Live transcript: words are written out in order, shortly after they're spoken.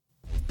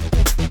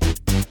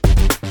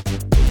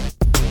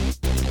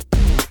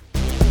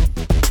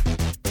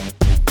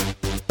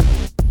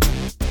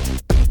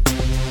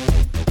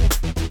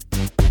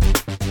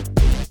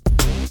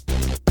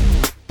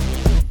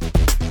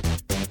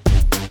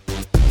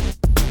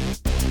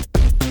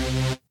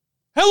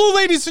Hello,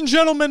 ladies and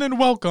gentlemen, and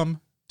welcome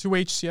to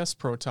HCS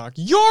Pro Talk,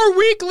 your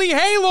weekly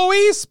Halo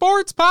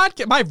esports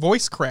podcast. My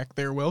voice cracked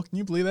there, Will. Can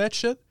you believe that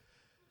shit?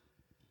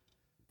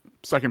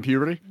 Second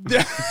puberty?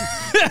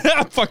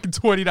 I'm fucking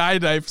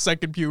 29, I have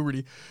second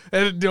puberty. I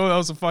didn't know that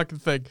was a fucking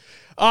thing.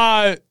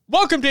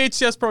 Welcome to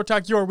HCS Pro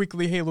Talk, your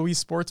weekly Halo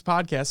esports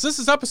podcast. This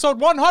is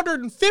episode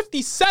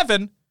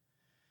 157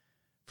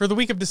 for the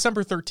week of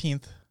December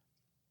 13th,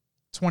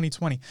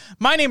 2020.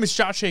 My name is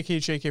Josh, aka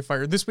JK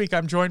Fire. This week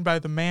I'm joined by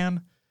the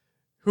man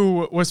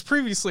who was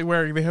previously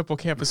wearing the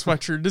Hippocampus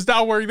sweatshirt and is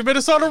now wearing the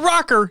Minnesota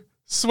Rocker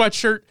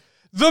sweatshirt.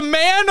 The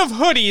man of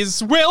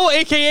hoodies, Will,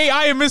 a.k.a.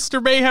 I am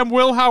Mr. Mayhem.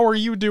 Will, how are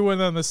you doing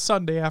on this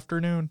Sunday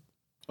afternoon?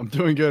 I'm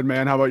doing good,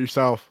 man. How about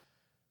yourself?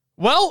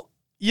 Well,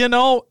 you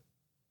know,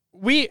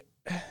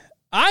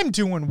 I'm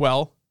doing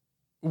well.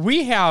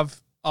 We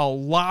have a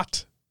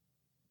lot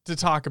to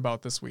talk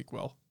about this week,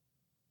 Will.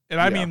 And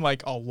I mean,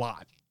 like, a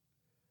lot.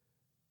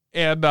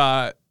 And,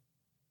 and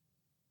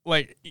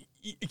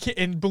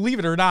believe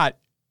it or not,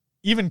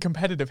 even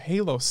competitive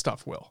Halo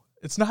stuff, Will.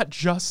 It's not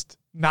just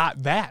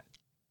not that.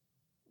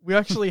 We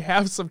actually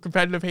have some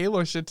competitive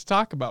Halo shit to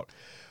talk about.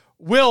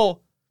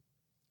 Will,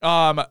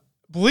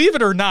 believe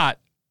it or not,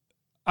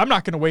 I'm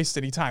not going to waste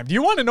any time. Do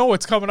you want to know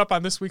what's coming up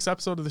on this week's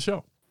episode of the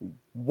show?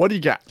 What do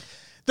you got?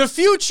 The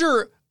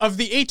future of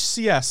the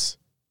HCS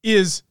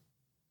is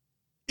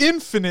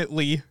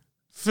infinitely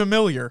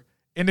familiar,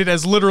 and it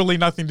has literally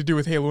nothing to do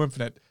with Halo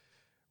Infinite.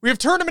 We have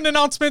tournament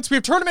announcements. We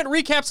have tournament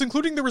recaps,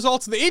 including the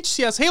results of the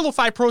HCS Halo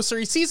 5 Pro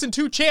Series Season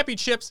 2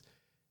 Championships,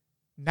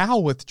 now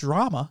with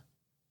drama.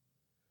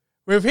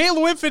 We have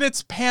Halo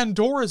Infinite's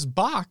Pandora's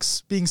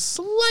Box being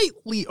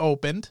slightly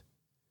opened.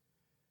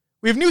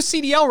 We have new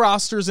CDL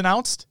rosters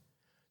announced,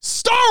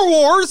 Star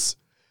Wars,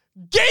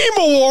 Game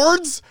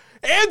Awards,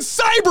 and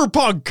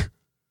Cyberpunk.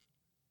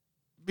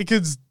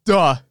 Because,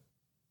 duh.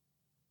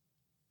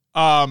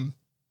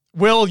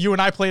 Will, you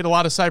and I played a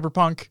lot of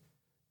Cyberpunk,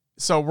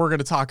 so we're going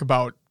to talk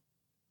about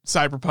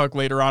Cyberpunk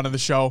later on in the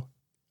show,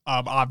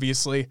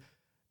 obviously.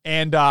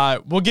 And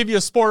we'll give you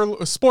a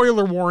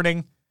spoiler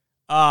warning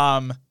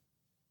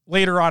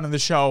later on in the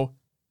show,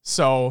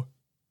 so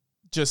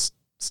just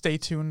stay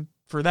tuned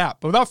for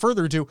that. But without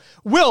further ado,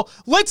 Will,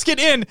 let's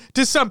get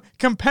into some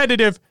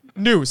competitive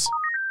news.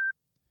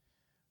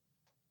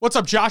 What's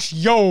up, Josh?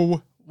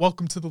 Yo,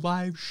 welcome to the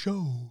live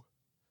show.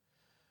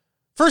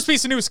 First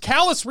piece of news,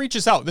 Callus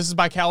reaches out. This is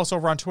by Callus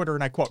over on Twitter,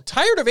 and I quote,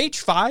 "Tired of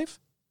H5?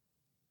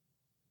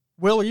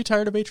 Will, are you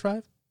tired of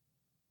H5?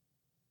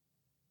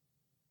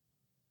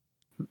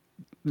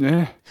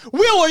 Yeah.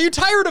 Will, are you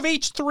tired of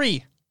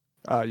H3?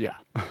 Yeah.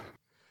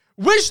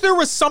 Wish there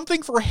was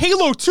something for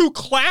Halo 2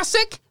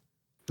 Classic?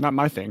 Not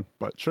my thing,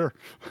 but sure.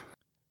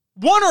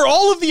 One or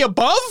all of the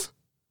above?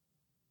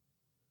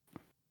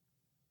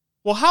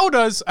 Well, how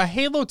does a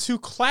Halo 2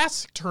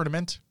 Classic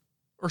tournament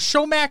or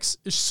show match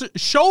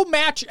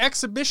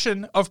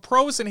exhibition of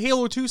pros and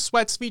Halo 2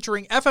 sweats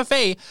featuring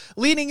FFA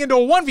leading into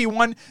a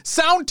 1v1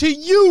 sound to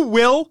you,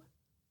 Will?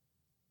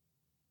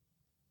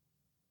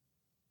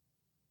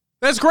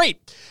 That's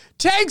great.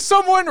 Tag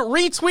someone,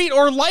 retweet,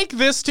 or like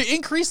this to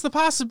increase the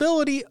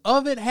possibility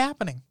of it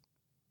happening.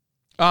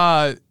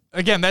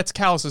 Again, that's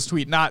Callus's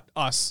tweet, not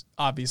us,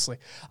 obviously.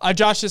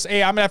 Josh says,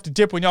 hey, I'm going to have to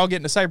dip when y'all get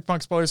into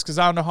Cyberpunk spoilers because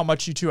I don't know how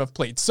much you two have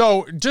played.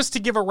 So just to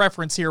give a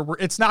reference here,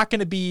 it's not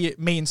going to be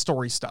main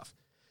story stuff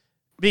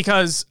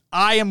because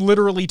I am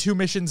literally 2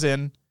 missions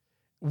in.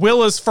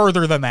 Will is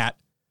further than that,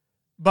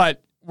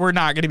 but we're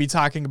not going to be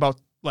talking about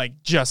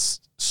like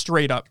just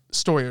straight up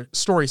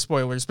story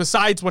spoilers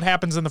besides what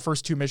happens in the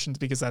first 2 missions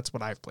because that's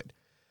what I've played.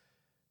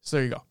 So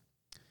there you go.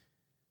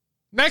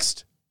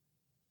 Next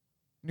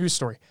news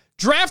story.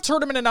 Draft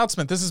tournament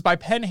announcement. This is by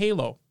Penn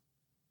Halo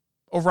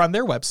over on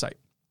their website.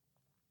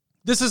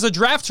 This is a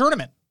draft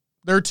tournament.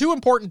 There are 2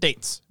 important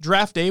dates.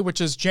 Draft day, which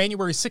is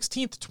January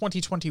 16th,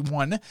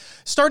 2021,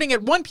 starting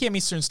at 1 p.m.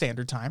 Eastern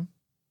Standard Time.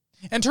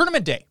 And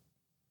tournament day,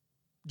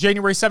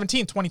 January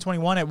 17th,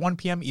 2021 at 1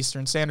 p.m.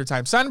 Eastern Standard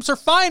Time. Signups are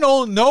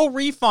final, no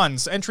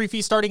refunds. Entry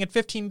fee starting at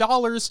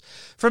 $15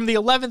 from the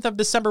 11th of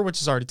December, which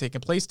has already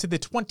taken place, to the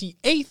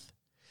 28th.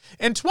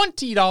 And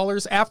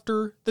 $20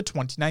 after the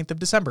 29th of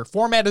December.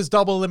 Format is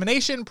double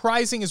elimination.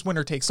 Prizing is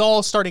winner takes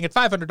all, starting at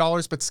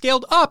 $500, but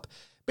scaled up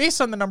based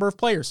on the number of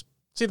players.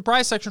 See the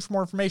prize section for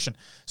more information.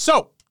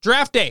 So,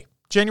 draft day,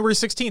 January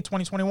 16th,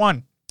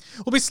 2021.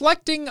 We'll be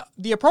selecting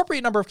the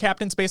appropriate number of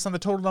captains based on the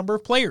total number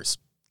of players.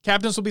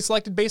 Captains will be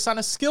selected based on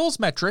a skills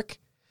metric,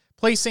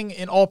 placing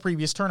in all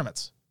previous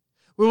tournaments.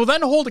 We will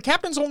then hold a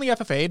captains-only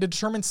FFA to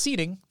determine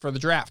seeding for the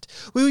draft.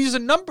 We will use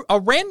a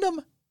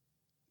random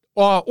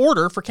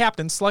order for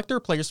captains, select their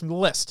players from the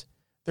list.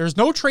 There's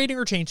no trading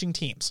or changing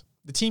teams.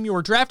 The team you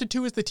are drafted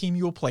to is the team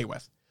you will play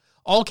with.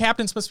 All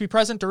captains must be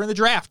present during the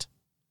draft.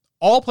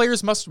 All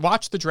players must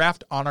watch the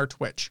draft on our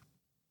Twitch.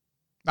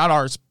 Not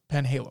ours,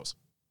 Penn Halo's.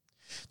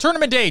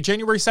 Tournament day,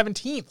 January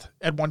 17th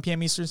at 1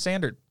 p.m. Eastern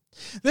Standard.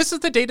 This is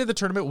the date of the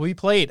tournament will be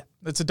played.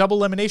 It's a double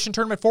elimination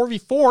tournament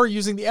 4v4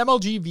 using the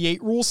MLG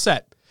V8 rule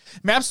set.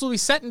 Maps will be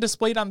set and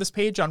displayed on this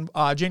page on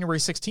January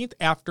 16th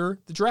after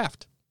the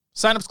draft.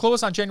 Signups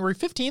close on January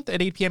 15th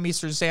at 8 p.m.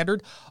 Eastern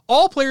Standard.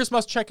 All players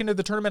must check into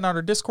the tournament on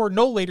our Discord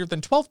no later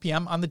than 12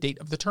 p.m. on the date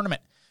of the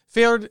tournament.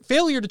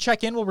 Failure to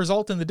check in will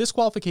result in the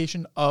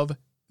disqualification of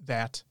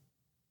that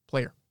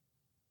player.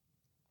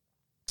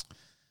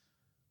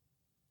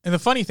 And the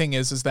funny thing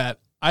is that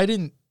I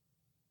didn't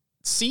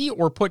see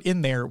or put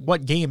in there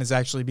what game is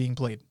actually being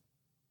played.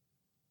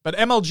 But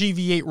MLG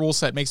V8 rule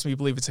set makes me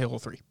believe it's Halo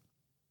 3.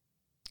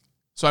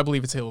 So I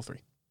believe it's Halo 3.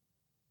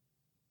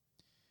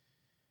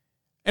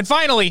 And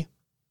finally,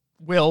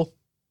 Will,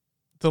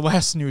 the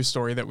last news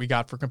story that we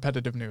got for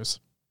competitive news.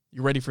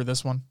 You ready for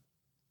this one?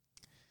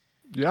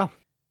 Yeah.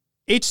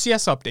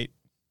 HCS update.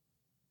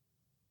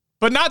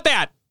 But not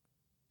that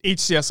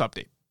HCS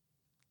update.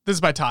 This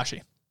is by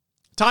Tashi.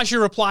 Tashi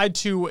replied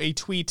to a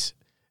tweet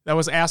that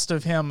was asked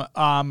of him.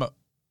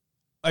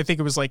 I think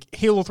it was like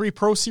Halo 3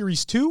 Pro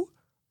Series 2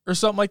 or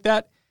something like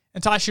that.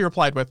 And Tashi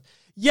replied with,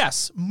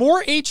 yes,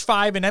 more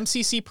H5 and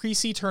MCC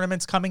pre-C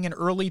tournaments coming in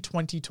early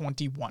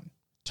 2021.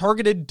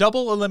 Targeted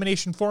double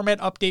elimination format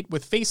update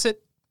with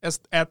Faceit as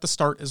at the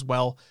start as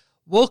well.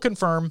 We'll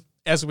confirm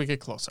as we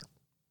get closer.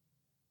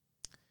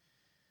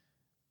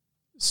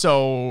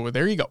 So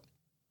there you go.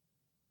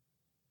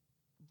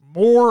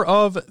 More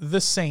of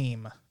the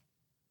same.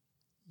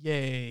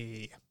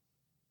 Yay.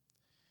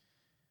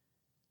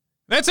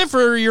 That's it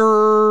for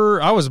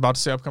your... I was about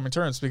to say upcoming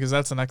tournaments because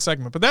that's the next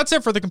segment. But that's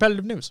it for the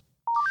competitive news.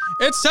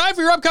 It's time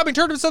for your upcoming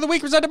tournaments of the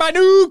week presented by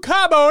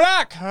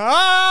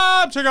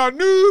NoobCombo.com. Check out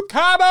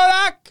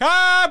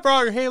NoobCombo.com for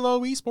all your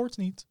Halo esports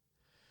needs.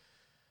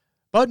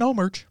 But no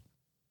merch.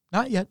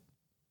 Not yet.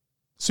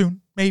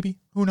 Soon. Maybe.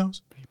 Who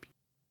knows? Maybe.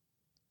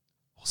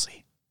 We'll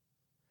see.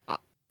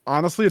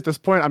 Honestly, at this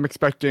point, I'm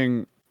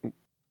expecting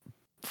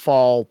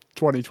fall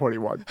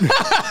 2021.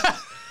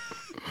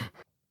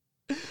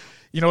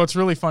 You know, it's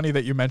really funny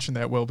that you mentioned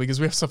that, Will,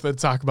 because we have something to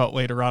talk about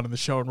later on in the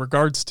show in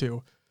regards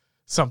to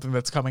something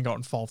that's coming out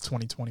in fall of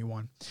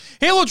 2021.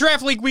 Halo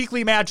Draft League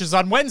weekly matches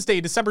on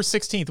Wednesday, December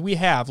 16th. We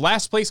have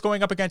last place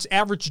going up against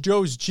Average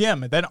Joe's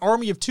Gym, then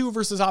Army of Two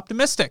versus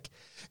Optimistic,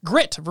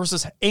 Grit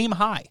versus Aim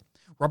High,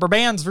 Rubber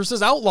Bands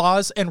versus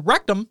Outlaws, and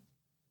Rectum.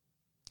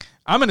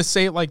 I'm going to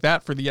say it like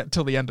that for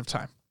till the end of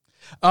time.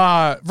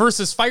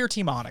 Versus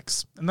Fireteam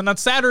Onyx. And then on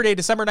Saturday,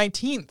 December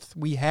 19th,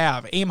 we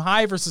have Aim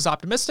High versus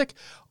Optimistic,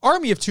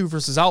 Army of Two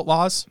versus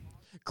Outlaws,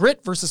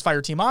 Grit versus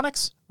Fireteam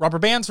Onyx, Rubber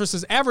Bands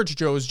versus Average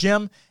Joe's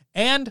Gym,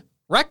 and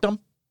Rectum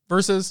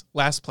versus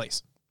Last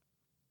Place.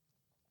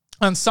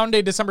 On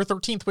Sunday, December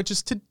 13th, which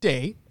is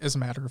today, as a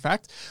matter of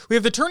fact, we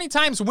have the Turning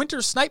Times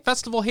Winter Snipe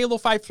Festival Halo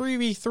 5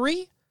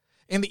 3v3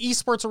 and the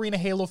Esports Arena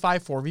Halo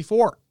 5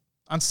 4v4.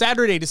 On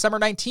Saturday, December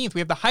 19th,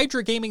 we have the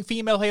Hydra Gaming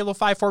Female Halo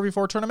 5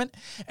 4v4 tournament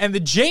and the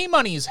J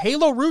Money's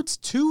Halo Roots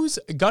 2's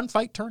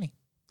Gunfight Tourney.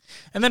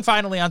 And then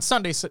finally on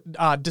Sunday,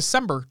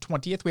 December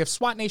 20th, we have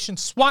SWAT Nation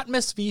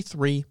SWATmas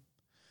V3,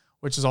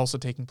 which is also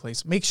taking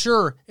place. Make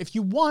sure, if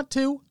you want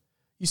to,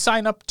 you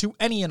sign up to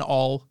any and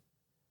all.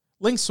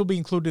 Links will be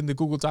included in the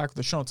Google Doc with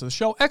the show notes of the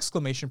show, !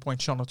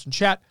 Show notes in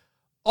chat.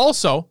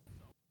 Also,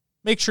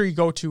 make sure you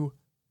go to,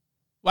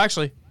 well,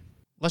 actually,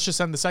 let's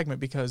just end the segment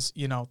because,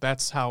 you know,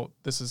 that's how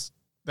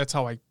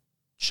I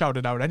shout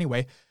it out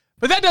anyway.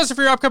 But that does it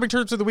for your upcoming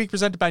tournaments of the week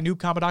presented by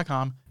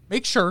NoobCombo.com.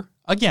 Make sure,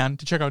 again,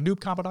 to check out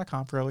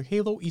NoobCombo.com for all your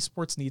Halo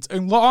esports needs,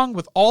 along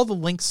with all the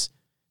links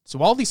to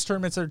all these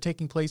tournaments that are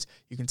taking place.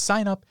 You can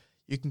sign up,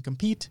 you can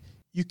compete,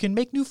 you can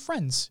make new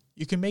friends,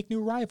 you can make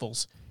new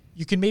rivals,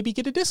 you can maybe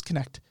get a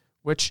disconnect,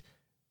 which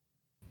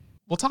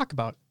we'll talk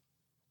about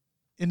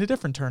in a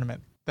different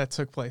tournament that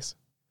took place,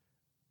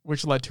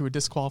 which led to a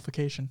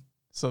disqualification.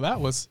 So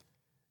that was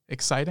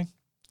exciting.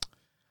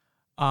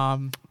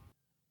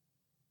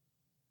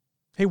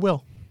 Hey,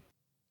 Will.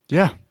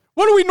 Yeah.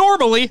 What do we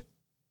normally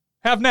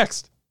have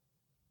next?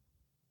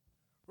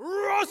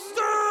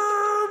 Roster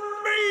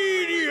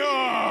Media.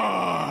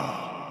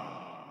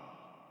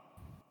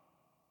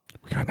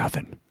 We got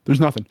nothing. There's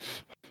nothing.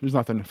 There's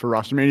nothing for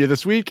Roster Media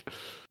this week.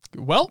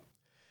 Well,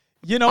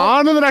 you know,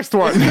 on to the next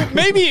one.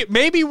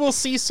 maybe we'll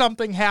see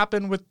something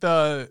happen with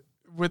the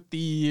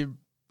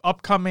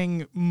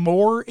upcoming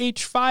more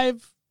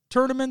H5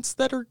 tournaments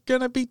that are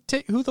gonna be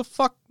who the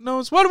fuck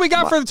knows. What do we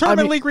got for the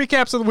tournament league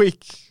recaps of the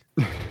week?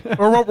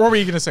 Or what were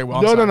you gonna say?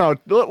 Well, no.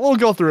 We'll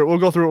go through it. We'll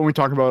go through it when we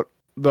talk about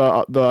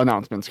the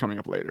announcements coming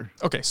up later.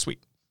 Okay,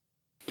 sweet.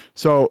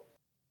 So,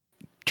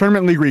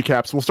 tournament league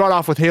recaps. We'll start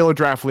off with Halo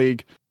Draft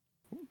League.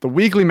 The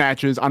weekly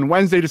matches on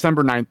Wednesday,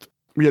 December 9th.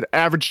 We had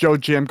Average Joe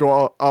Gym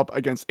go up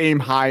against Aim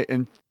High,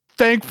 and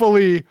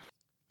thankfully,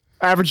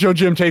 Average Joe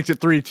Gym takes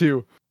it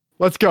 3-2.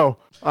 Let's go.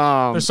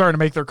 They're starting to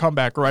make their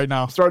comeback right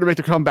now.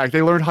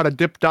 They learned how to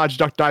dip, dodge,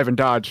 duck, dive, and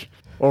dodge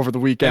over the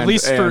weekend.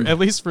 At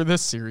least for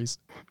this series.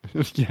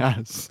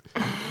 Yes.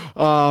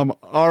 All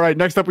right.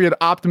 Next up, we had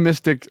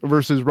Optimistic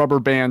versus Rubber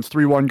Bands.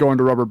 3-1 going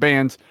to Rubber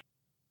Bands.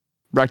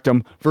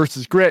 Rectum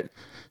versus Grit.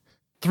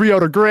 3-0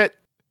 to Grit.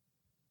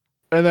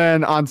 And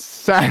then on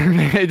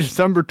Saturday,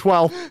 December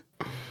 12th,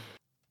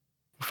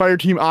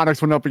 Fireteam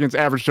Onyx went up against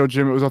Average Joe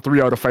Gym. It was a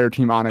 3-0 to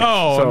Fireteam Onyx.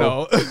 Oh,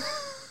 no.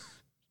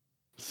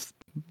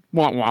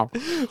 Wow. They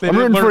I'm didn't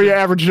rooting learn for to- you,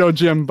 average Joe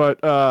Jim, but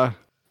They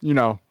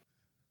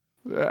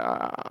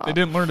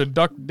didn't learn to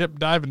duck, dip,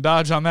 dive, and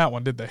dodge on that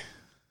one, did they?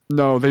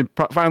 no, they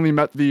finally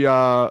met the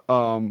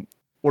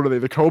what are they?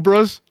 The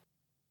Cobras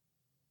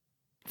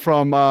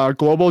from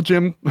Global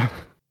Gym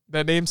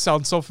That name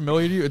sounds so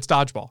familiar to you. It's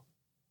dodgeball.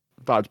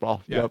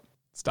 dodgeball. Yeah. Yep.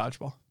 It's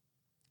dodgeball.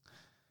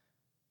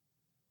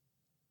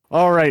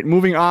 All right,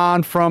 moving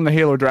on from the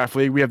Halo Draft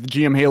League, we have the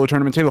GM Halo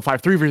Tournament, Halo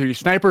 5 3v3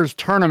 Snipers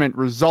Tournament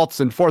results.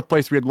 In fourth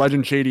place, we had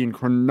Legend Shady and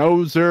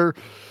Chronozer.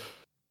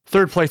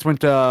 Third place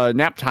went to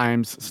Nap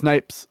Times,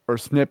 Snipes, or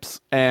Snips,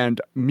 and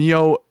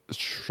Mio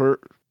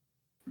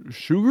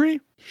Shugi?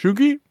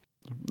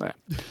 Nah.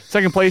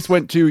 Second place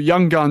went to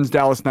Young Guns,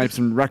 Dallas Snipes,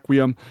 and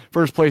Requiem.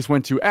 First place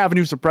went to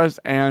Avenue Suppressed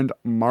and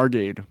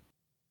Margade.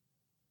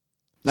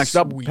 Next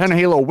up, Sweet. Pen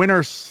Halo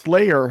winner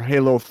Slayer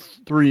Halo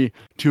 3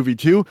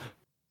 2v2.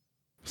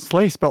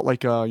 Sleigh spelled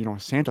like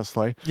Santa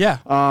sleigh. Yeah.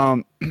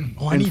 In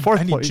I need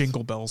fourth place,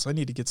 jingle bells. I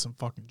need to get some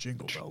fucking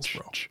jingle bells,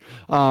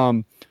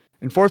 bro.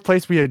 In fourth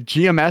place we had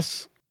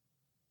GMS.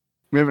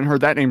 We haven't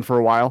heard that name for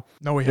a while.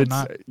 No, we had It's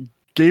not.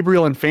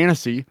 Gabriel and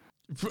Fantasy.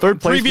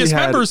 Third place Previous we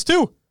had- members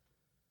too.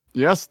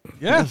 Yes.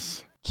 Yeah.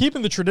 Yes.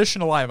 Keeping the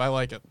tradition alive. I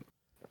like it.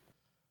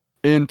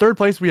 In third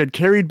place we had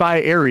Carried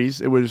by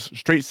Aries. It was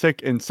Straight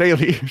Sick and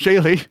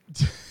Shaylee.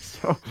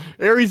 So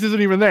Aries isn't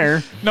even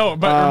there. No,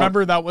 but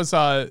remember that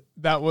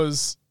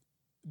was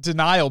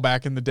Denial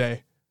back in the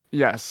day.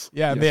 Yes.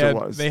 Yeah,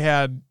 Yes, they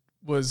had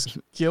was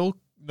Gil.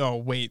 No,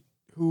 wait.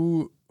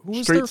 Who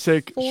was Straight their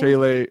Sick, fourth?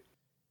 Shaylee.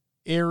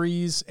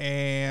 Aries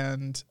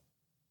and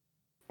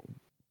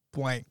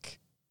blank.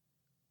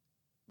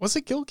 Was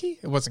it Gilkey?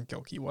 It wasn't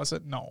Gilkey, was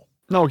it? No.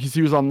 No,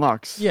 he was on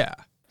Lux. Yeah.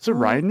 Is it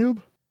Ryan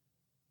Noob?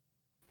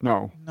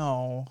 No.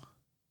 No.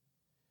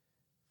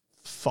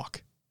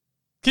 Fuck.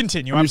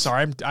 Continue. I'm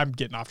sorry. I'm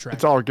getting off track.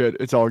 It's all good.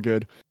 It's all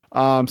good.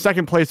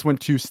 Second place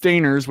went to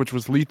Stainers, which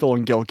was Lethal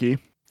and Gilkey.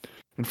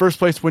 And first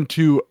place went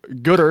to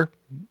Gooder,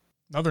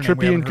 Another name we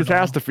Trippy, haven't and heard in a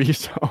while. Catastrophe.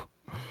 So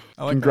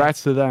I like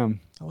congrats to them.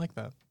 that. I like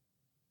that.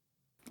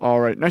 All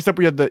right. Next up,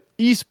 we had the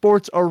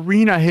Esports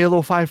Arena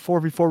Halo 5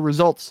 4v4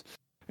 results.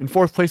 In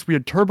fourth place, we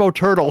had Turbo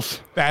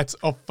Turtles. That's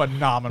a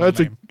phenomenal That's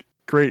name. a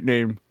great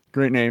name.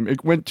 Great name.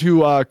 It went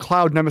to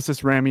Cloud,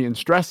 Nemesis, Rami, and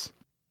Stress.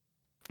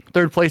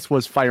 Third place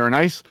was Fire and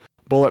Ice,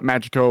 Bullet,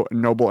 Magico,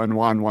 Noble, and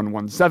Juan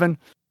 117.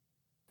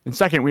 And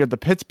second, we had the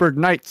Pittsburgh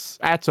Knights,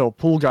 Atzo,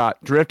 Poolgot,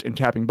 Drift, and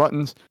Tapping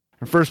Buttons.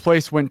 And first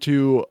place went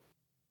to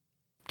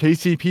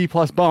KCP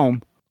plus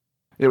Bohm.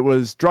 It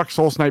was Drux,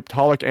 Soul Snipe,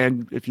 Tolic,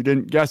 and if you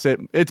didn't guess it,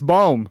 it's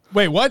Bohm.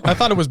 Wait, what? I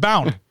thought it was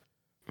Bound.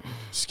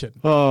 Just kidding.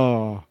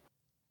 Oh.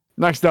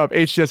 Next up,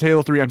 HGS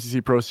Halo 3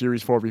 MCC Pro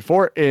Series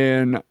 4v4.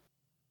 In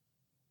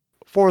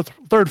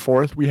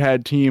fourth, we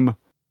had Team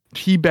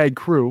Teabag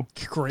Crew.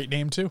 Great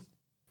name too.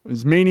 It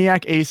was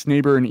Maniac, Ace,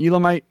 Neighbor, and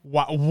Elamite.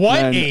 Wow, what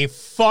Then- a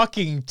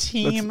fucking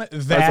team That's a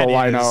that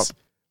lineup. is.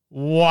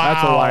 Wow.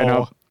 That's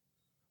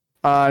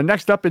a lineup.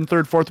 Next up in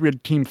fourth, we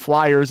had Team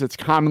Flyers. It's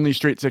commonly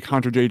Straight Sick,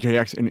 Hunter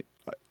JJX, and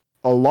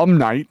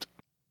Alumnite.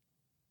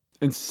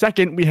 In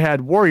second, we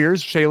had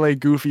Warriors, Shaylee,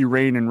 Goofy,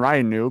 Rain, and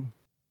Ryan Noob.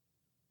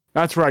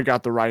 That's where I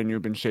got the Ryan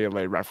Noob and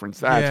Shaylee reference.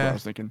 That's what Yeah. I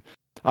was thinking.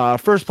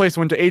 First place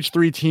went to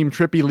H3 Team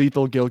Trippy,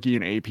 Lethal, Gilkey,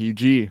 and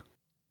APG.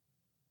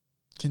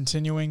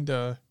 Continuing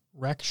to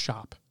wreck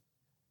shop.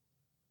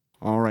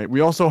 All right. We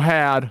also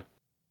had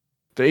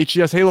the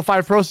HGS Halo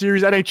 5 Pro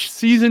Series NH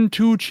Season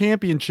 2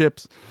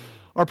 Championships.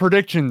 Our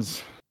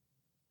predictions.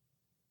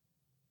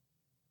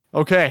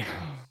 Okay.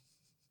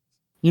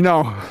 You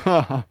know.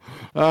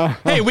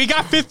 Hey, we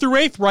got 5th through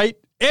 8th right,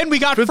 and we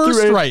got 5th through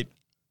 1st 8th. right.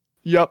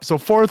 Yep. So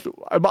fourth,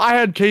 I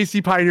had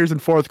KC Pioneers in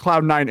fourth,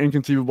 Cloud9,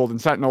 Inconceivable,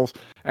 and Sentinels.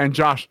 And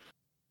Josh,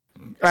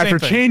 after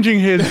thing. changing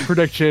his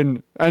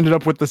prediction, ended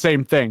up with the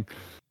same thing.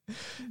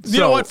 You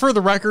know what? For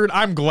the record,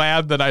 I'm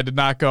glad that I did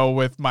not go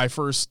with my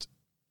first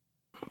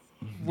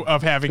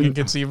of having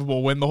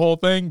Inconceivable win the whole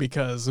thing,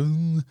 because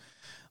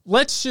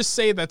let's just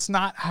say that's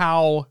not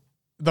how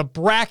the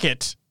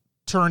bracket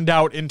turned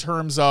out in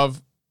terms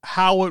of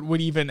how it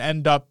would even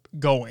end up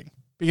going,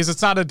 because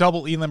it's not a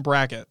double Elam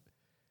bracket.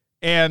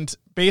 And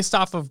based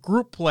off of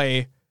group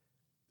play,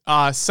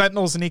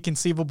 Sentinels and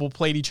Inconceivable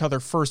played each other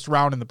first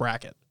round in the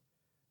bracket.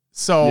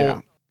 So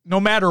Yeah. no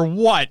matter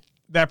what,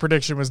 that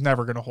prediction was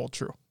never going to hold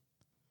true.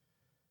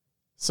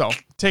 So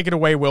take it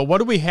away, Will. What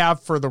do we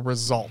have for the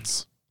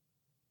results?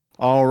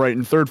 All right.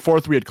 In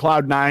fourth, we had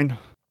Cloud9.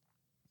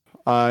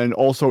 And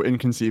also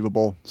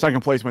Inconceivable.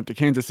 Second place went to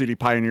Kansas City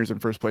Pioneers,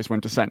 and first place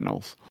went to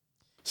Sentinels.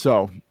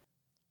 So,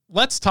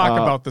 Let's talk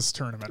about this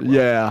tournament. Will.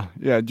 yeah.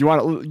 Do you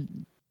want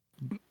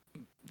to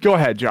go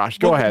ahead, Josh?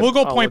 Go ahead. We'll go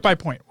I'll point let by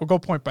point. We'll go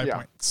point by Yeah.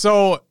 point.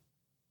 So,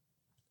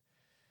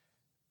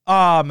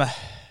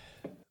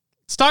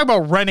 let's talk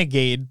about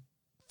Renegade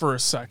for a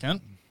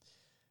second,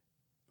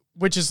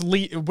 which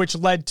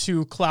led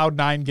to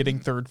Cloud9 getting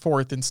third,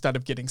 fourth instead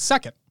of getting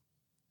second.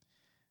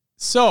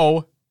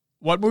 So,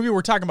 what movie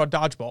we're talking about?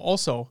 Dodgeball.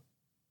 Also,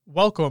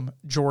 welcome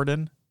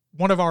Jordan,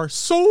 one of our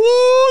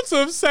Sons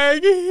of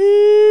Sang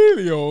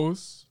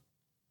Helios.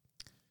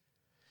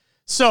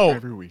 So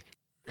every week.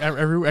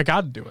 I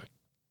got to do it.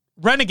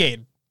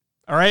 Renegade.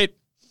 All right.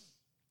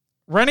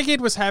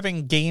 Renegade was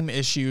having game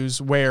issues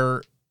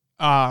where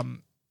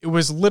it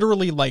was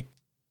literally like,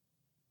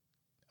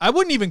 I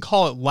wouldn't even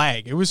call it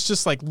lag. It was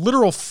just like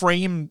literal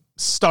frame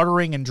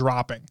stuttering and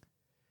dropping.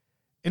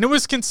 And it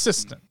was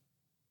consistent.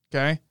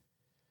 Okay.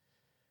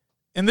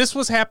 And this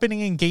was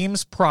happening in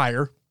games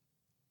prior.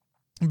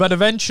 But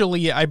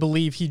eventually, I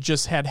believe he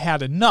just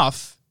had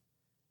enough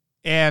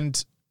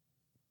and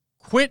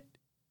quit.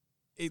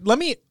 Let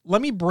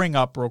me bring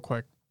up real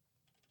quick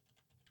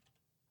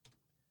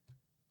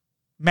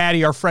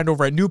Maddie, our friend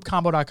over at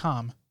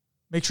noobcombo.com.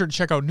 Make sure to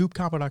check out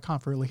noobcombo.com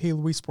for your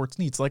Halo esports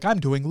needs, like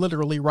I'm doing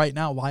literally right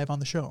now live on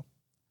the show.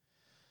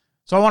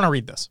 So I want to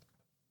read this.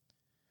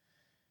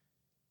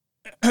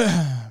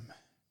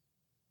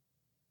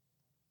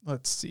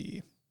 Let's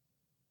see.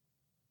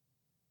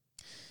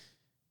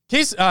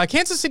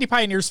 Kansas City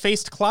Pioneers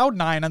faced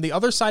Cloud9 on the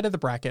other side of the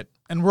bracket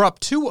and were up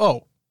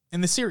 2-0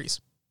 in the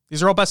series.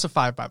 These are all best of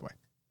 5, by the way.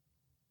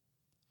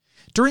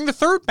 During the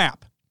third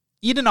map,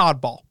 Eden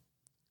Oddball,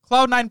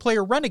 Cloud9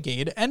 player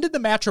Renegade ended the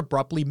match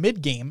abruptly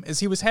mid-game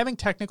as he was having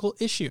technical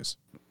issues.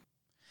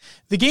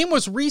 The game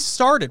was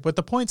restarted with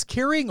the points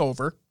carrying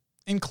over,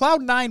 and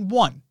Cloud9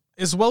 won,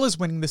 as well as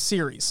winning the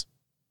series.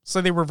 So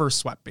they reverse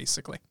swept,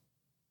 basically.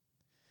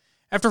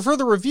 After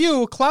further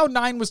review,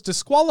 Cloud9 was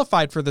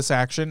disqualified for this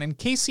action, and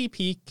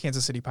KCP,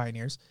 Kansas City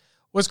Pioneers,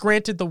 was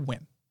granted the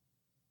win.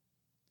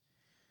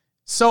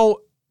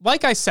 So,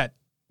 like I said,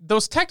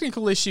 those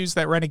technical issues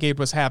that Renegade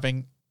was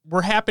having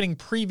were happening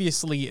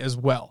previously as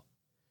well.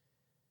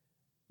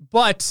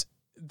 But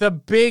the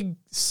big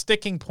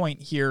sticking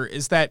point here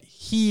is that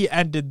he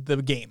ended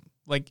the game.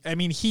 Like, I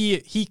mean,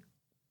 he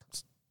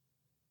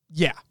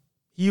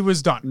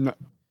was done. No,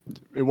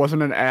 it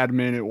wasn't an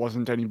admin. It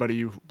wasn't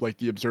anybody like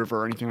the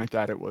observer or anything like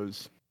that. It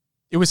was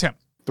him.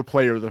 The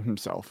player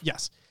himself.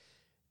 Yes.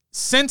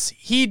 Since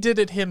he did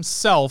it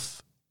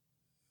himself,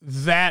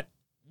 that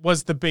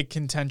was the big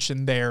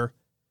contention there.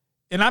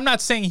 And I'm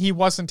not saying he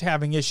wasn't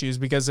having issues,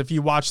 because if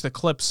you watch the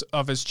clips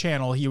of his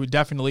channel, he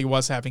definitely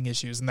was having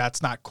issues, and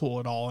that's not cool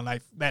at all,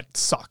 and that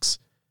sucks.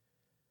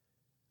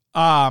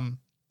 But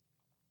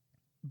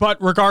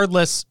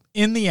regardless,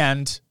 in the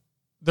end,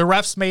 the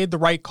refs made the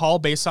right call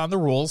based on the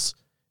rules,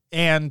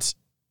 and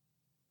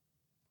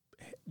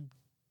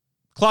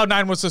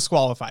Cloud9 was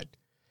disqualified.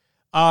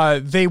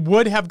 They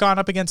would have gone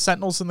up against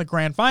Sentinels in the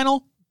grand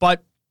final,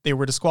 but they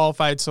were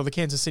disqualified, so the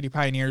Kansas City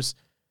Pioneers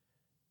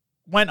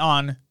went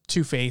on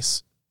to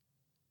face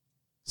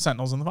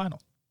Sentinels in the final.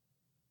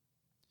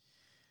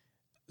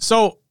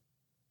 So,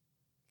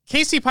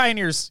 KC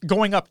Pioneers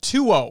going up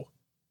 2-0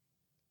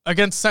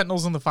 against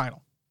Sentinels in the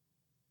final.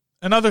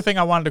 Another thing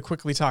I wanted to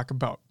quickly talk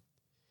about,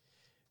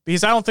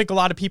 because I don't think a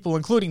lot of people,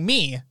 including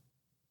me,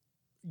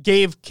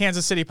 gave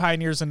Kansas City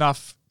Pioneers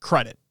enough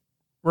credit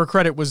where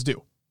credit was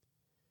due.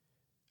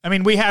 I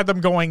mean, we had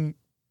them going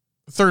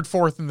 3rd,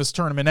 4th in this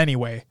tournament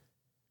anyway.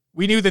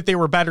 We knew that they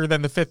were better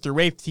than the 5th through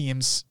 8th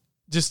teams,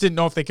 just didn't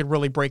know if they could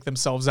really break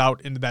themselves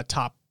out into that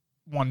top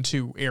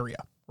 1-2 area,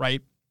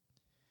 right?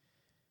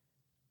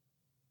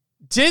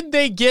 Did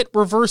they get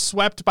reverse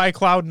swept by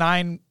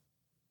Cloud9?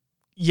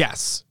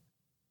 Yes,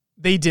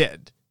 they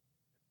did.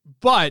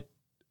 But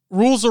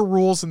rules are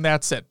rules, and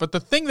that's it. But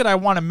the thing that I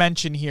want to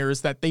mention here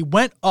is that they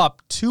went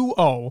up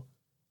 2-0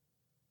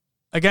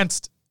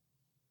 against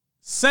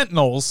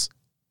Sentinels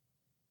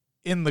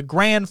in the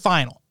grand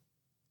final.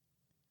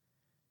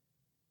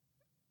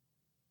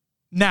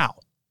 Now,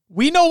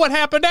 we know what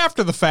happened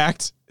after the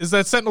fact is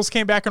that Sentinels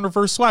came back and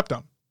reverse swept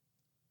them.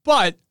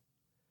 But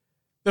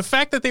the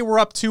fact that they were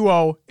up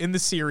 2-0 in the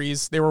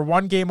series, they were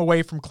one game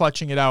away from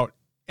clutching it out.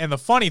 And the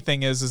funny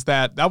thing is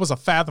that was a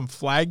Fathom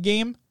flag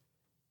game.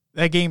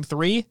 That game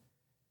 3,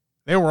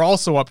 they were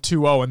also up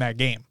 2-0 in that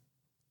game.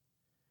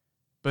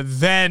 But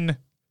then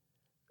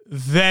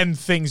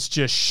things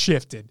just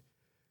shifted.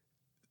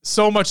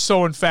 So much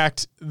so, in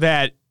fact,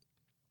 that,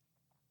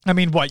 I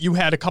mean, you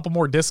had a couple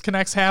more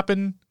disconnects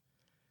happen.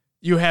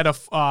 You had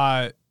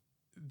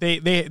they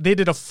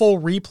did a full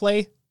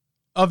replay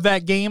of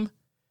that game,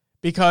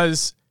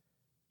 because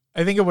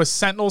I think it was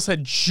Sentinels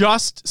had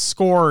just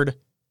scored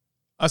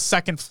a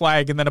second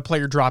flag and then a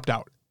player dropped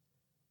out.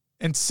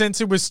 And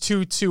since it was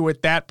 2-2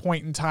 at that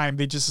point in time,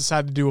 they just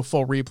decided to do a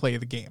full replay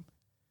of the game.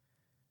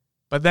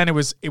 But then it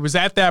was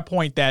at that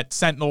point that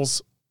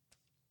Sentinels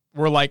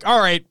were like, all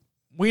right,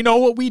 we know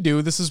what we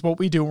do. This is what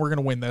we do, and we're going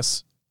to win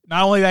this.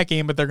 Not only that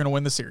game, but they're going to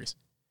win the series.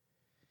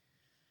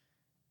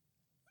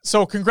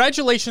 So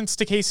congratulations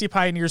to KC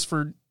Pioneers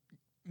for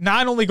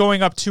not only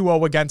going up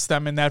 2-0 against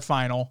them in that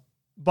final,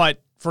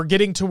 but for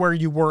getting to where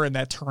you were in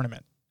that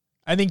tournament.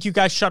 I think you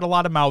guys shut a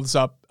lot of mouths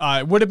up.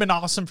 It would have been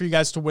awesome for you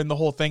guys to win the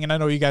whole thing, and I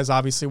know you guys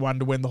obviously wanted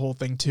to win the whole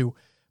thing too.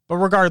 But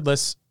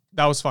regardless,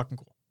 that was fucking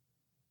cool.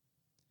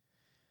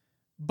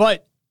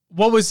 But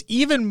what was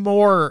even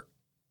more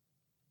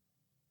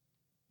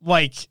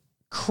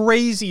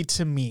crazy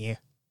to me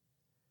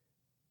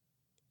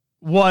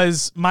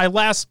was my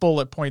last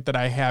bullet point that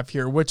I have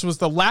here, which was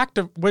the lack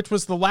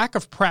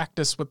of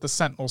practice with the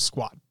Sentinel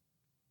squad.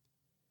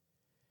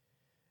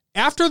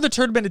 After the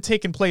tournament had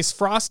taken place,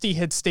 Frosty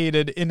had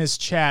stated in his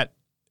chat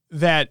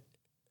that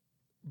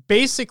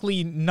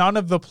basically none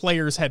of the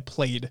players had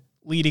played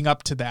leading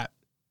up to that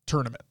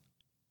tournament.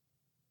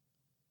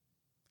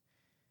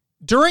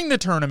 During the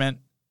tournament,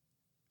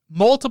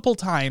 multiple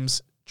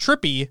times,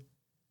 Trippy,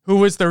 who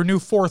was their new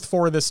fourth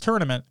for this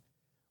tournament,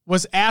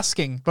 was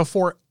asking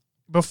before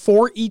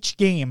each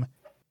game,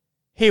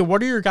 hey,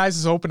 what are your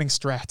guys' opening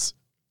strats?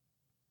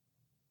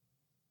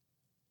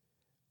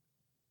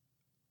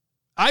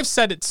 I've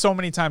said it so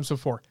many times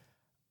before.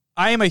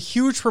 I am a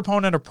huge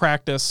proponent of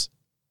practice.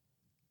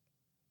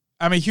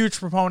 I'm a huge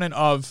proponent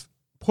of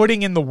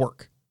putting in the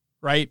work,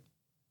 right?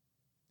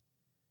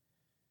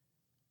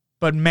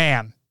 But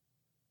man,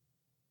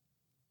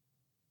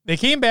 they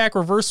came back,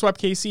 reverse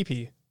swept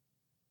KCP.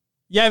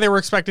 Yeah, they were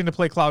expecting to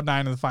play Cloud9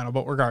 in the final,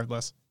 but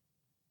regardless.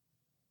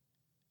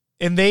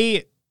 And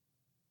they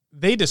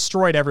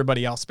destroyed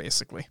everybody else,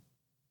 basically,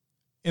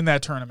 in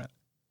that tournament.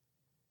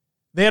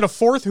 They had a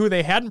fourth who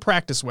they hadn't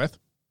practiced with.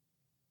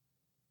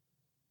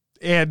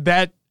 And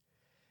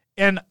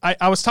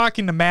I was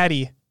talking to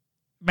Matty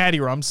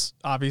Rums,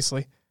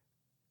 obviously.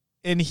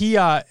 And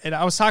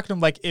I was talking to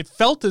him, like, it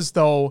felt as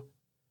though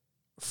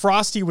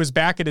Frosty was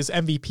back at his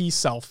MVP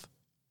self.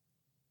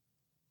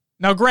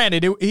 Now,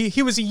 granted,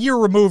 he was a year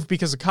removed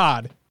because of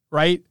COD,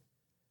 right?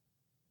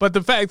 But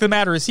the fact of the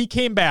matter is he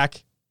came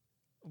back,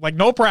 like,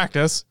 no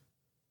practice.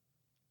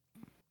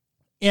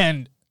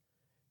 And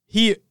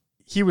he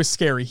was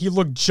scary. He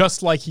looked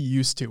just like he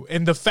used to.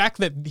 And the fact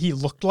that he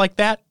looked like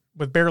that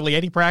with barely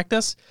any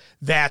practice,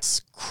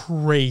 that's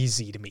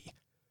crazy to me.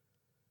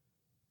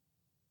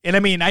 And I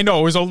mean, I know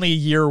it was only a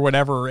year or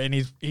whatever, and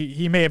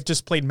he may have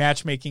just played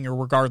matchmaking or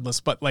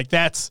regardless, but like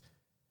that's,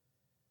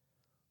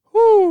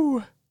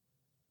 whoo.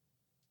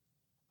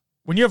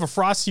 When you have a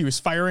Frosty who's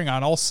firing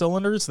on all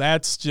cylinders,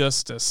 that's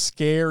just a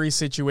scary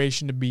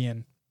situation to be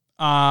in.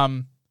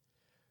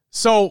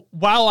 So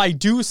while I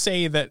do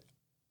say that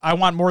I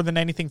want more than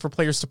anything for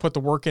players to put the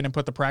work in and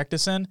put the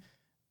practice in,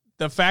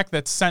 the fact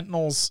that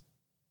Sentinels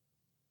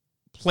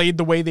played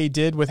the way they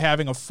did with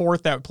having a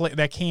fourth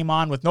that came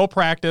on with no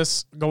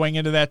practice going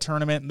into that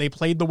tournament, and they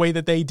played the way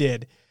that they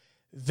did,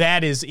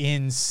 that is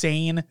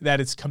insane. That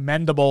is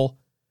commendable.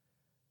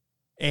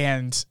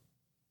 And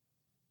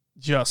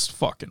just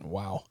fucking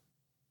wow.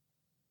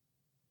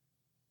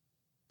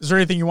 Is there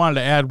anything you wanted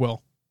to add,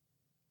 Will?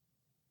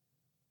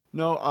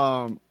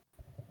 No,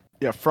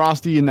 yeah,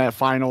 Frosty in that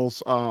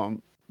finals,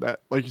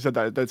 that, like you said,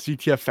 that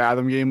CTF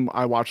Fathom game,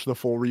 I watched the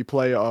full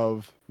replay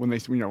of when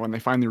they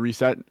finally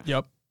reset.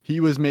 Yep. He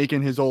was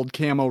making his old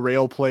camo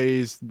rail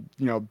plays,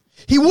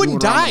 He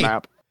wouldn't die.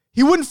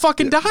 He wouldn't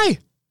fucking die.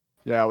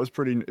 Yeah, it was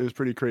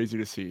pretty crazy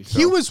to see. So,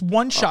 he was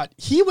one shot.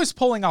 He was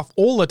pulling off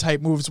Ola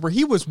type moves where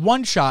he was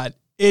one shot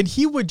and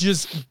he would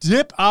just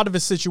dip out of a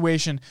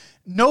situation,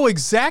 know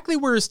exactly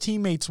where his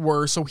teammates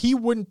were so he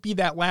wouldn't be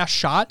that last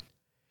shot,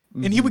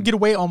 and he would get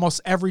away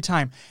almost every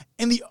time.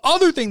 And the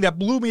other thing that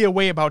blew me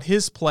away about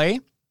his play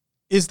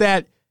is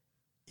that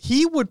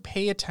he would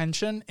pay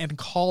attention and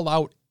call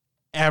out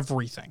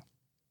everything.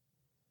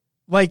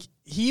 Like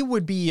he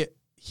would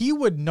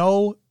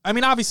know. I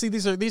mean, obviously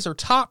these are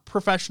top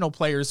professional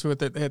players who are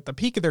at the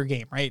peak of their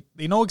game, right?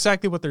 They know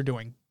exactly what they're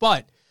doing.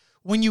 But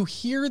when you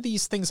hear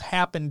these things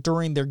happen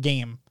during their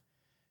game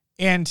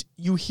and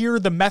you hear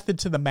the method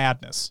to the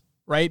madness,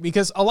 right?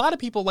 Because a lot of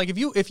people, like if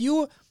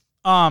you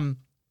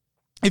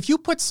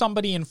put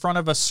somebody in front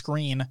of a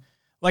screen,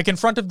 like in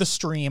front of the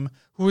stream,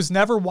 who has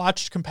never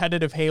watched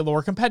competitive Halo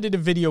or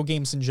competitive video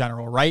games in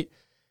general, right?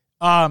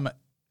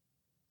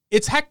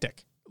 It's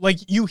hectic. Like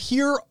you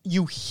hear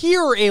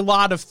a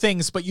lot of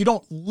things, but you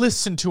don't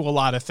listen to a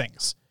lot of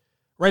things,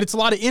 right? It's a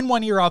lot of in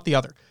one ear, out the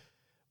other.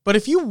 But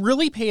if you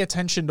really pay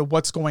attention to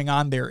what's going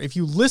on there, if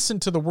you listen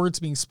to the words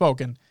being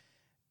spoken,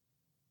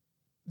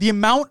 the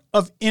amount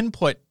of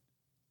input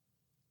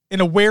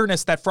and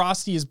awareness that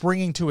Frosty is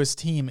bringing to his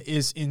team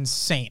is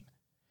insane.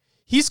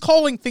 He's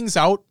calling things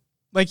out.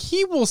 Like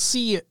he will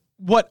see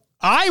what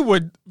I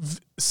would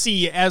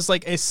see as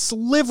like a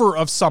sliver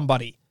of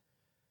somebody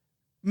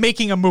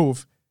making a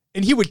move.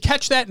 And he would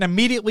catch that and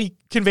immediately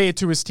convey it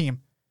to his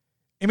team.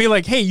 And be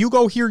like, hey, you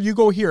go here, you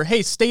go here.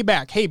 Hey, stay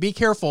back. Hey, be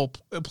careful.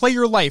 Play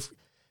your life.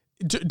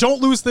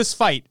 Don't lose this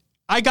fight.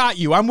 I got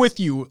you. I'm with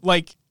you.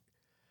 Like,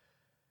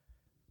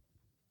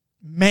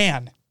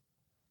 man,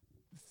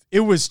 it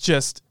was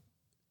just,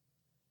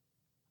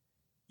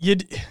 you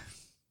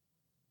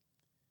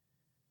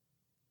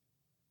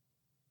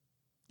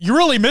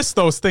really miss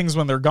those things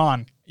when they're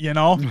gone, you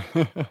know?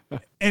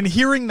 And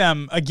hearing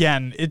them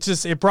again,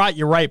 it brought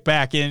you right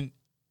back in.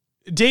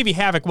 Davey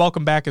Havoc,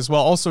 welcome back as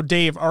well. Also,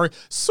 Dave, our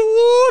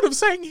sort of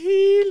saying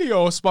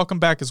Helios, welcome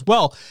back as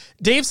well.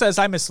 Dave says,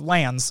 I miss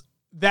Lands.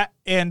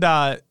 And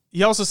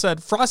he also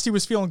said, Frosty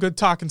was feeling good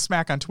talking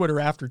smack on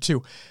Twitter after,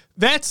 too.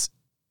 That's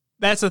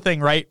the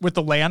thing, right? With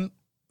the LAN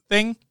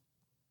thing,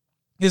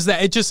 is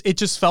that it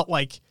just felt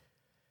like,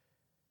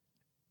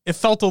 it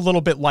felt a little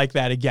bit like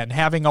that again.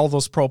 Having all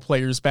those pro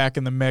players back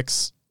in the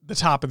mix, the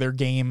top of their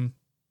game,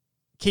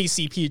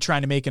 KCP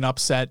trying to make an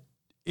upset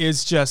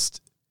is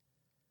just,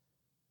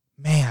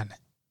 man,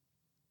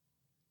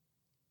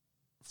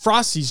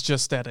 Frosty's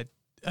just at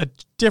a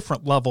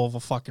different level of a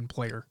fucking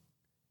player.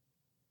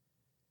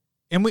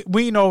 And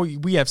we know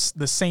we have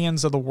the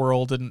Sands of the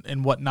world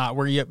and whatnot,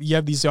 where you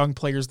have these young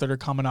players that are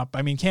coming up.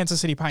 I mean,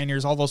 Kansas City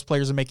Pioneers, all those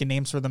players are making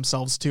names for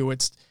themselves too.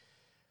 It's,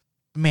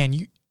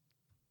 man,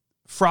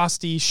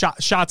 Frosty,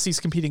 Shotzi's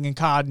competing in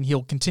COD and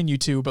he'll continue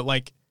to, but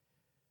like,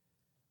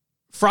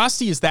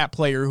 Frosty is that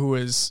player who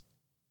is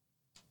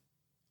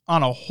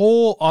on a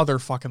whole other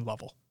fucking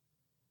level,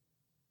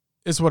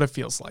 is what it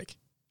feels like.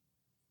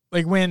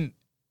 Like when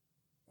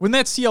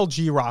that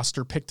CLG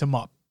roster picked him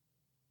up,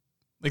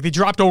 like they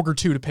dropped Ogre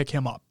 2 to pick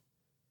him up.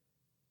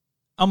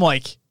 I'm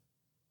like,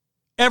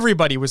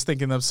 everybody was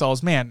thinking to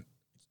themselves, man,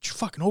 you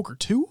fucking Ogre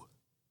 2?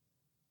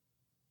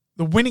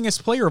 The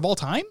winningest player of all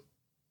time?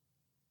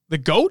 The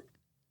GOAT?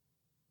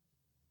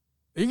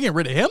 Are you getting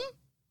rid of him?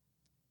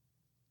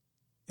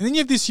 And then you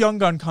have this young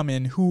gun come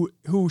in who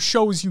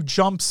shows you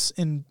jumps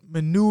and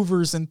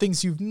maneuvers and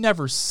things you've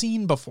never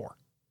seen before.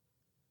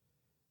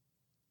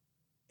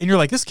 And you're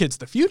like, this kid's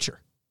the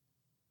future.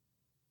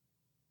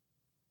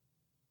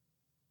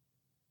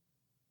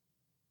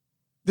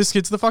 This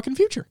kid's the fucking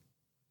future.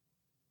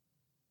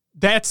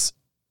 That's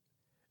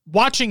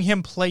watching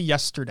him play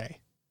yesterday.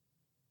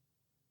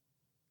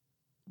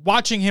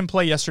 Watching him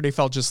play yesterday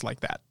felt just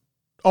like that.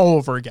 All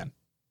over again.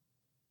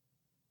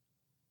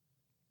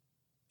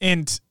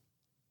 And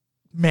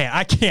man,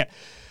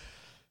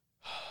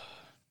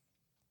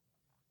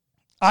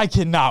 I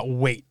cannot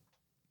wait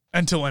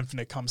until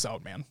Infinite comes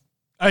out, man.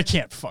 I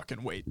can't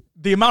fucking wait.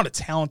 The amount of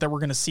talent that we're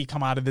going to see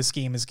come out of this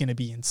game is going to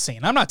be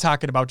insane. I'm not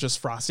talking about just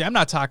Frosty. I'm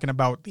not talking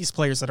about these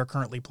players that are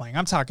currently playing.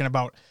 I'm talking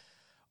about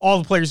all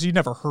the players you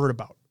never heard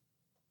about.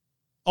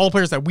 All the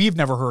players that we've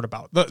never heard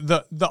about.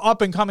 The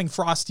up and coming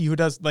Frosty who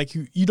does, like,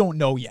 who you don't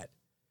know yet.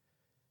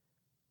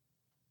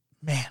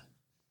 Man.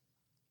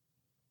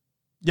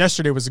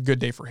 Yesterday was a good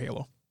day for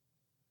Halo.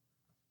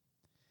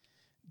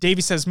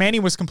 Davey says, Manny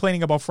was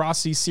complaining about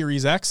Frosty's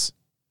Series X.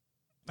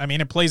 I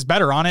mean, it plays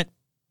better on it.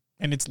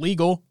 And it's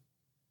legal.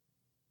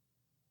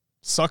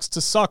 Sucks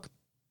to suck.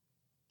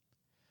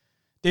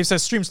 Dave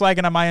says, stream's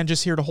lagging on my end,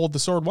 just here to hold the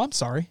sword. Well, I'm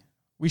sorry.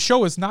 We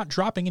show is not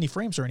dropping any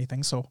frames or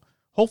anything, so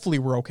hopefully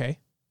we're okay.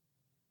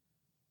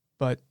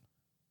 But,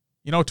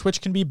 you know, Twitch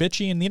can be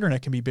bitchy and the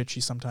internet can be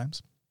bitchy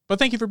sometimes. But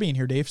thank you for being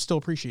here, Dave. Still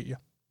appreciate you.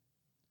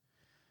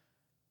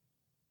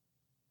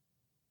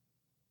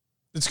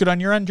 It's good on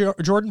your end,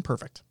 Jordan?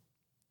 Perfect.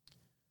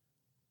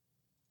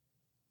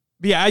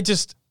 But yeah,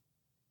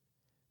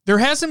 there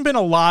hasn't been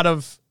a lot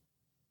of,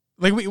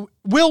 like,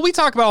 we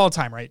talk about all the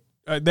time, right?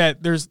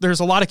 That there's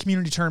a lot of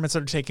community tournaments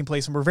that are taking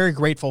place, and we're very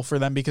grateful for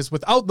them, because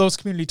without those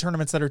community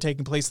tournaments that are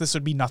taking place, this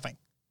would be nothing,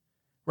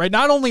 right?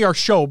 Not only our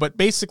show, but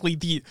basically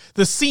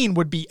the scene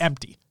would be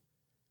empty.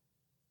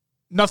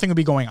 Nothing would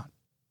be going on.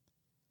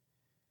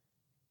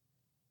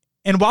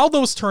 And while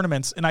those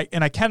tournaments, and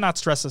I cannot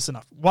stress this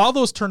enough, while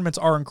those tournaments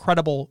are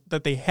incredible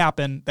that they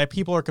happen, that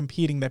people are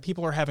competing, that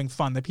people are having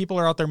fun, that people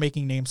are out there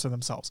making names for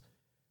themselves,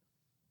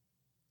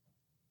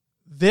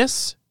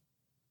 This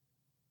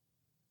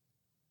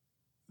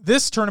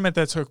tournament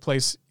that took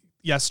place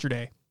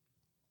yesterday,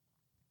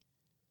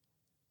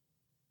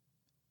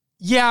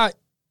 yeah,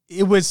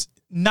 it was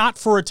not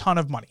for a ton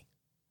of money,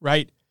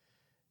 right?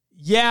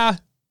 Yeah,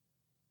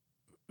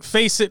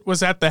 Faceit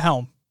was at the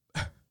helm.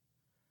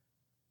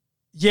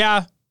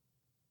 Yeah,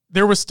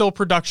 there was still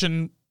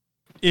production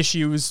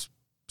issues,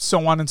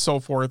 so on and so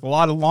forth. A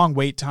lot of long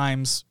wait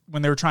times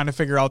when they were trying to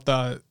figure out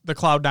the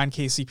Cloud9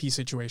 KCP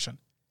situation.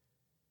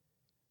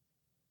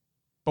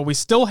 But we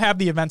still have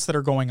the events that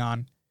are going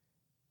on.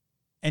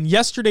 And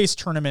yesterday's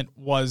tournament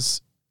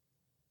was,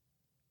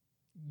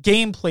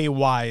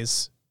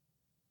 gameplay-wise,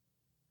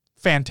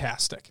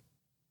 fantastic.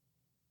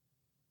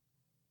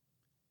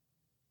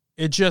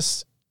 It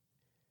just,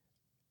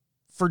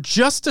 for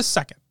just a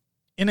second,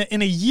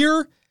 in a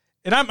year,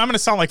 and I'm going to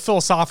sound like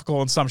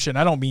philosophical in some shit,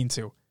 I don't mean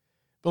to,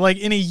 but like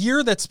in a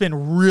year that's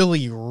been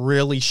really,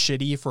 really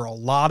shitty for a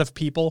lot of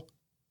people,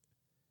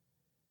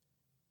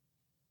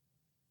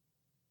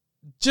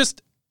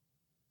 just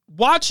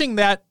watching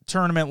that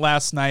tournament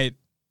last night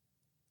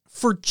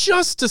for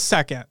just a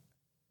second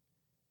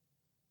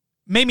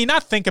made me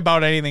not think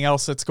about anything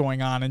else that's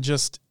going on and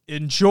just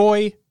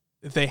enjoy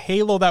the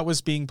Halo that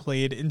was being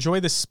played, enjoy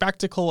the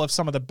spectacle of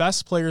some of the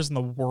best players in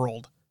the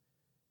world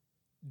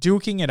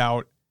duking it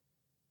out,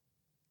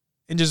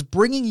 and just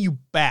bringing you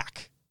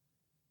back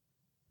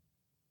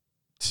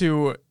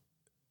to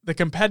the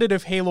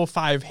competitive Halo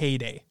 5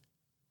 heyday.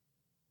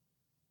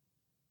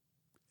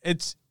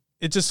 It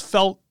just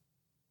felt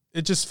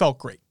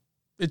great.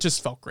 It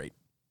just felt great.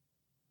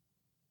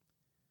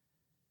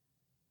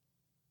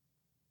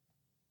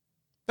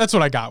 That's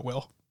what I got,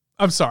 Will.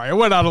 I'm sorry. I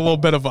went on a little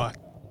bit of a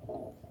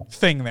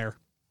thing there.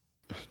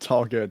 It's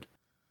all good.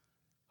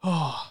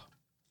 Oh.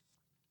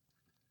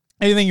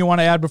 Anything you want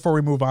to add before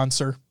we move on,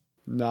 sir?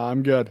 No,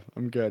 I'm good.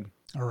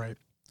 All right.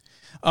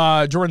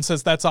 Jordan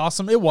says, that's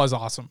awesome. It was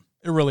awesome.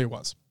 It really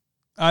was.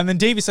 And then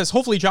Davey says,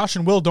 hopefully Josh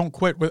and Will don't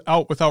quit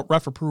without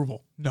ref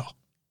approval. No,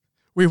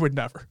 we would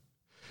never.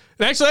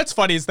 And actually, that's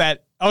funny is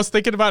that I was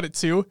thinking about it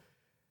too.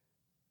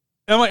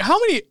 And I'm like,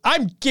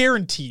 I'm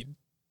guaranteed,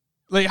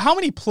 like, how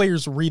many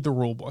players read the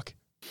rule book?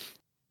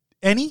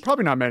 Any?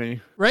 Probably not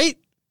many. Right?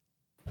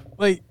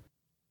 Like,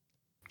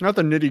 not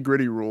the nitty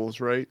gritty rules,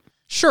 right?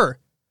 Sure.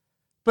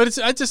 But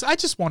I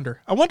just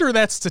wonder. I wonder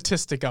that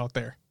statistic out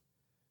there.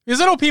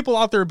 Because I know people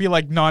out there would be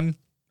like none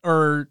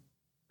or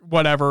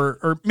whatever,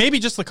 or maybe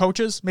just the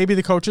coaches. Maybe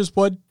the coaches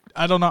would.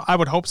 I don't know. I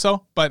would hope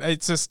so, but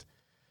it's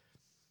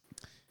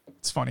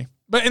funny.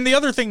 But, and the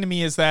other thing to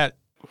me is that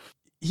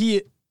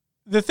the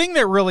thing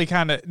that really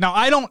kind of, now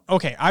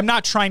I'm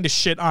not trying to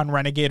shit on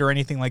Renegade or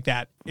anything like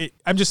that.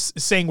 I'm just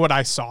saying what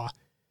I saw.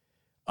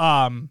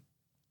 And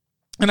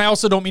I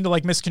also don't mean to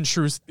like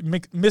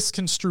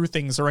misconstrue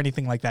things or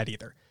anything like that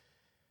either.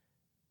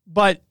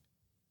 But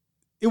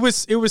it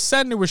was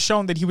said and it was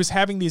shown that he was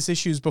having these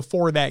issues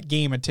before that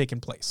game had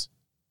taken place.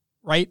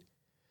 Right?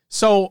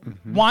 So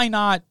why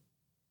not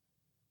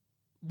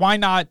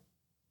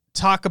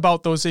talk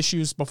about those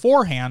issues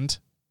beforehand,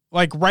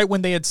 like right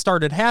when they had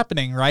started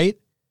happening, right?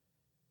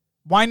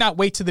 Why not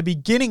wait to the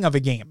beginning of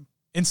a game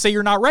and say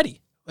you're not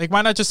ready? Like,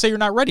 why not just say you're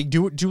not ready?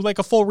 Do like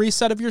a full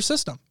reset of your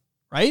system,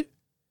 right?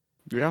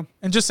 Yeah.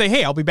 And just say,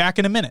 hey, I'll be back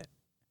in a minute.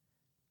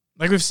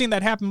 Like, we've seen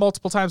that happen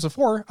multiple times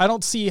before. I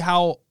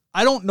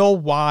don't know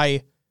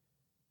why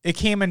it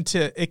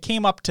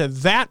came up to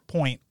that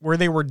point where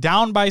they were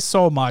down by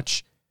so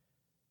much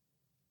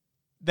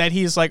that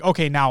he's like,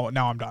 okay, now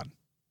I'm done.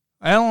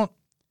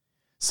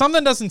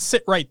 Something doesn't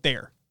sit right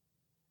there.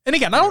 And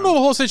again, I don't know the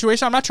whole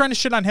situation. I'm not trying to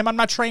shit on him. I'm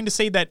not trying to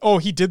say that, oh,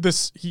 he did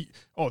this.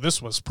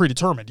 This was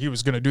predetermined. He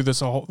was going to do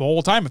this the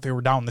whole time if they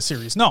were down the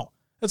series. No,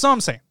 that's not what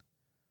I'm saying.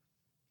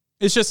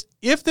 It's just,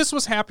 if this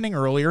was happening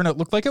earlier and it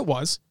looked like it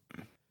was,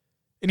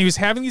 and he was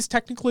having these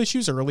technical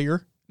issues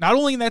earlier, not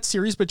only in that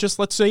series, but just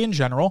let's say in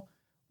general,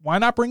 why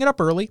not bring it up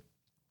early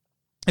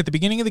at the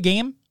beginning of the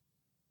game?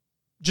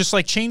 Just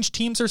like change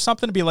teams or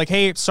something to be like,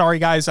 hey, sorry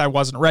guys, I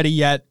wasn't ready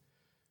yet.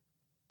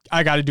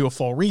 I got to do a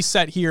full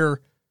reset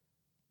here.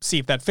 See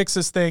if that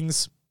fixes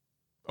things.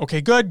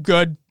 Okay,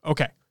 good.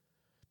 Okay.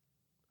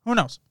 Who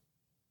knows?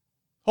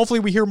 Hopefully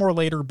we hear more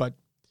later, but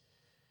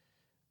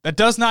that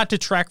does not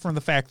detract from the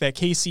fact that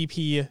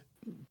KCP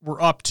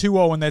were up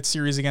 2-0 in that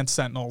series against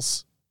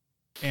Sentinels.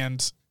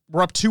 And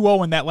we're up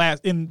 2-0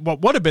 in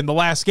what would have been the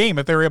last game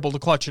if they were able to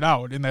clutch it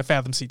out in that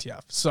Fathom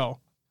CTF. So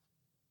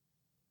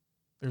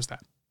there's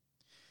that.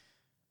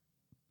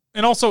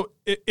 And also,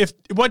 if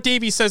what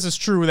Davey says is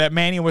true, that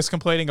Manny was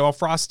complaining about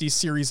Frosty's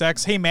Series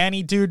X, hey,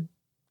 Manny, dude,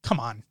 come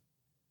on.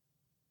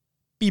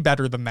 Be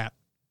better than that.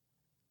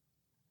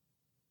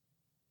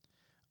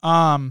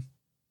 All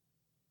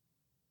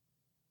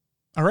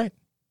right.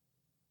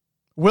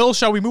 Will,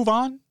 shall we move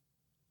on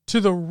to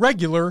the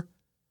regular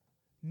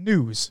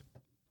news?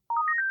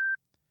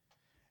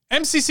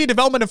 MCC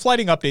development and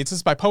flighting updates. This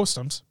is by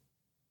Postums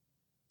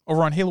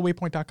over on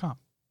HaloWaypoint.com.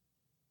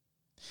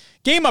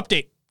 Game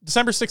update,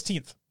 December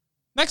 16th.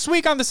 Next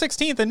week on the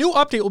 16th, a new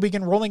update will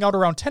begin rolling out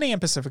around 10 a.m.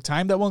 Pacific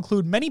time that will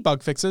include many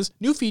bug fixes,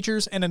 new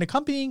features, and an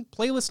accompanying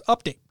playlist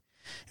update,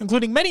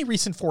 including many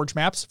recent Forge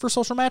maps for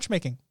social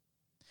matchmaking.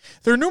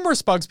 There are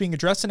numerous bugs being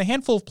addressed and a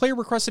handful of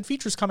player-requested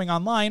features coming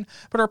online,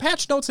 but our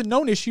patch notes and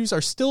known issues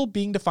are still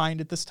being defined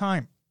at this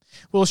time.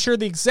 We'll share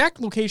the exact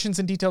locations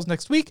and details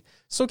next week,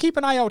 so keep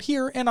an eye out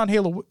here and on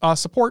Halo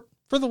support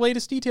for the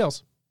latest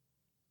details.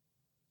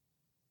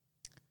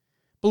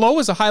 Below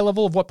is a high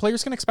level of what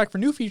players can expect for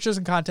new features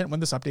and content when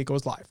this update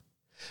goes live.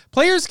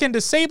 Players can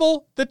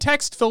disable the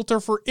text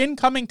filter for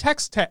incoming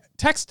text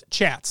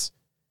chats.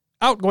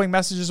 Outgoing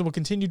messages will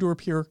continue to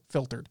appear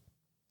filtered.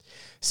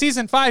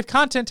 Season 5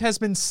 content has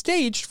been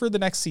staged for the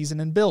next season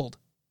and build.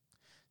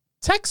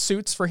 Tech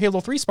suits for Halo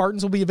 3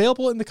 Spartans will be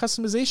available in the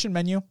customization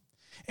menu,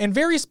 and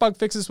various bug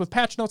fixes with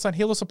patch notes on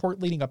Halo support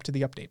leading up to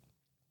the update.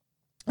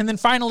 And then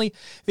finally,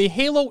 the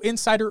Halo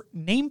Insider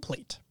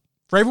nameplate.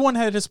 For everyone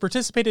that has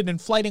participated in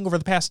flighting over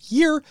the past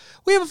year,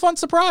 we have a fun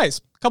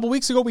surprise. A couple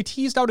weeks ago, we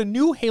teased out a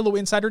new Halo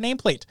Insider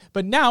nameplate,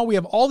 but now we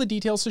have all the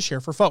details to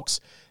share for folks.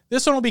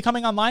 This one will be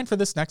coming online for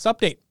this next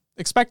update.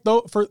 Expect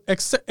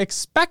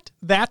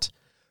that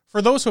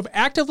for those who have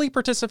actively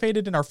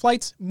participated in our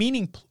flights,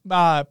 meaning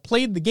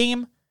played the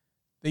game,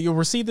 that you'll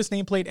receive this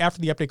nameplate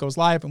after the update goes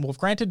live, and we'll have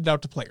granted it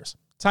out to players.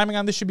 Timing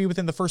on this should be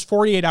within the first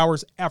 48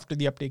 hours after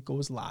the update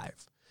goes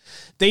live.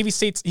 Davey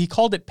states he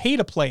called it pay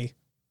to play.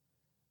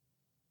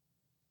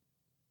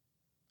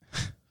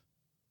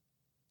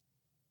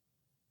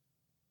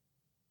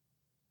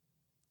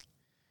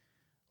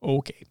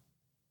 Okay.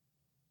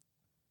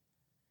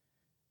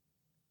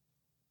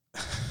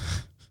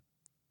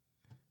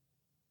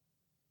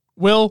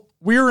 Will,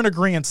 we're in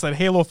agreement that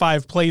Halo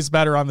 5 plays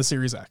better on the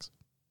Series X.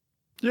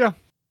 Yeah.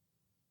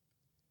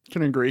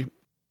 Can agree.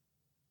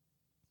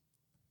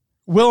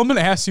 Will, I'm going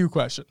to ask you a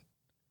question.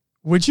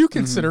 Would you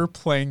consider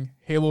playing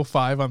Halo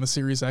 5 on the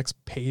Series X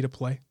pay to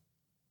play?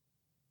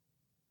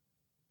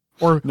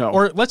 Or no.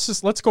 Or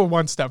let's go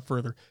one step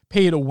further.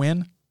 Pay to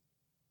win?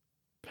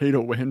 Pay to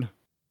win.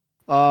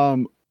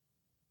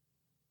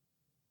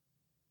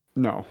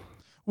 No.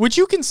 Would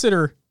you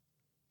consider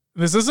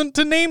This isn't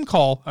to name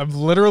call. I'm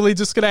literally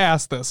just going to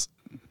ask this.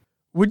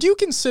 Would you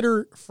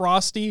consider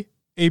Frosty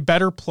a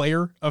better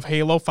player of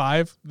Halo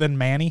 5 than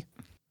Manny?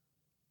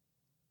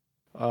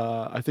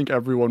 I think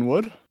everyone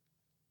would.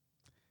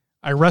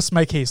 I rest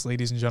my case,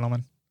 ladies and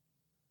gentlemen.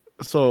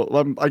 So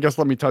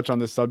let me touch on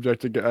this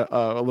subject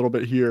a little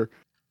bit here.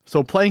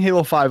 So playing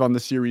Halo 5 on the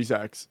Series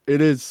X,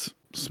 it is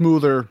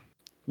smoother,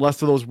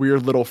 less of those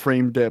weird little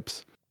frame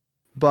dips.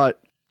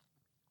 But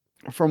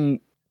from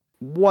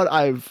what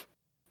I've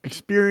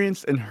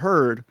experienced and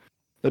heard,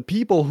 the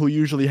people who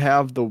usually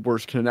have the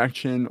worst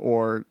connection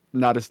or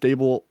not as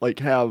stable, like,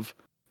 have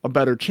a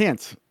better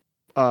chance.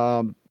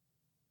 I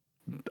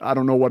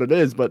don't know what it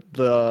is, but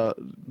the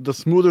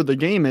smoother the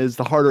game is,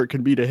 the harder it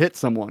can be to hit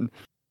someone,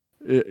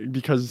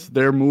 because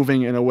they're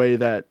moving in a way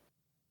that,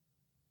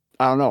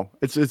 I don't know.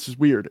 It's just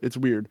weird. It's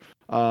weird.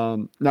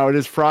 Now it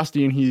is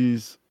Frosty and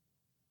he's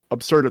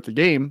absurd at the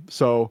game.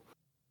 So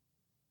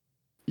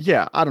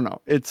yeah, I don't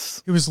know.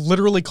 He was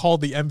literally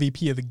called the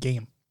MVP of the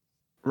game.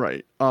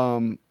 Right.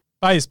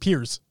 By his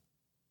peers.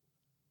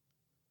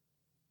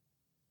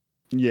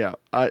 Yeah.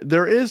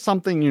 There is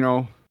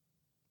something,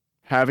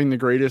 having the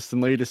greatest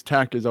and latest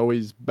tech is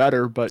always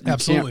better, but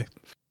absolutely.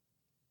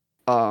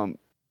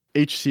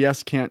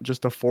 HCS can't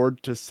just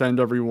afford to send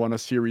everyone a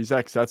Series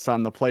X. That's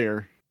on the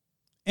player.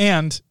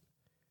 And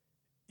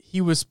he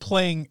was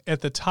playing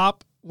at the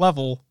top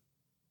level.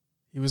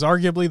 He was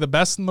arguably the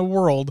best in the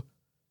world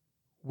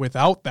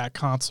without that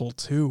console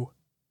too.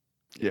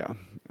 Yeah.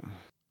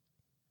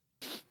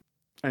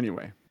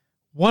 Anyway.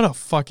 What a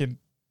fucking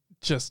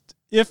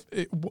if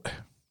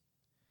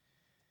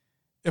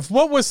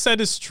what was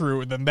said is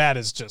true, then that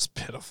is just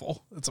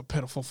pitiful. It's a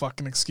pitiful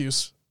fucking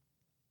excuse.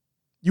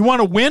 You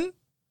want to win?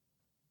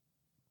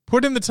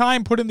 Put in the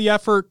time, put in the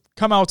effort,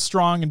 come out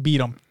strong and beat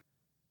them.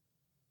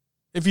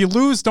 If you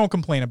lose, don't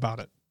complain about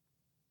it.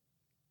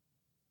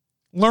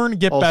 Learn,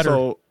 get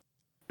better.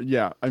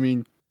 Yeah, I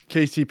mean,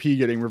 KCP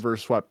getting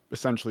reverse swept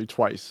essentially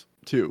twice,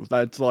 too.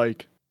 That's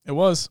like... It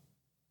was.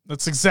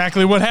 That's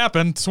exactly what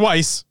happened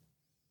twice.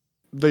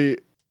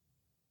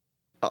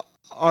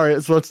 All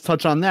right, so let's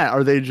touch on that.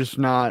 Are they just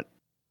not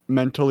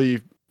mentally...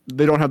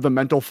 They don't have the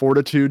mental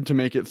fortitude to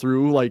make it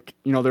through? Like,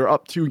 they're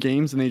up 2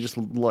 games and they just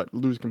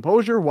lose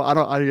composure?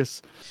 Well, I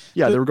guess...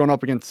 Yeah, they were going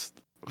up against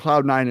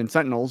Cloud9 and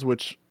Sentinels,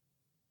 which...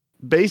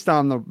 Based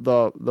on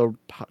the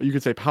you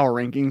could say power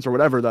rankings or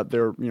whatever, that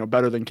they're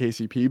better than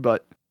KCP,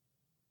 but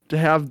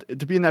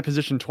to be in that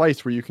position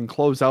twice where you can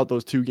close out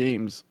those 2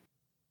 games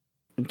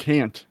and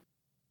can't,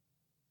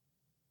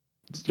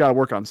 just got to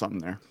work on something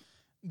there.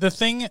 The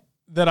thing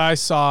that I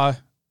saw,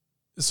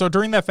 so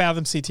during that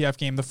Fathom CTF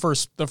game, the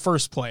first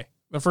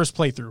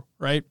playthrough,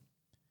 right?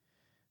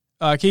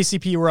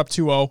 KCP were up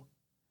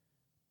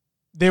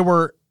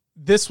 2-0.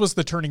 This was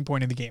the turning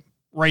point in the game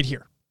right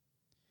here.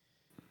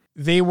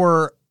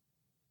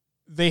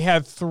 They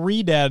had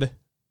 3 dead,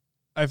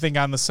 I think,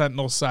 on the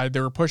Sentinel side. They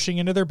were pushing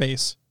into their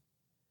base.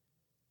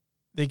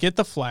 They get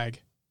the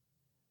flag.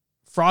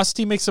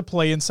 Frosty makes a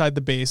play inside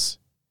the base,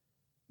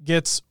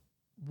 gets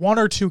 1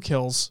 or 2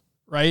 kills,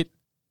 right?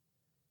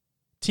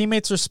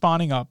 Teammates are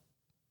spawning up.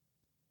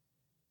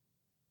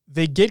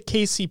 They get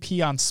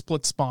KCP on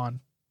split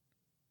spawn,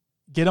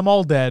 get them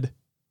all dead,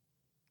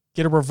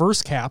 get a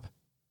reverse cap,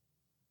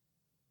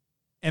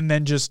 and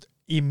then just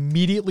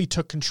immediately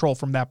took control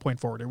from that point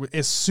forward.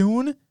 As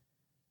soon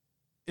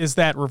as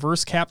that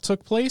reverse cap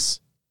took place,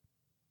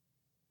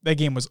 that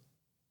game was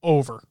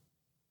over.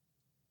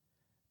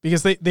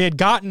 Because they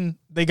got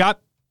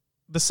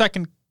the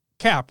second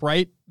cap,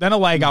 right? Then a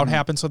lag out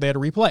happened, so they had to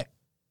replay.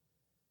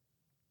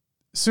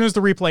 As soon as the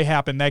replay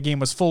happened, that game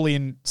was fully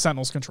in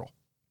Sentinel's control.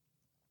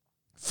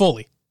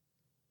 Fully.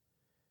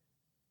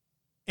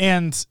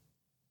 And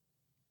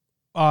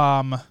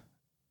yeah,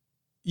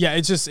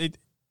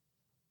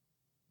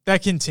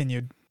 that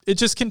continued. It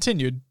just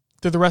continued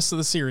through the rest of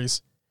the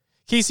series.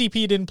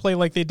 KCP didn't play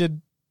like they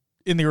did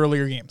in the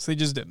earlier games. They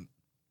just didn't.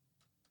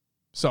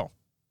 So,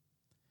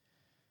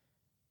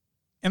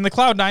 in the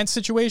Cloud9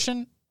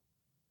 situation,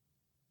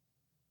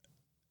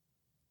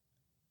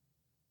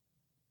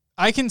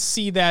 I can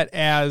see that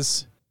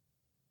as,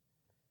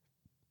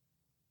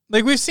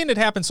 like, we've seen it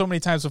happen so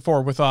many times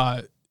before with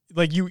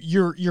like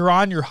you're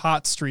on your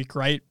hot streak,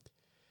 right?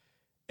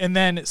 And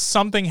then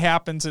something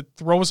happens, it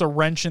throws a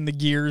wrench in the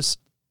gears,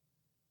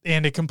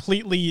 and it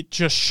completely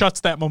just shuts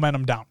that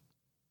momentum down.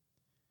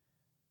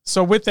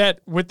 So with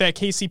that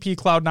KCP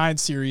Cloud9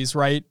 series,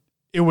 right,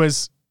 it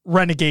was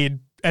Renegade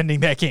ending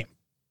that game.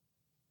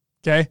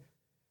 Okay?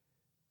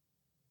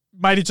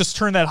 Might have just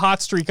turned that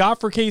hot streak off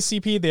for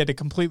KCP. They had to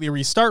completely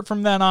restart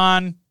from then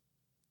on,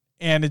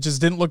 and it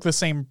just didn't look the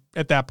same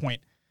at that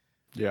point.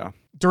 Yeah.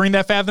 During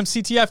that Fathom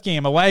CTF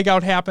game, a lag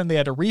out happened. They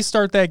had to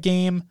restart that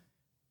game.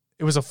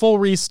 It was a full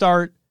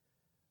restart.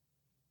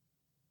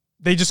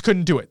 They just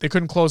couldn't do it. They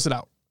couldn't close it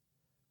out.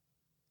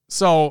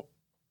 So,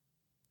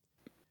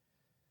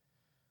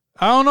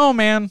 I don't know,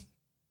 man.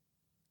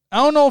 I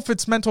don't know if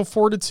it's mental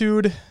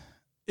fortitude.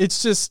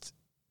 It's just,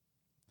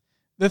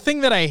 the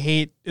thing that I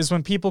hate is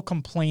when people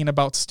complain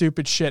about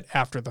stupid shit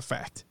after the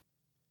fact.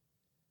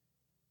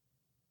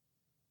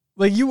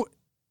 Like, you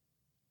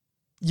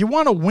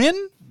want to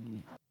win?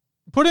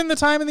 Put in the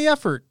time and the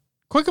effort.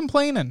 Quit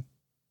complaining.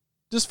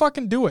 Just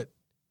fucking do it.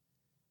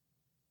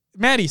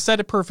 Maddie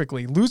said it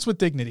perfectly. Lose with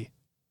dignity.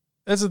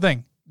 That's the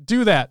thing.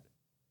 Do that.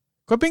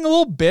 Quit being a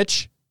little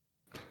bitch.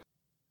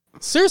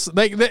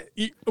 Seriously,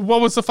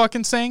 what was the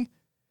fucking saying?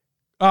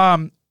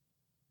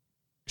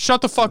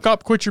 Shut the fuck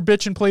up, quit your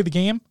bitch and play the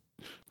game.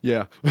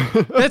 Yeah.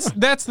 That's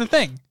the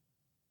thing.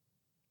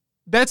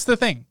 That's the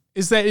thing.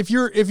 Is that if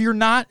you're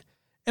not,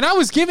 and I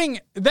was giving,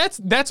 that's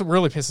what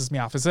really pisses me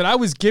off, is that I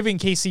was giving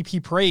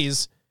KCP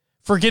praise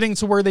for getting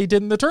to where they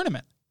did in the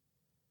tournament.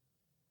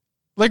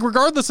 Like,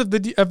 regardless of the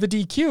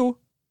DQ,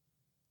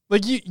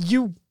 like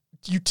you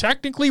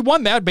technically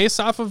won that based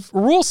off of a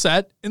rule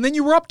set, and then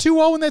you were up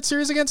 2-0 in that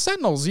series against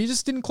Sentinels. You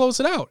just didn't close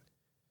it out.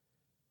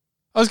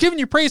 I was giving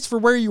you praise for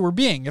where you were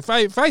being. If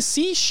I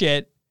see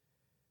shit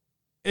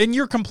and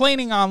you're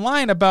complaining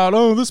online about,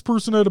 oh, this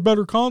person had a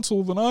better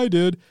console than I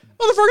did,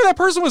 motherfucker, that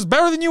person was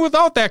better than you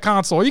without that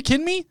console. Are you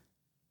kidding me?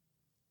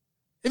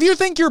 If you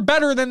think you're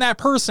better than that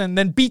person,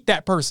 then beat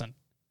that person.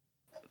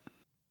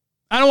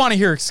 I don't want to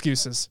hear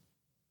excuses.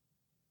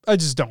 I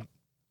just don't.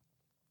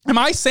 Am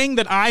I saying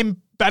that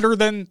I'm better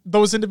than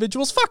those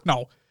individuals? Fuck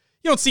no.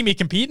 You don't see me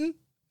competing?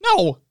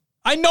 No.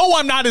 I know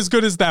I'm not as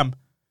good as them.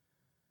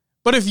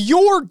 But if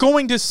you're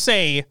going to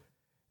say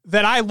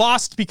that I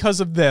lost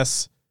because of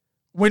this,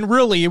 when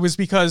really it was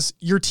because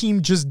your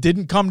team just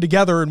didn't come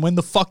together and win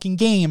the fucking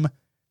game,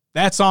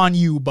 that's on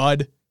you,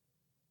 bud.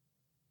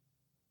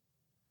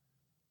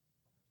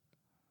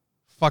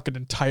 Fucking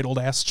entitled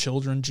ass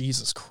children.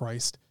 Jesus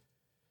Christ.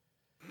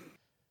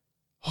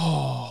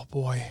 Oh,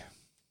 boy.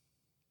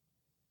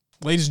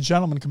 Ladies and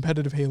gentlemen,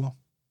 competitive Halo.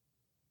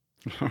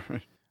 All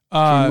right.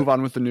 Should we move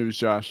on with the news,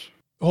 Josh?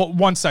 Hold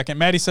 1 second.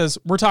 Maddie says,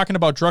 we're talking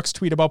about Druck's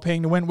tweet about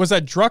paying to win. Was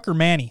that Druck or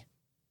Manny?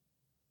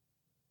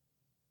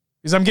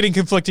 Because I'm getting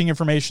conflicting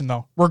information,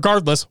 though.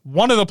 Regardless,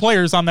 one of the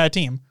players on that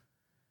team.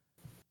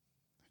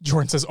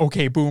 Jordan says,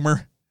 okay,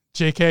 boomer.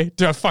 JK,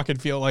 do I fucking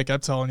feel like I'm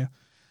telling you.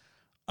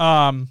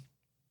 All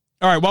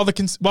right, while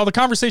the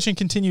conversation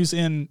continues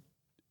in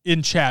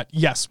chat,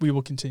 yes, we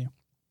will continue.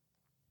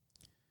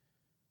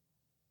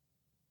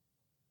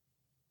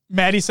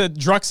 Maddie said,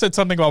 Druck said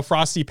something about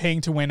Frosty paying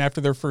to win after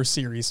their first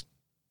series.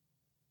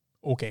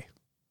 Okay.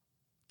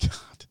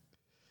 God.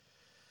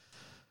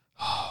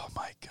 Oh,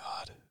 my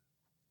God.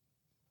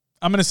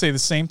 I'm going to say the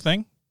same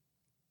thing,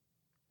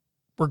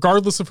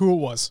 regardless of who it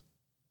was.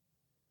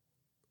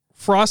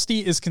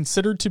 Frosty is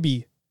considered to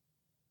be,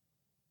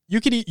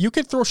 you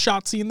could throw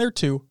Shotzi in there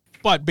too,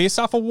 but based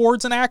off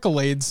awards and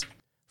accolades,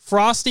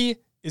 Frosty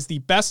is the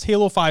best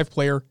Halo 5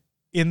 player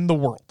in the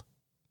world.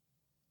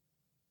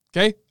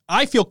 Okay?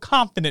 I feel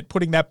confident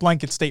putting that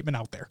blanket statement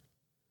out there.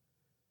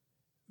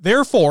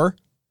 Therefore,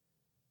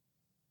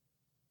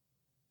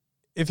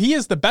 if he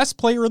is the best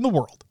player in the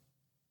world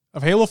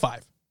of Halo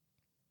 5,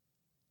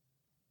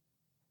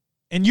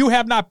 and you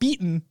have not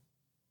beaten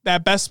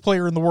that best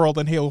player in the world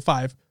in Halo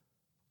 5,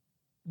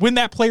 when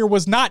that player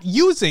was not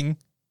using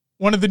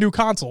one of the new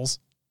consoles,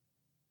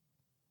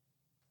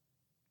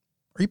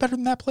 are you better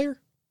than that player?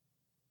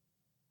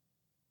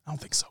 I don't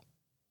think so.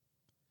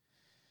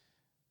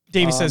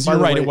 Davey says, you're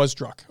right, it was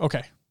Druck.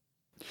 Okay.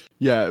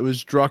 Yeah, it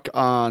was Druck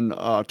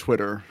on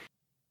Twitter.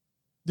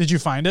 Did you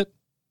find it?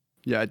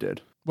 Yeah, I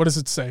did. What does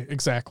it say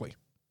exactly?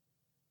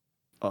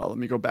 Let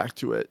me go back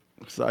to it,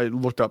 because I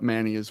looked up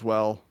Manny as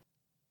well.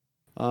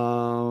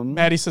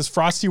 Maddie says,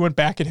 Frosty went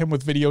back at him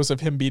with videos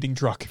of him beating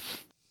Druck.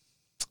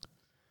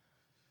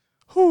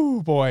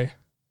 Whew, boy.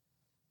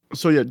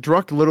 So yeah,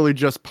 Druck literally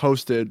just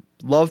posted,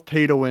 love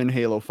pay to win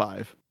Halo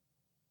 5.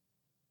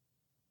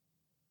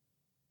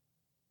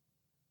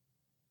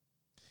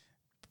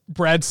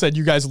 Brad said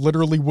you guys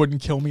literally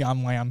wouldn't kill me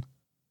on LAN.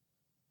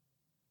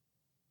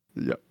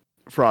 Yep.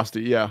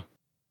 Frosty, yeah.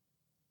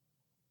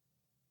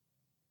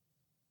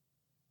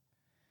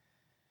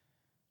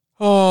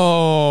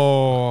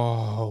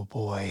 Oh,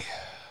 boy.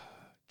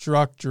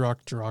 Druck.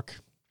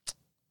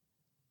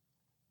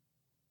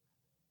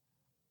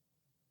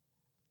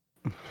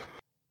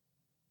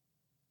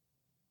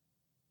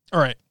 All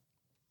right.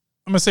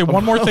 I'm going to say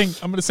one more thing.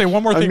 I'm going to say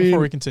one more thing before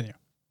we continue.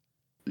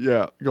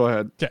 Yeah, go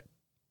ahead. Okay.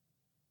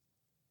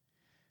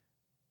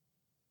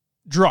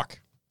 Druck,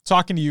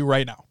 talking to you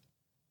right now.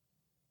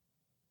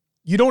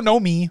 You don't know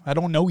me. I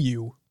don't know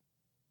you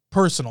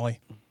personally.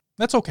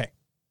 That's okay.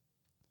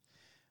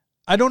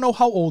 I don't know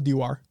how old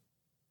you are.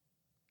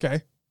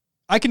 Okay.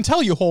 I can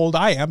tell you how old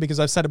I am because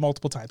I've said it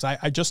multiple times.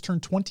 I just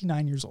turned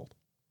 29 years old.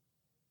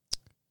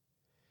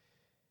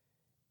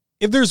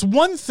 If there's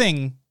one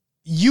thing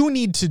you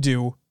need to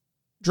do,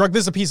 Druck,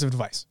 this is a piece of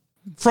advice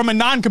from a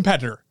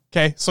non-competitor.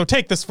 Okay. So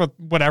take this for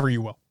whatever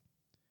you will.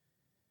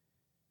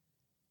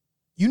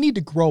 You need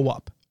to grow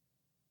up.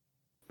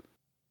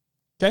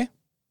 Okay?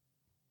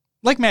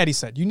 Like Maddie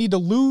said, you need to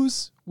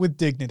lose with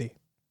dignity.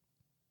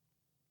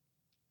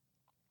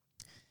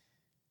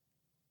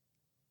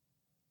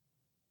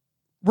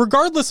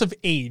 Regardless of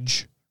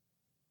age,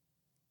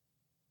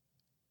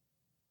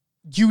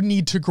 you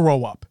need to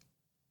grow up.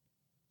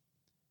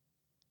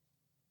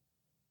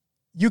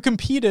 you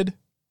competed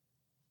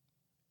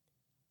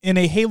in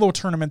a Halo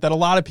tournament that a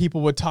lot of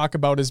people would talk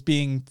about as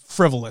being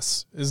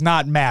frivolous, as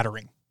not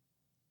mattering,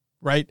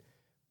 right?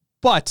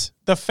 But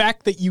the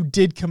fact that you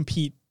did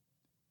compete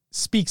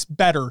speaks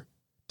better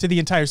to the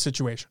entire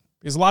situation,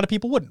 because a lot of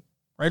people wouldn't,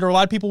 right? Or a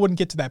lot of people wouldn't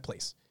get to that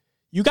place.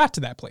 You got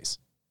to that place.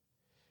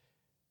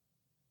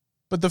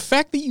 But the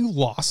fact that you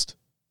lost,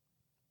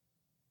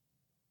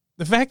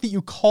 the fact that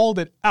you called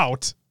it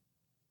out,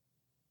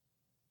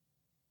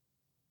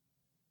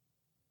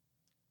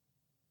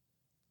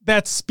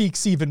 that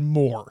speaks even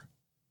more.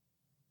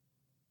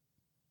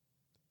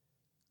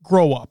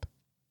 Grow up.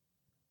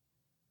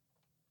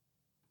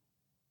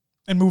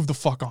 And move the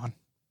fuck on.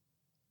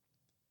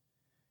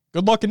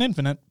 Good luck in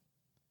Infinite.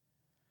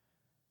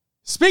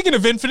 Speaking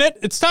of Infinite,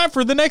 it's time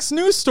for the next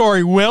news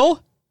story,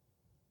 Will.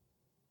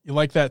 You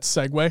like that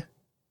segue?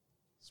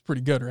 It's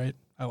pretty good, right?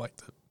 I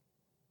liked it.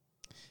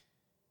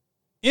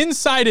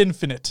 Inside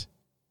Infinite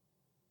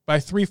by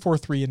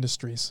 343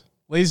 Industries.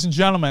 Ladies and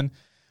gentlemen,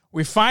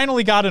 we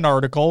finally got an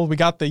article. We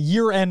got the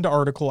year-end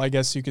article, I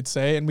guess you could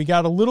say, and we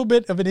got a little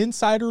bit of an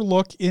insider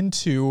look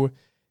into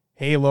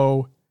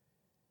Halo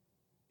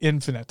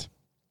Infinite.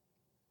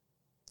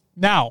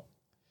 Now,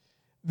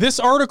 this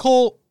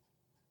article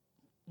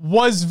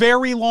was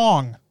very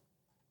long.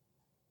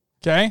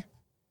 Okay?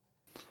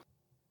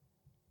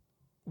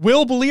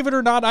 Will, believe it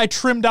or not, I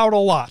trimmed out a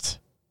lot.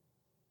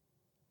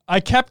 I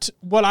kept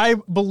what I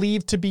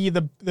believe to be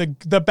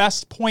the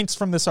best points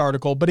from this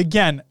article. But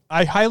again,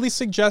 I highly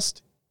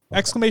suggest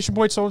exclamation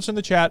point so much in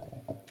the chat,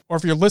 or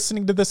if you're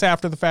listening to this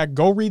after the fact,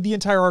 go read the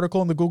entire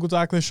article in the Google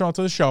Doc that show up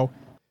to the show.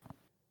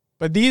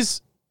 But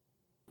these,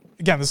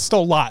 again, this is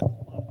still a lot.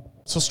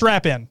 So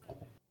strap in.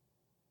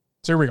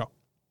 So here we go.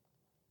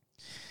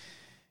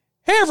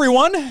 Hey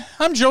everyone,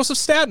 I'm Joseph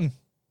Staten.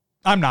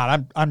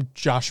 I'm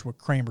Joshua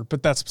Kramer,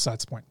 but that's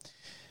besides the point.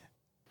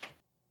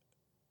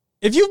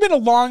 If you've been a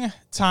long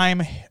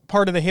time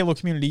part of the Halo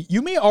community,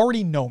 you may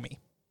already know me.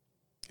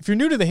 If you're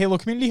new to the Halo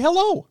community,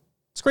 hello.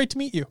 It's great to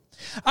meet you.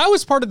 I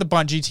was part of the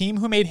Bungie team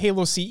who made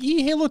Halo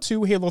CE, Halo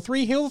 2, Halo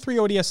 3, Halo 3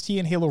 ODST,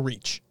 and Halo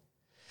Reach.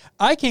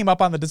 I came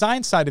up on the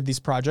design side of these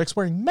projects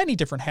wearing many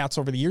different hats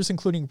over the years,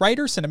 including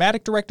writer,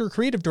 cinematic director,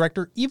 creative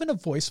director, even a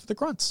voice for the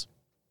grunts.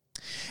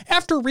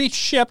 After Reach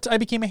shipped, I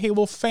became a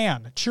Halo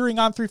fan, cheering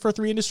on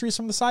 343 Industries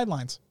from the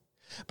sidelines.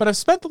 But I've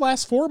spent the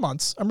last 4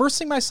 months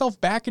immersing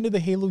myself back into the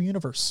Halo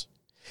universe.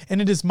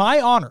 And it is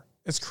my honor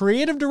as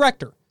creative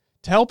director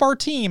to help our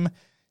team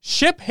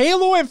ship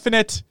Halo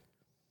Infinite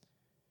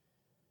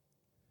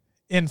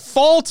in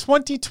fall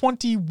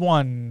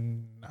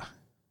 2021.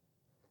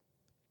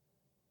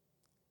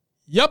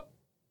 Yep,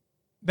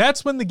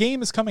 that's when the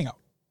game is coming out.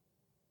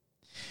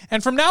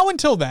 And from now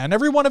until then,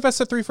 every one of us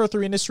at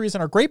 343 Industries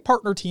and our great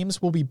partner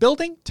teams will be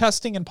building,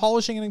 testing, and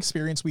polishing an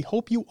experience we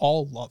hope you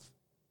all love.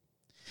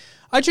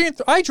 I joined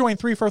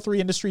 343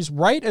 Industries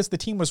right as the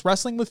team was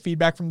wrestling with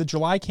feedback from the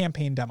July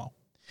campaign demo.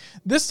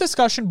 This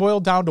discussion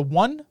boiled down to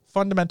one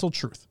fundamental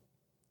truth.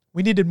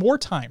 We needed more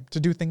time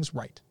to do things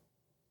right.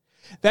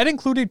 That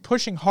included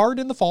pushing hard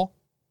in the fall,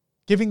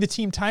 giving the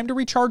team time to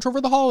recharge over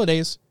the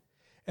holidays,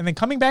 and then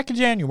coming back in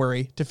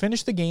January to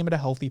finish the game at a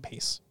healthy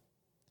pace.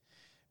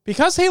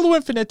 Because Halo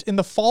Infinite in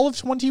the fall of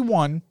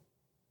 21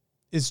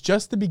 is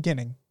just the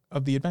beginning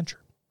of the adventure.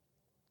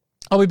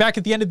 I'll be back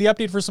at the end of the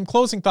update for some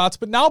closing thoughts,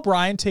 but now,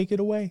 Brian, take it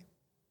away.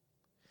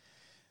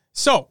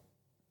 So,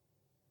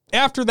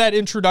 after that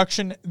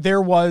introduction,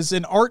 there was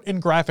an art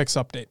and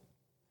graphics update.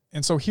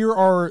 And so here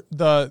are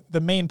the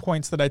main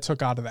points that I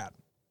took out of that.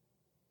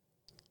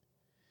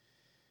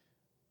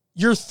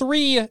 Your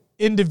three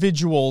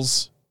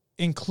individuals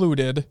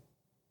included,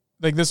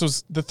 like this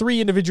was the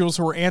three individuals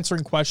who were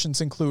answering questions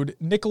include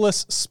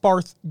Nicholas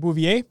Sparth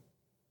Bouvier,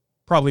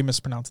 probably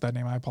mispronounced that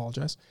name, I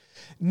apologize.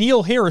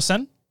 Neil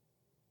Harrison,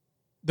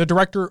 the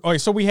director. Oh,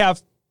 so we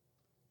have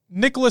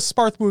Nicholas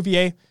Sparth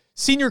Bouvier,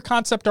 senior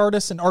concept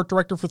artist and art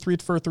director for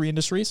 343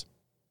 Industries.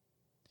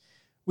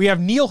 We have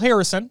Neil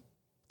Harrison,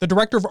 the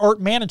director of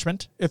art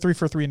management at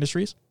 343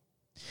 Industries.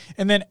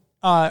 And then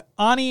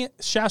Ani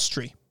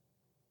Shastri.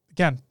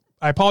 Again,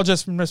 I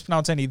apologize for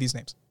mispronouncing any of these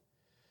names.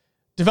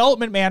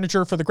 Development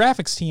manager for the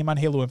graphics team on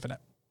Halo Infinite.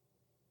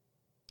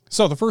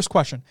 So the first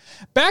question.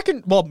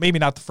 Maybe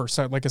not the first.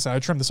 Like I said, I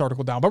trimmed this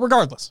article down. But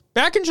regardless,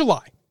 back in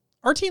July,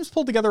 our teams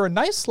pulled together a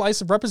nice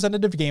slice of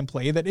representative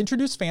gameplay that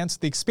introduced fans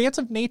to the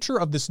expansive nature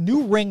of this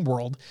new ring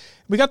world.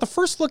 We got the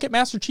first look at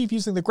Master Chief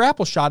using the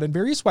grapple shot and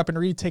various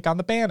weaponry to take on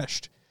the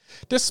Banished.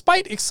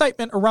 Despite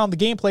excitement around the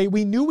gameplay,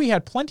 we knew we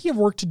had plenty of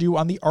work to do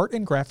on the art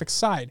and graphics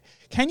side.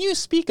 Can you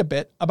speak a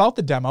bit about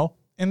the demo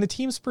and the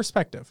team's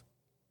perspective?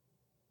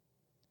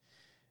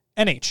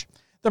 NH.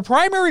 The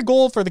primary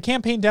goal for the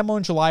campaign demo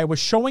in July was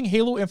showing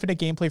Halo Infinite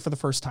gameplay for the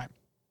first time.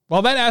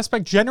 While that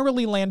aspect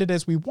generally landed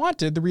as we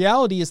wanted, the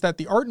reality is that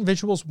the art and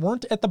visuals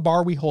weren't at the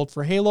bar we hold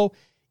for Halo,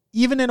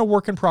 even in a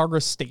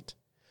work-in-progress state.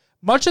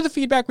 Much of the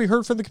feedback we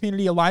heard from the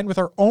community aligned with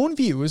our own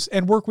views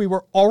and work we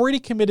were already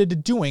committed to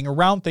doing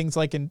around things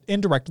like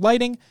indirect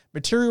lighting,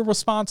 material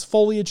response,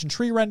 foliage and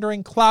tree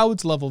rendering,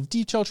 clouds, level of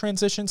detail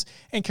transitions,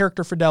 and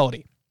character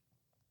fidelity.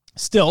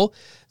 Still,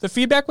 the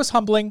feedback was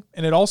humbling,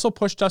 and it also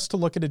pushed us to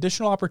look at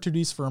additional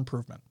opportunities for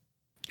improvement.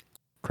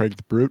 Craig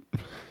the Brute.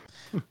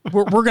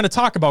 We're going to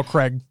talk about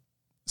Craig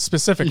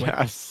specifically.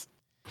 Yes.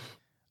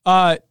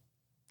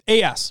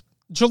 AS.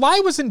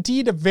 July was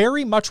indeed a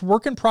very much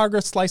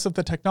work-in-progress slice of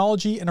the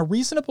technology, and a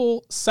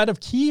reasonable set of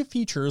key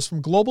features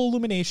from global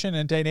illumination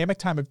and dynamic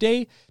time of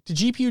day to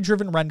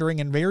GPU-driven rendering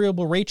and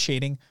variable rate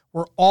shading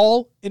were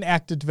all in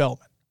active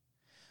development.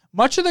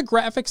 Much of the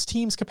graphics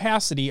team's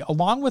capacity,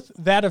 along with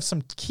that of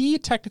some key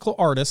technical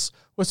artists,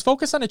 was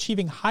focused on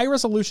achieving high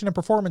resolution and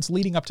performance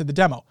leading up to the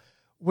demo,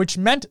 which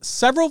meant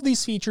several of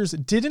these features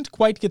didn't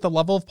quite get the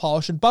level of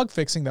polish and bug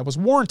fixing that was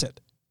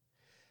warranted.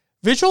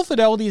 Visual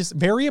fidelity is a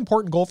very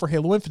important goal for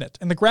Halo Infinite,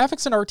 and the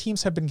graphics and art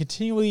teams have been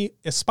continually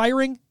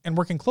aspiring and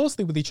working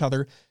closely with each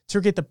other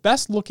to create the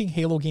best looking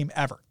Halo game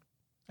ever.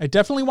 I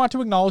definitely want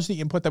to acknowledge the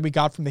input that we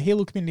got from the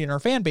Halo community and our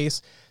fan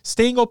base.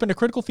 Staying open to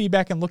critical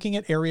feedback and looking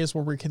at areas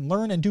where we can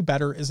learn and do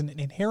better is an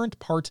inherent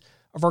part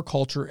of our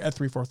culture at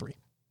 343.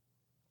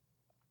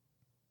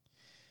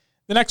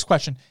 The next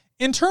question.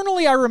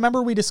 Internally, I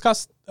remember we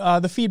discussed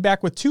the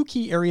feedback with two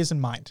key areas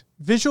in mind: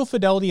 visual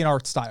fidelity and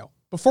art style.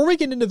 Before we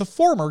get into the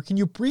former, can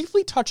you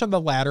briefly touch on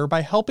the latter by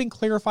helping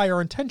clarify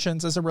our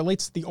intentions as it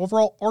relates to the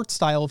overall art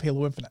style of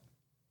Halo Infinite?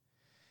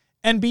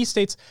 NB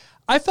states,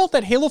 I felt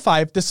that Halo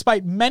 5,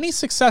 despite many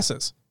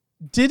successes,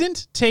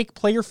 didn't take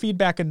player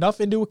feedback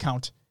enough into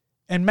account,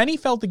 and many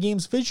felt the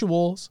game's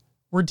visuals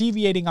were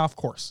deviating off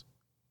course.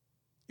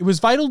 It was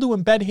vital to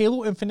embed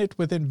Halo Infinite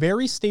within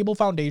very stable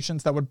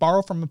foundations that would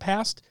borrow from the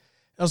past,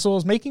 as well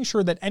as making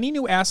sure that any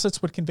new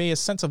assets would convey a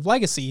sense of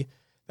legacy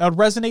that would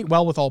resonate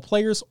well with all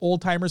players,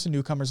 old-timers, and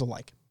newcomers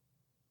alike.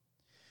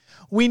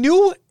 We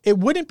knew it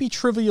wouldn't be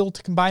trivial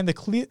to combine the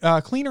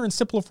cleaner and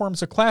simpler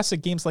forms of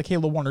classic games like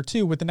Halo 1 or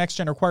 2 with the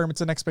next-gen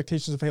requirements and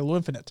expectations of Halo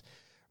Infinite.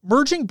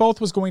 Merging both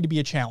was going to be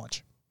a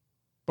challenge.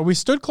 But we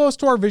stood close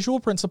to our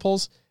visual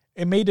principles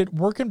and made it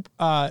work in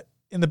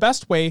the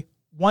best way,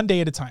 one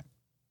day at a time.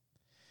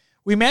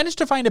 We managed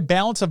to find a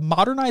balance of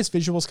modernized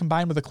visuals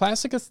combined with a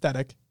classic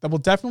aesthetic that will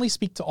definitely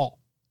speak to all,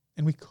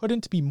 and we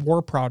couldn't be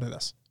more proud of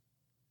this.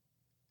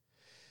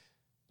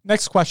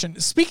 Next question.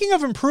 Speaking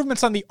of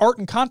improvements on the art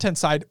and content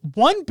side,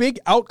 one big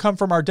outcome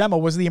from our demo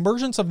was the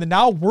emergence of the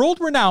now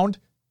world-renowned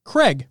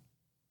Craig.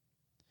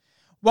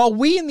 While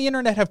we in the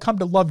internet have come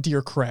to love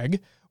dear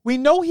Craig, we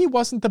know he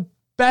wasn't the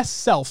best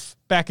self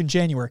back in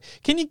January.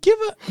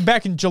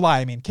 Back in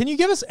July, Can you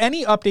give us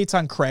any updates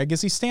on Craig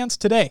as he stands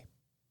today?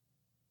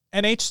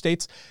 NH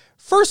states,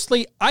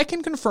 firstly, I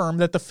can confirm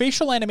that the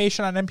facial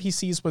animation on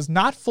NPCs was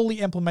not fully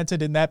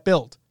implemented in that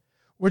build,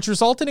 which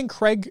resulted in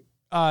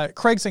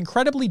Craig's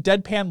incredibly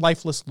deadpan,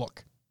 lifeless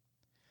look.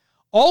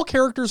 All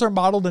characters are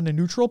modeled in a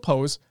neutral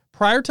pose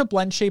prior to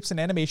blend shapes and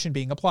animation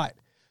being applied.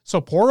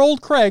 So poor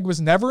old Craig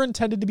was never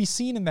intended to be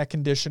seen in that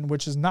condition,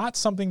 which is not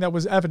something that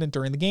was evident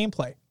during the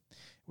gameplay. It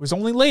was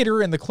only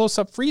later in the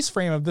close-up freeze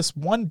frame of this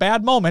one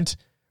bad moment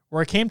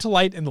where it came to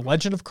light and the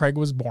legend of Craig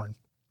was born.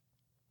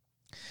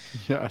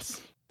 Yes.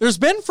 There's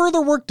been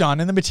further work done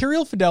in the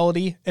material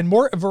fidelity and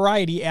more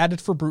variety added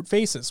for brute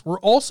faces. We're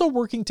also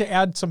working to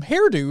add some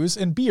hairdos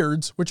and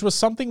beards, which was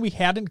something we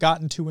hadn't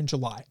gotten to in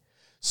July.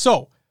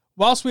 So,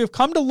 whilst we have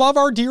come to love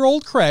our dear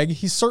old Craig,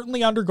 he's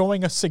certainly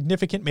undergoing a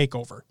significant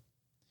makeover.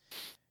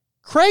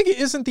 Craig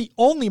isn't the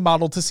only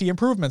model to see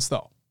improvements,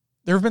 though.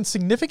 There have been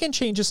significant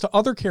changes to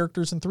other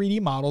characters and 3D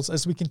models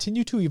as we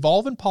continue to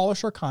evolve and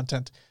polish our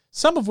content,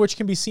 some of which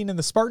can be seen in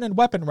the Spartan and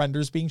weapon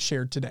renders being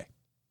shared today.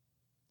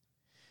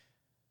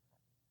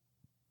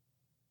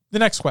 The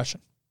next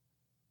question.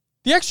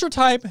 The extra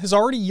time has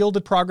already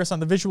yielded progress on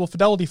the visual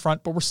fidelity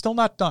front, but we're still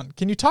not done.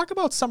 Can you talk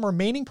about some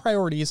remaining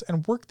priorities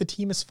and work the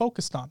team is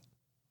focused on?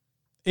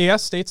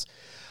 AS states,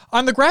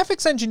 on the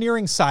graphics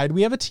engineering side,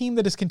 we have a team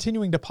that is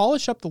continuing to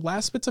polish up the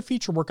last bits of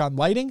feature work on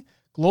lighting,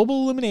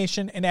 global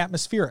illumination, and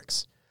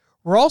atmospherics.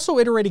 We're also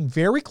iterating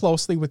very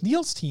closely with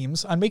Neil's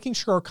teams on making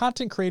sure our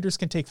content creators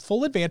can take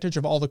full advantage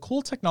of all the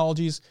cool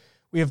technologies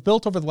we have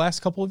built over the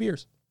last couple of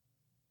years.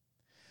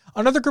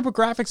 Another group of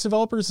graphics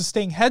developers is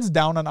staying heads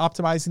down on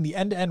optimizing the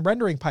end-to-end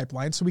rendering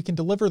pipeline so we can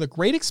deliver the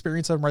great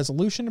experience on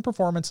resolution and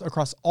performance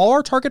across all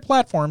our target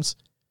platforms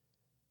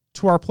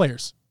to our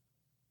players.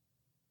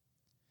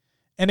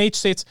 NH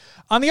states,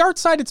 on the art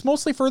side, it's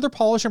mostly further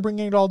polish and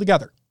bringing it all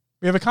together.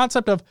 We have a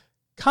concept of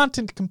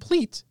content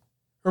complete,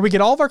 where we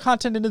get all of our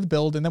content into the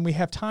build, and then we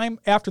have time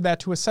after that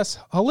to assess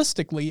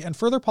holistically and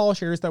further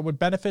polish areas that would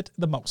benefit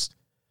the most.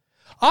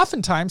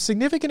 Oftentimes,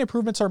 significant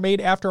improvements are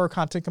made after our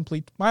content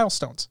complete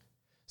milestones.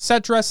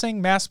 Set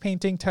dressing, mask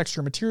painting,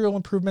 texture material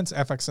improvements,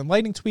 FX and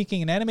lighting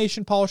tweaking, and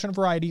animation polish and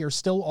variety are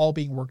still all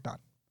being worked on.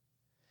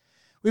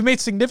 We've made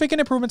significant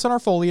improvements on our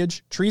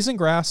foliage, trees, and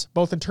grass,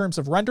 both in terms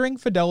of rendering,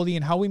 fidelity,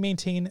 and how we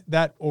maintain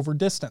that over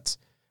distance.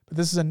 But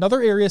this is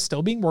another area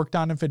still being worked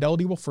on, and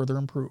fidelity will further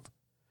improve.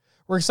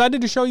 We're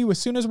excited to show you as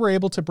soon as we're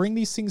able to bring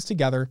these things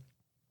together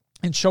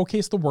and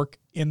showcase the work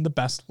in the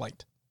best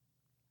light.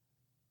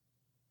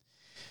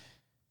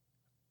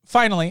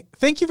 Finally,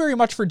 thank you very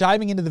much for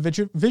diving into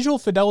the visual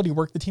fidelity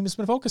work the team has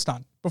been focused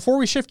on. Before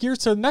we shift gears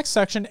to the next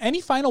section, any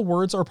final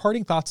words or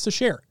parting thoughts to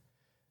share?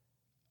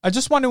 I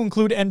just want to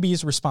include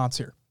NB's response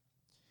here.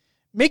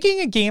 Making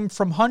a game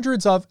from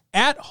hundreds of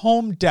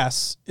at-home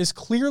deaths is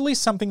clearly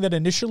something that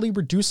initially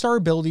reduced our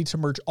ability to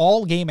merge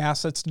all game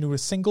assets into a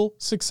single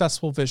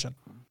successful vision.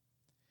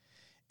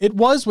 It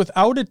was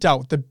without a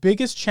doubt the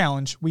biggest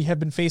challenge we have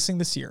been facing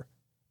this year,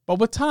 but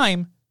with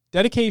time,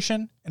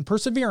 dedication, and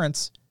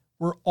perseverance,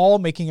 we're all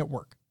making it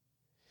work.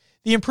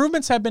 The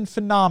improvements have been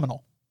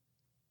phenomenal.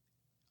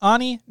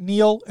 Ani,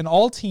 Neil, and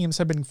all teams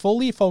have been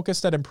fully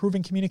focused at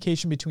improving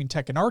communication between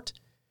tech and art,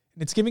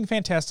 and it's giving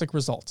fantastic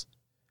results.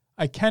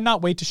 I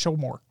cannot wait to show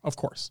more, of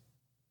course.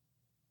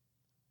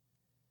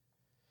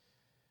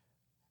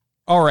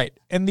 All right,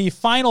 and the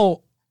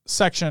final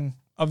section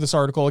of this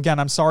article, again,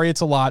 I'm sorry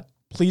it's a lot.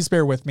 Please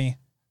bear with me.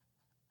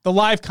 The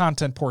live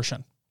content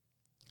portion.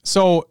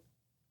 So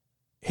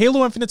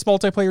Halo Infinite's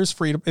multiplayer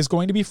is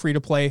going to be free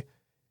to play.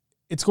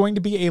 It's going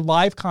to be a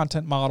live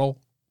content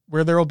model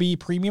where there will be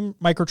premium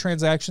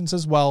microtransactions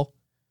as well.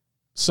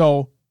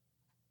 So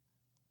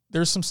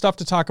there's some stuff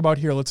to talk about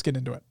here. Let's get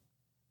into it.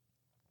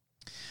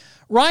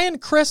 Ryan,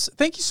 Chris,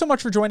 thank you so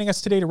much for joining us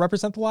today to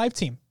represent the live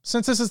team.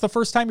 Since this is the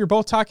first time you're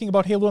both talking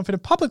about Halo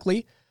Infinite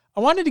publicly, I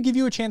wanted to give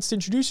you a chance to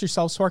introduce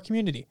yourselves to our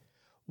community.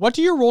 What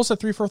do your roles at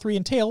 343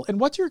 entail,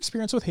 and what's your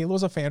experience with Halo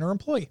as a fan or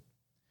employee?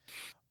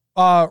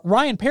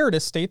 Ryan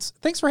Paradis states,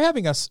 thanks for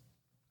having us.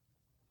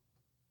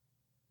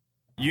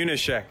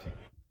 Unisheck.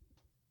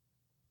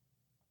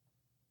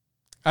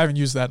 I haven't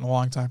used that in a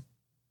long time.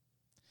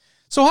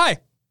 So hi,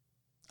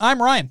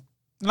 I'm Ryan,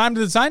 and I'm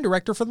the design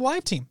director for the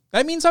live team.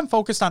 That means I'm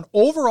focused on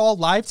overall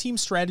live team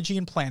strategy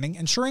and planning,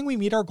 ensuring we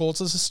meet our goals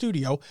as a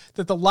studio,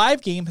 that the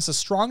live game has a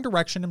strong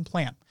direction and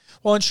plan,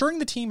 while ensuring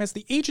the team has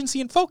the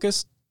agency and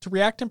focus to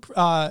react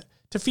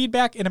to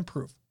feedback and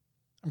improve.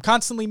 I'm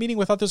constantly meeting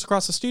with others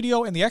across the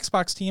studio and the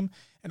Xbox team,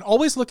 and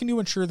always looking to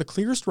ensure the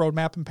clearest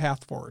roadmap and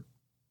path forward.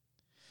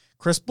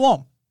 Chris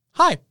Blom.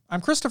 Hi,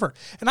 I'm Christopher,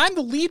 and I'm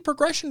the lead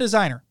progression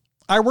designer.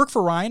 I work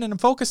for Ryan, and I'm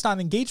focused on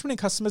engagement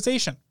and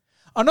customization.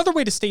 Another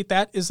way to state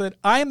that is that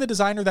I am the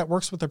designer that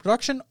works with the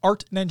production,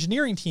 art, and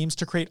engineering teams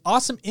to create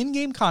awesome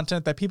in-game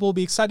content that people will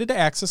be excited to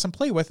access and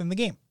play with in the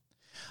game.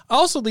 I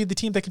also lead the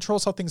team that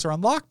controls how things are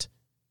unlocked,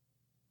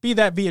 be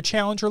that via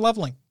challenge or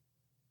leveling.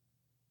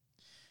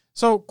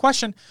 So,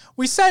 question,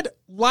 we said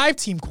live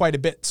team quite a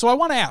bit, so I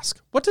want to ask,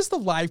 what does the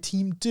live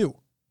team do?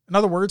 In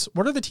other words,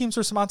 what are the team's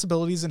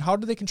responsibilities and how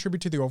do they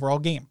contribute to the overall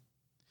game?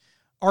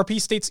 RP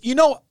states,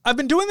 I've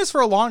been doing this for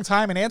a long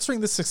time, and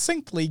answering this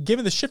succinctly,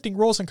 given the shifting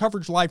roles and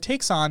coverage live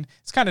takes on,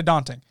 it's kind of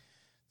daunting.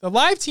 The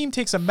live team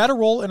takes a meta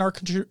role in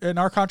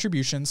our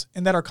contributions,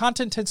 in that our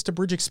content tends to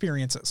bridge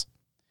experiences.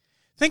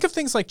 Think of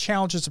things like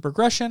challenges of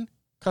progression,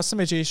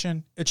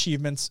 customization,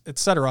 achievements,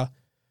 etc.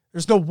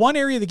 There's no one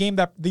area of the game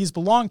that these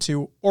belong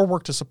to or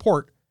work to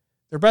support.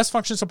 They're best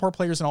function support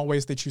players in all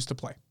ways they choose to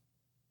play.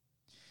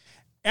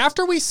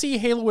 After we see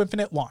Halo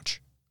Infinite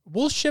launch,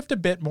 we'll shift a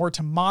bit more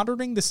to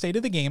monitoring the state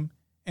of the game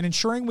and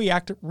ensuring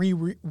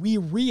we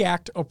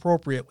react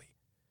appropriately.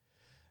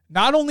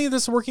 Not only is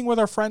this working with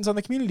our friends on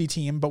the community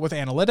team, but with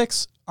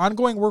analytics,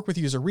 ongoing work with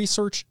user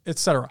research,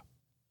 etc.,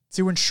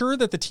 to ensure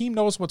that the team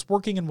knows what's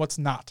working and what's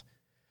not.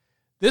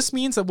 This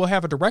means that we'll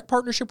have a direct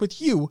partnership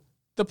with you,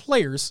 the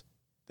players,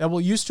 that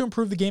we'll use to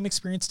improve the game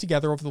experience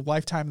together over the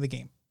lifetime of the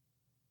game.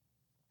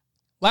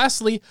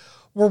 Lastly,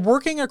 we're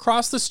working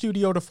across the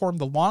studio to form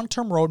the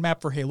long-term roadmap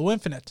for Halo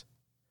Infinite.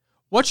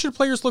 What should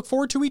players look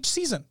forward to each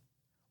season?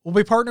 We'll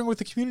be partnering with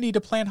the community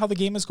to plan how the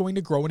game is going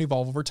to grow and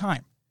evolve over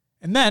time.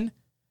 And then,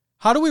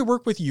 how do we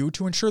work with you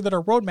to ensure that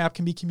our roadmap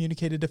can be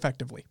communicated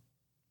effectively?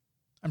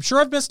 I'm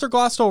sure I've missed or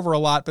glossed over a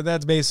lot, but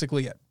that's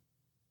basically it.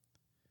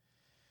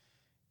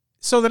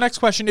 So the next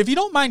question, if you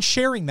don't mind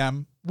sharing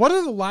them, what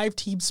are the live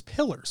team's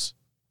pillars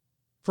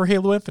for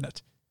Halo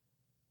Infinite?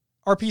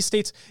 RP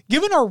states,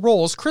 given our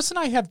roles, Chris and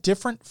I have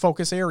different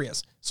focus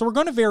areas, so we're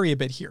going to vary a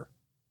bit here.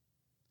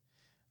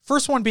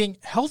 First one being,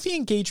 healthy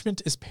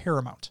engagement is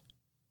paramount.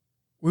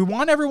 We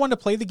want everyone to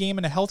play the game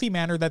in a healthy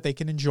manner that they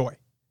can enjoy.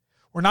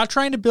 We're not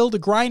trying to build a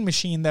grind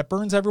machine that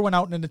burns everyone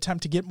out in an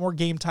attempt to get more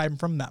game time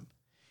from them.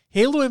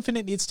 Halo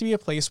Infinite needs to be a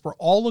place where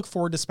all look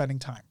forward to spending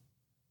time.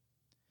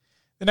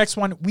 The next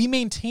one, we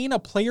maintain a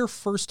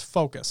player-first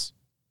focus.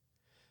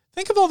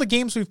 Think of all the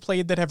games we've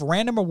played that have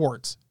random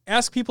awards.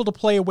 Ask people to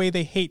play a way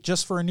they hate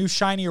just for a new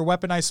shiny or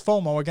weaponized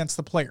FOMO against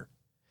the player.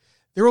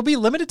 There will be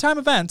limited time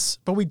events,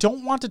 but we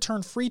don't want to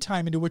turn free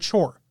time into a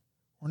chore.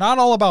 We're not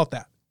all about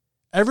that.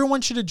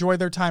 Everyone should enjoy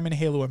their time in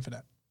Halo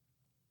Infinite.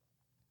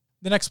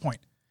 The next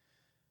point,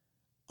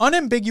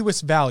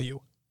 unambiguous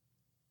value.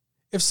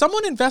 If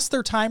someone invests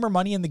their time or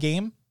money in the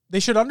game,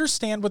 they should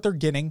understand what they're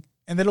getting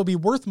and that it'll be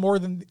worth more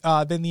than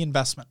the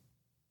investment.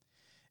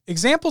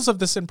 Examples of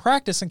this in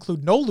practice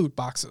include no loot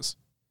boxes,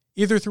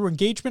 either through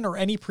engagement or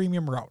any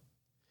premium route.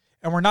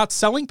 And we're not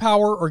selling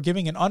power or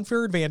giving an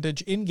unfair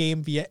advantage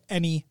in-game via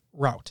any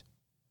route.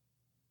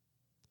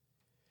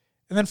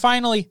 And then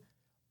finally,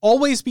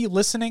 always be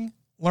listening,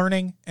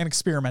 learning, and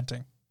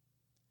experimenting.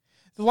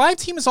 The live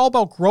team is all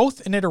about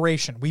growth and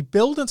iteration. We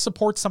build and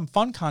support some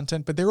fun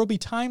content, but there will be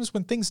times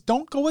when things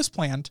don't go as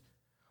planned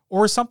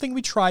or something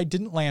we tried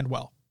didn't land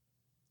well.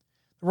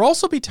 There will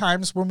also be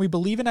times when we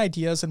believe in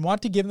ideas and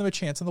want to give them a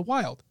chance in the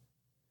wild.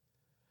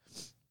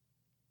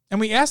 And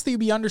we ask that you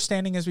be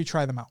understanding as we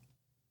try them out.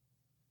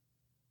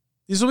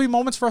 These will be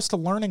moments for us to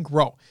learn and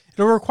grow.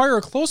 It will require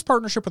a close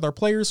partnership with our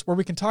players where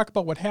we can talk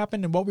about what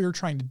happened and what we were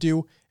trying to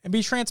do and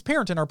be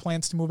transparent in our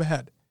plans to move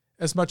ahead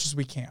as much as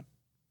we can.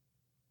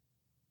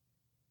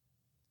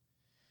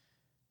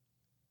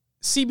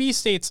 CB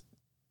states,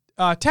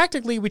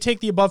 tactically, we take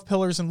the above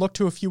pillars and look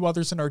to a few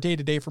others in our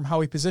day-to-day from how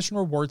we position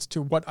rewards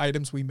to what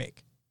items we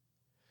make.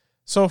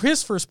 So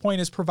his first point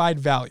is provide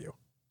value.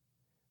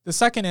 The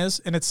second is,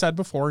 and it's said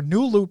before,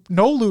 no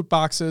loot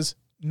boxes,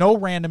 no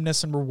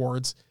randomness in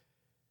rewards.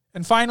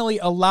 And finally,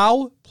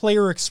 allow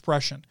player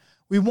expression.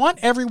 We want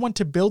everyone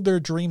to build their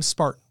dream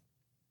Spartan.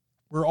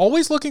 We're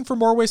always looking for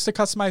more ways to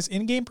customize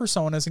in-game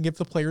personas and give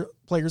the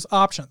players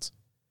options.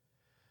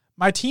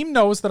 My team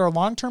knows that our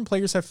long-term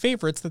players have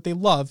favorites that they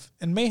love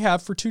and may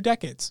have for 2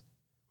 decades.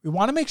 We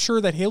want to make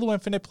sure that Halo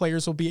Infinite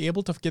players will be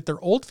able to get their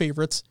old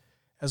favorites,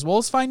 as well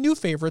as find new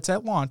favorites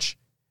at launch,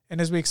 and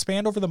as we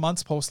expand over the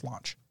months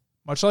post-launch.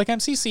 Much like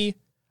MCC,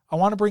 I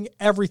want to bring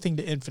everything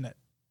to Infinite.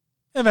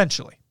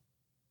 Eventually.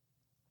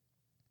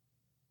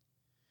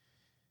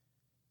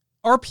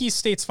 RP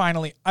states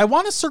finally, I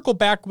want to circle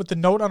back with the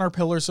note on our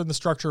pillars and the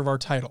structure of our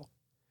title.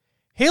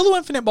 Halo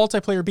Infinite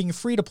multiplayer being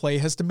free to play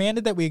has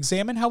demanded that we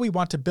examine how we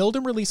want to build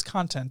and release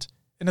content,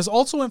 and has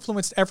also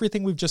influenced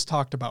everything we've just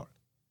talked about.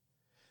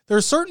 There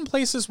are certain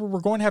places where we're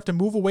going to have to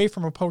move away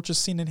from approaches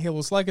seen in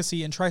Halo's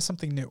legacy and try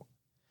something new,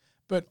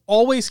 but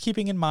always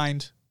keeping in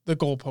mind the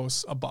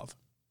goalposts above.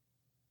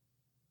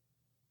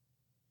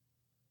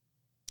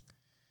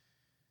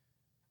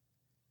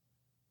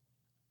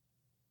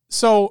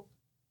 So,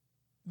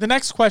 the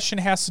next question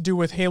has to do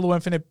with Halo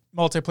Infinite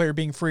multiplayer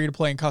being free to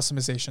play and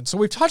customization. So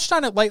we've touched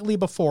on it lightly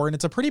before, and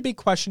it's a pretty big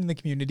question in the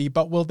community,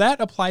 but will that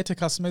apply to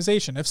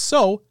customization? If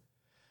so,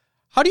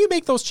 how do you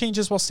make those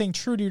changes while staying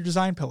true to your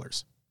design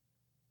pillars?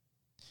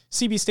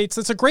 CB states,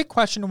 that's a great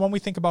question and one we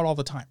think about all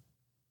the time.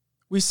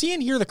 We see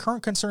and hear the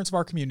current concerns of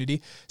our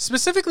community,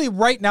 specifically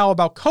right now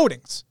about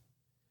codings.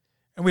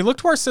 And we look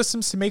to our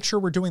systems to make sure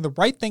we're doing the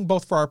right thing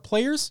both for our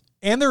players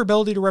and their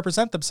ability to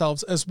represent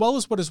themselves, as well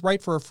as what is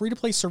right for a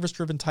free-to-play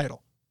service-driven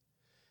title.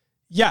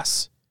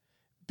 Yes,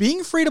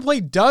 being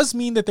free-to-play does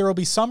mean that there will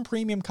be some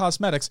premium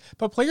cosmetics,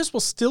 but players will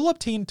still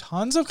obtain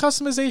tons of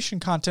customization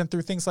content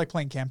through things like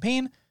playing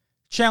campaign,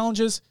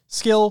 challenges,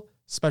 skill,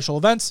 special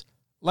events,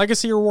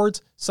 legacy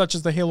rewards, such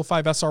as the Halo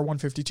 5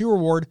 SR152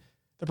 reward,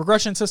 the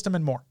progression system,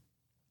 and more.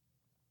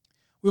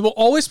 We will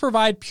always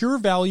provide pure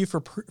value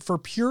for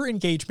pure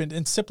engagement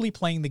in simply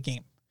playing the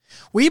game.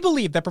 We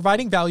believe that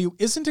providing value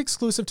isn't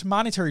exclusive to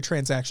monetary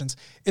transactions.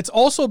 It's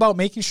also about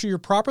making sure you're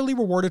properly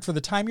rewarded for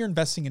the time you're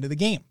investing into the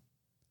game.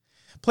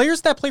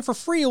 Players that play for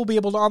free will be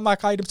able to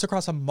unlock items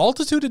across a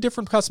multitude of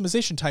different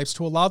customization types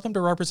to allow them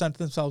to represent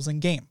themselves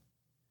in-game.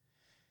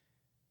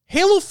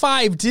 Halo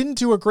 5 didn't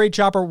do a great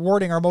job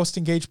rewarding our most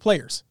engaged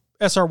players,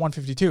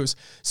 SR152s,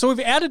 so we've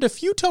added a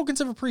few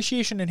tokens of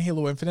appreciation in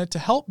Halo Infinite to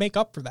help make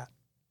up for that.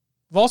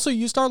 We've also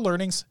used our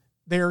learnings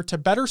there to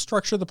better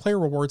structure the player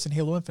rewards in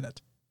Halo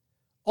Infinite.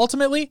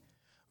 Ultimately,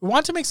 we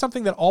want to make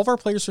something that all of our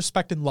players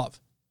respect and love.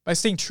 By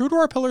staying true to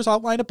our pillars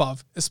outlined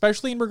above,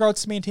 especially in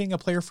regards to maintaining a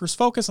player-first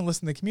focus and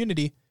listening to the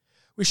community,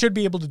 we should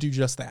be able to do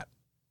just that.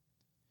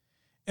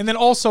 And then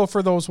also,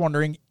 for those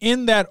wondering,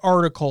 in that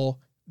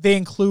article, they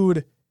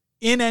include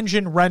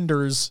in-engine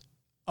renders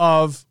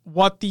of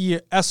what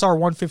the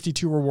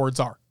SR152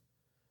 rewards are.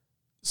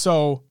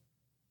 So,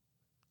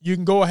 you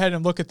can go ahead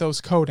and look at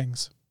those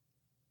codings.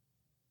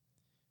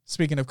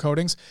 Speaking of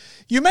codings,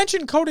 you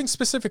mentioned coding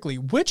specifically,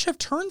 which have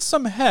turned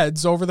some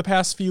heads over the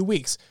past few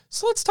weeks.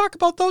 So let's talk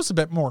about those a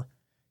bit more.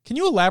 Can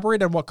you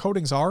elaborate on what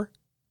codings are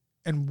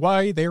and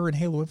why they're in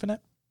Halo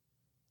Infinite?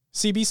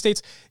 CB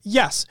states,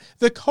 yes,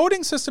 the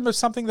coding system is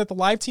something that the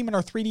live team and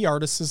our 3D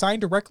artists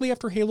designed directly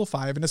after Halo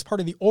 5 and is part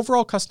of the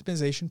overall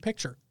customization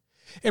picture.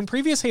 In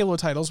previous Halo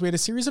titles, we had a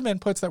series of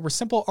inputs that were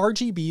simple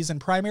RGBs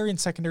and primary and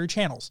secondary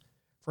channels.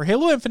 For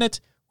Halo Infinite,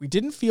 we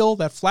didn't feel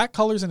that flat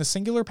colors in a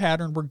singular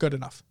pattern were good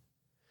enough.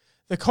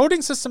 The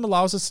coding system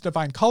allows us to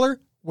define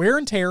color, wear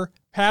and tear,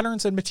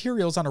 patterns, and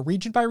materials on a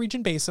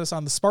region-by-region basis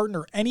on the Spartan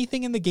or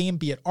anything in the game,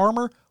 be it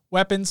armor,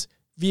 weapons,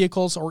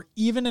 vehicles, or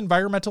even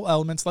environmental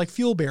elements like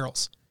fuel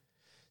barrels.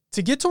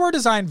 To get to our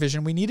design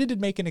vision, we needed to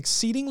make an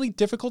exceedingly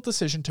difficult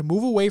decision to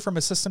move away from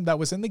a system that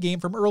was in the game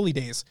from early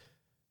days,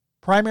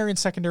 primary and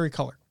secondary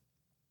color.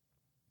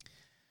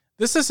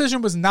 This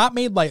decision was not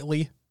made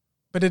lightly,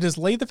 but it has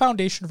laid the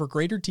foundation for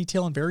greater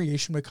detail and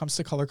variation when it comes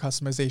to color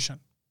customization.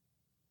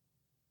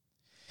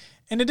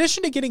 In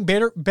addition to getting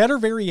better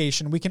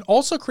variation, we can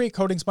also create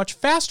codings much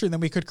faster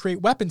than we could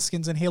create weapon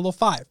skins in Halo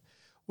 5,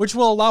 which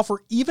will allow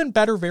for even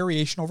better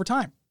variation over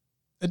time.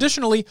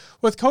 Additionally,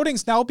 with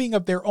codings now being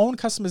of their own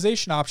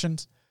customization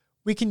options,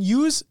 we can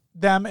use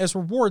them as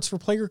rewards for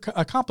player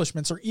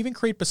accomplishments or even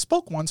create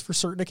bespoke ones for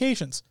certain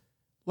occasions.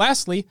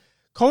 Lastly,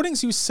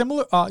 Coatings use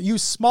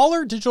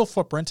smaller digital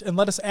footprint and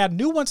let us add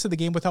new ones to the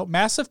game without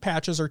massive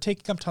patches or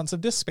taking up tons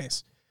of disk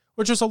space,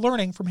 which was a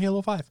learning from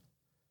Halo 5.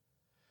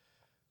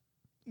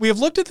 We have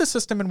looked at the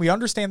system and we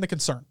understand the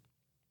concern.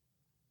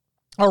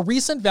 Our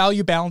recent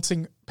value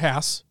balancing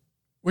pass,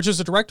 which is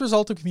a direct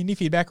result of community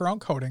feedback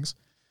around coatings,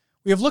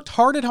 we have looked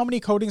hard at how many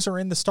coatings are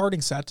in the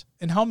starting set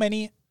and how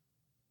many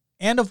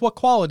and of what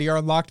quality are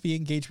unlocked via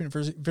engagement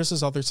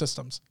versus other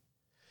systems.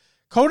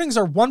 Coatings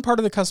are one part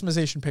of the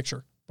customization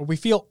picture, but we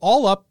feel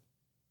all up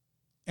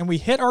and we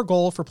hit our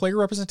goal for player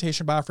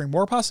representation by offering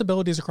more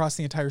possibilities across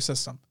the entire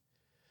system.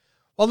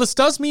 While this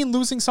does mean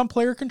losing some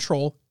player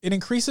control, it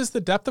increases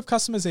the depth of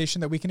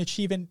customization that we can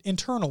achieve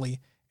internally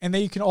and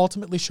that you can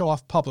ultimately show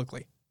off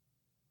publicly.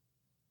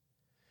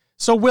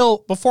 So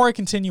Will, before I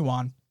continue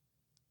on,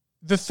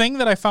 the thing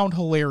that I found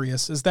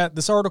hilarious is that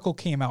this article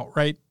came out,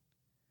 right?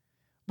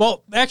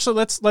 Well,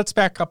 actually, let's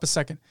back up a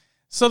second.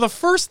 So the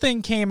first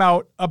thing came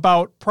out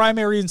about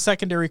primary and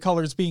secondary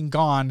colors being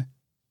gone.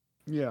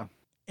 Yeah.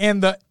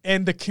 And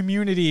the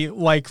community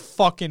like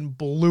fucking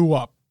blew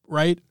up,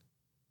 right?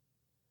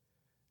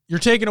 You're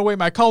taking away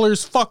my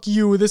colors, fuck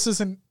you, this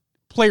isn't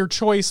player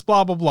choice,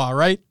 blah, blah, blah,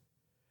 right?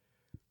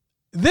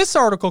 This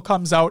article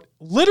comes out,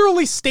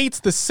 literally states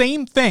the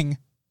same thing,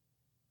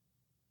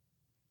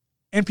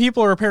 and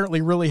people are apparently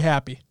really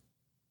happy.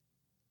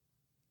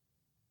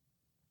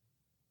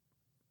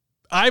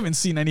 I haven't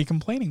seen any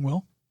complaining,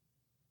 Will.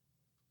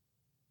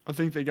 I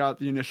think they got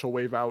the initial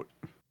wave out.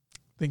 I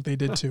think they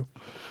did too.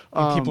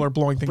 People are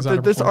blowing things out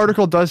of this proportion.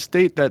 article does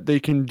state that they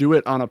can do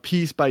it on a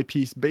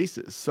piece-by-piece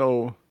basis,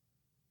 so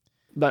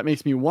that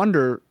makes me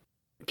wonder,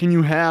 can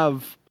you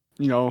have,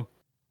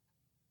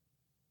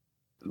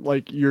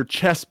 like your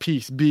chest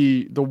piece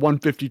be the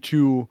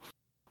 152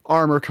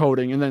 armor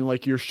coating and then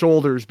like your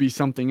shoulders be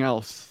something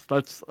else?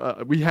 That's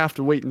we have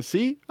to wait and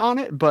see on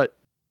it, but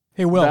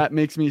hey, Will, that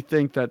makes me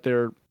think that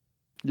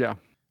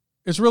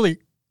it's really,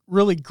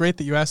 really great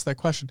that you asked that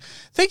question.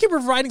 Thank you for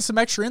providing some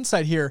extra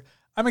insight here.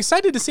 I'm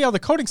excited to see how the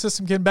coating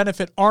system can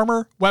benefit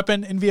armor,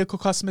 weapon, and vehicle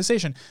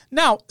customization.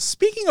 Now,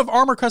 speaking of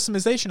armor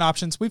customization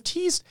options, we've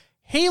teased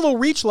Halo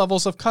Reach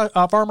levels of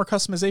armor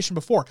customization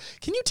before.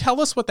 Can you tell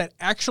us what that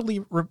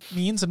actually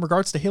means in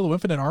regards to Halo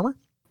Infinite armor?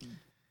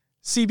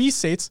 CB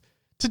states,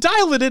 to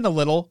dial it in a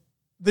little,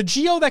 the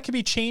geo that can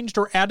be changed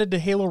or added to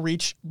Halo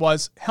Reach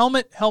was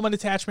helmet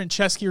attachment,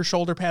 chest gear,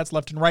 shoulder pads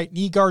left and right,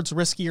 knee guards,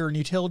 wrist gear, and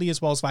utility,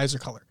 as well as visor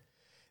color.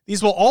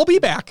 These will all be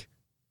back,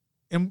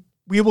 and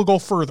we will go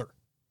further.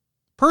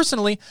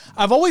 Personally,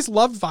 I've always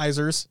loved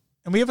visors,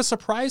 and we have a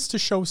surprise to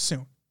show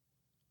soon.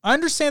 I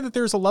understand that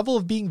there's a level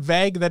of being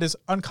vague that is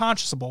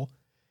unconscionable,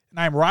 and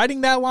I'm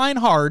riding that line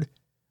hard,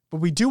 but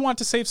we do want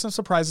to save some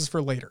surprises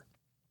for later.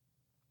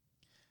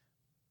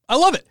 I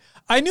love it.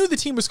 I knew the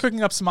team was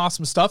cooking up some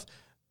awesome stuff,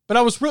 but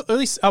I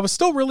was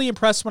still really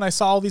impressed when I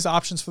saw all these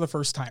options for the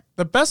first time.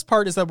 The best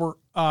part is that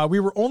we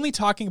were only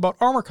talking about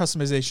armor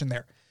customization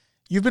there.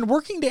 You've been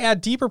working to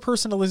add deeper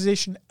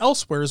personalization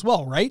elsewhere as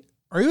well, right?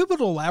 Are you able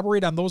to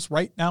elaborate on those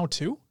right now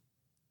too?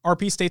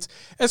 RP states,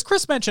 as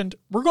Chris mentioned,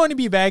 we're going to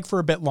be vague for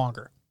a bit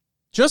longer.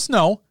 Just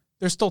know,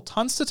 there's still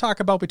tons to talk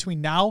about between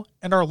now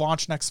and our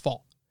launch next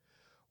fall.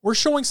 We're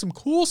showing some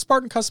cool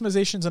Spartan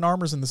customizations and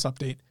armors in this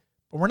update,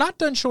 but we're not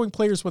done showing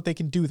players what they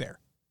can do there.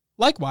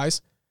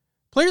 Likewise,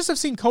 players have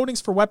seen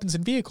coatings for weapons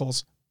and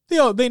vehicles.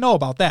 They know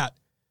about that.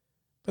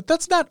 But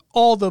that's not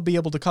all they'll be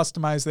able to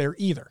customize there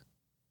either.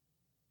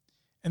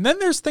 And then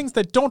there's things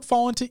that don't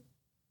fall into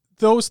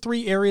those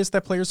three areas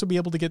that players will be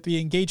able to get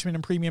the engagement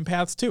and premium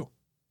paths too.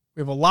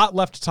 We have a lot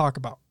left to talk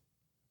about.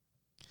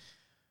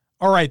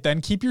 All right,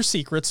 then, keep your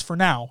secrets for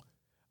now.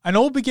 I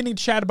know we'll be beginning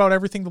to chat about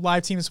everything the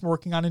live team is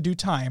working on in due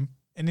time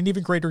and in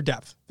even greater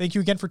depth. Thank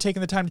you again for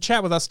taking the time to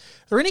chat with us.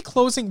 Are there any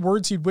closing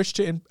words you'd wish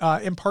to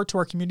impart to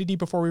our community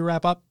before we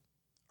wrap up?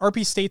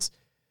 RP states,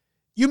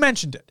 you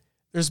mentioned it.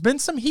 There's been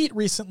some heat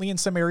recently in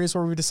some areas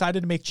where we've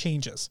decided to make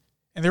changes,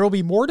 and there will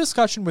be more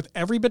discussion with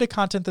every bit of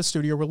content the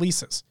studio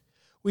releases.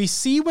 We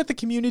see what the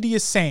community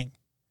is saying.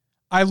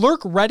 I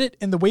lurk Reddit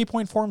and the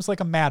Waypoint forums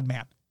like a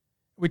madman.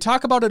 We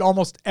talk about it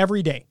almost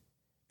every day,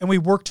 and we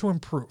work to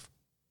improve.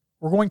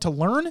 We're going to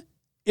learn,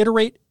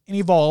 iterate, and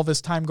evolve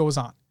as time goes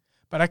on.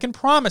 But I can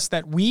promise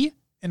that we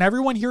and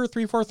everyone here at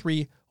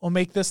 343 will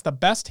make this the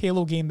best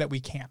Halo game that we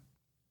can.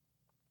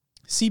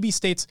 CB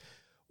states,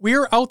 we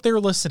are out there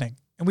listening,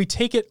 and we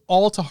take it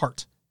all to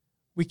heart.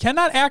 We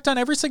cannot act on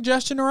every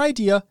suggestion or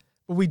idea,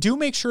 but we do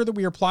make sure that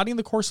we are plotting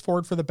the course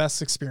forward for the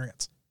best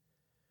experience.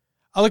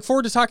 I look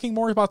forward to talking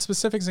more about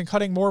specifics and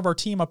cutting more of our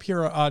team up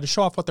here to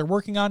show off what they're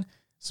working on.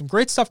 Some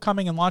great stuff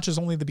coming, and launch is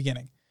only the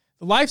beginning.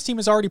 The Lives team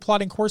is already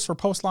plotting course for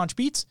post-launch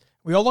beats.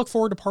 We all look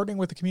forward to partnering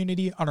with the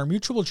community on our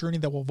mutual journey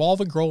that will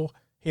evolve and grow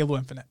Halo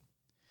Infinite.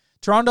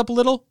 To round up a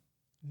little,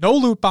 no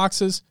loot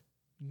boxes,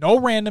 no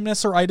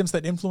randomness or items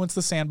that influence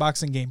the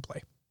sandbox and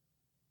gameplay.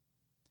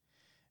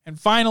 And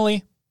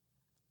finally,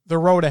 the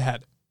road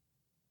ahead.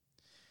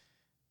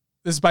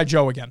 This is by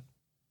Joe again.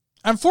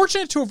 I'm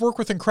fortunate to have worked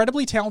with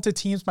incredibly talented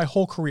teams my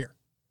whole career.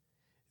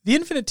 The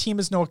Infinite team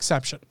is no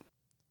exception.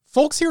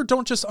 Folks here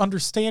don't just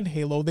understand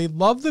Halo, they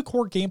love the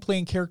core gameplay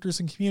and characters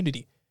and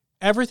community.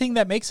 Everything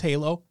that makes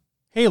Halo,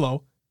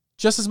 Halo,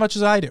 just as much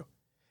as I do.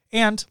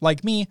 And,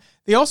 like me,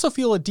 they also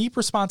feel a deep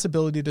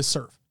responsibility to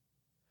serve.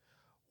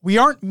 We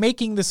aren't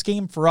making this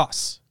game for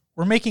us.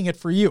 We're making it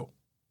for you.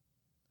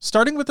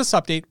 Starting with this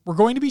update, we're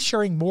going to be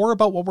sharing more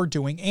about what we're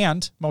doing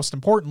and, most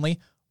importantly,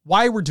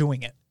 why we're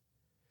doing it.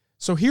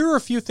 So here are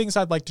a few things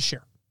I'd like to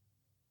share.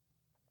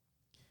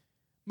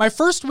 My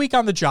first week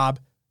on the job,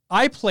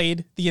 I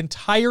played the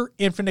entire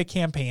Infinite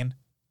campaign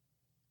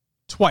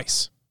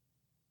twice.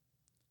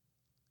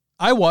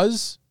 I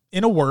was,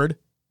 in a word,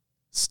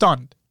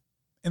 stunned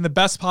in the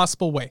best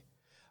possible way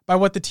by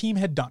what the team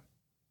had done.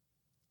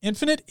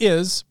 Infinite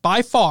is,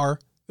 by far,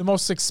 the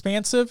most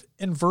expansive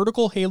and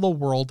vertical Halo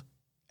world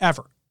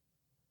ever.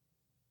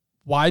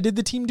 Why did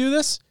the team do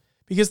this?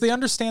 Because they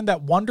understand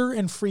that wonder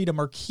and freedom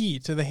are key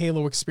to the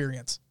Halo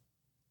experience.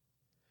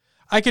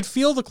 I could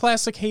feel the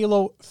classic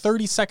Halo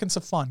 30 seconds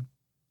of fun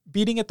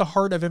beating at the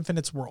heart of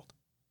Infinite's world.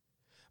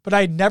 But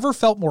I had never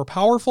felt more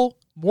powerful,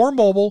 more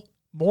mobile,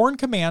 more in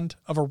command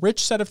of a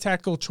rich set of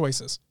tactical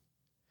choices.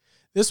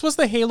 This was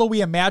the Halo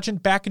we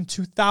imagined back in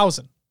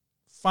 2000,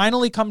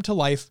 finally come to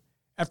life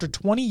after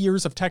 20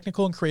 years of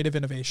technical and creative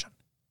innovation.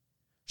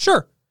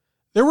 Sure,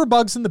 there were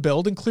bugs in the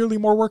build and clearly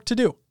more work to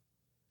do.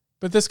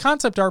 But this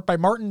concept art by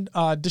Martin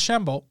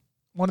Deschambault,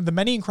 one of the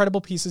many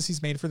incredible pieces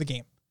he's made for the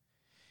game.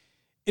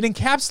 It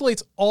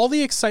encapsulates all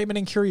the excitement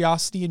and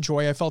curiosity and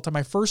joy I felt on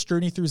my first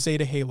journey through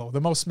Zeta Halo,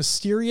 the most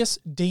mysterious,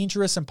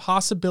 dangerous, and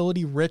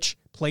possibility-rich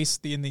place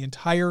in the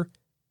entire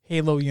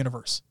Halo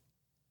universe.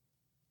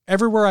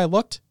 Everywhere I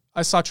looked,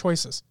 I saw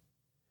choices.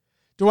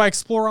 Do I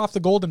explore off the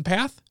Golden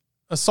Path?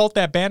 Assault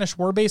that banished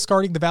warbase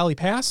guarding the Valley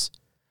Pass?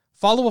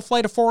 Follow a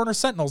flight of Forerunner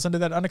Sentinels into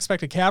that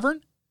unexpected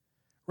cavern?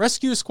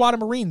 Rescue a squad of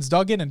Marines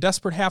dug in and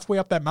desperate halfway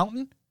up that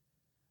mountain?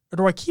 Or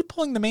do I keep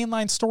pulling the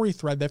mainline story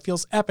thread that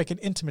feels epic and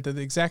intimate at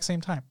the exact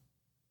same time?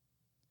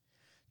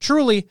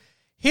 Truly,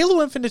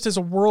 Halo Infinite is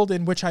a world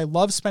in which I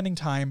love spending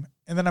time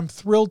and that I'm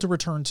thrilled to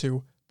return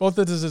to, both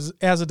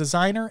as a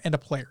designer and a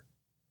player.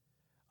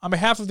 On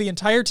behalf of the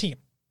entire team,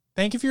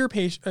 thank you for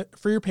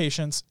your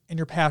patience and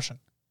your passion.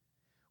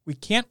 We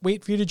can't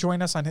wait for you to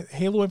join us on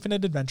Halo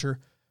Infinite Adventure,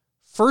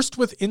 first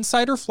with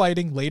Insider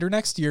Flighting later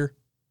next year,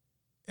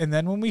 and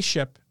then when we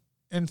ship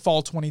in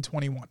fall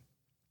 2021.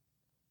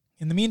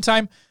 In the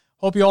meantime,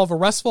 hope you all have a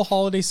restful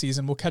holiday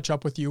season. We'll catch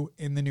up with you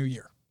in the new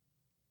year.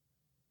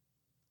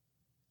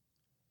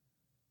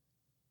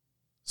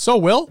 So,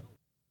 Will,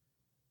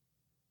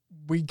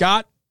 we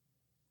got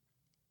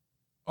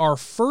our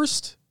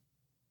first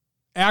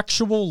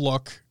actual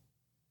look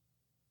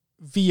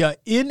via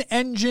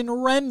in-engine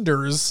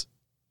renders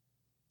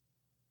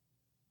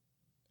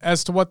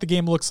as to what the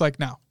game looks like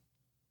now.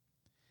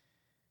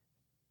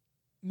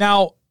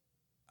 Now,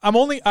 I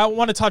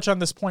want to touch on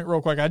this point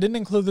real quick. I didn't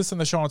include this in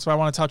the show notes, but I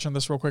want to touch on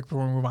this real quick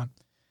before we move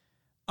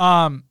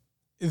on.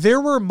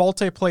 There were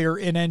multiplayer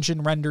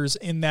in-engine renders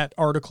in that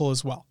article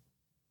as well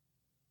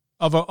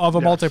of a yes.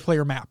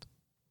 multiplayer map.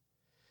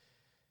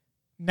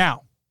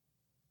 Now,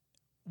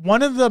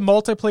 one of the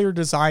multiplayer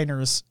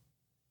designers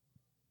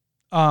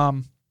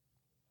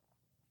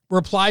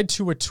replied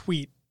to a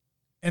tweet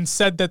and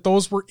said that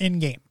those were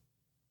in-game.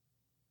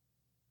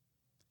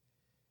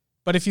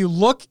 But if you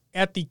look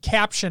at the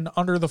caption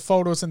under the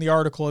photos in the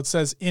article, it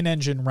says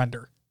in-engine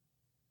render.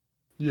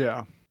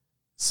 Yeah.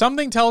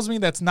 Something tells me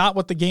that's not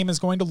what the game is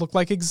going to look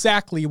like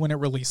exactly when it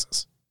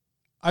releases.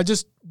 I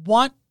just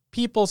want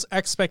people's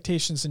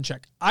expectations in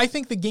check. I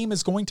think the game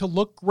is going to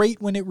look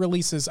great when it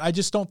releases. I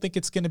just don't think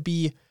it's going to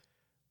be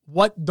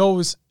what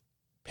those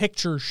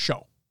pictures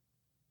show.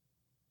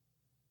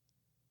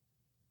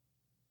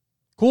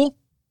 Cool?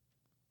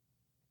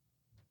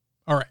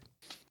 All right.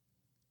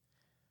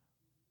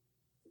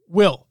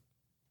 Will,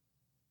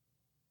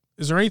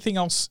 is there anything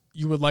else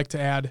you would like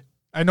to add?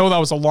 I know that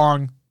was a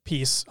long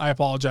piece. I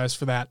apologize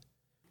for that.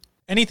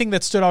 Anything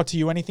that stood out to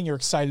you, anything you're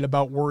excited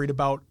about, worried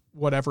about,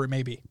 whatever it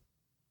may be?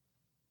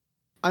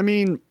 I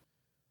mean,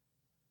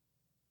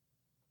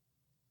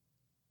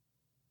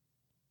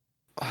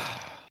 I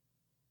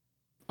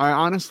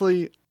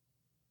honestly,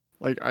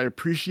 I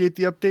appreciate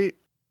the update,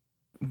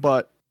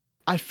 but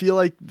I feel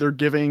like they're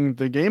giving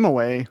the game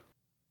away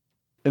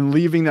and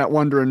leaving that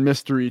wonder and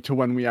mystery to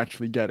when we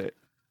actually get it.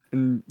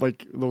 And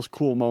those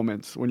cool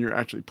moments when you're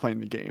actually playing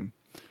the game.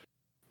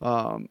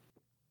 I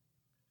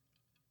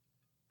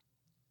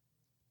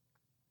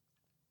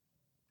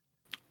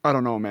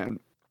don't know, man.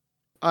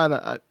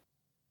 I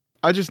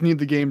just need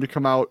the game to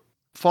come out.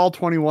 Fall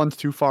 21's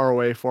too far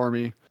away for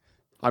me.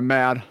 I'm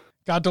mad.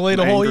 Got delayed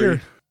a whole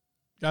year.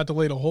 Got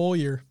delayed a whole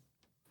year.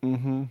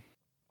 Mm-hmm.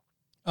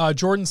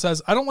 Jordan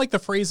says, I don't like the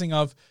phrasing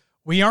of,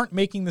 we aren't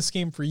making this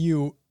game for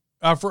you.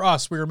 For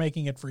us, we are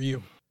making it for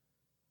you.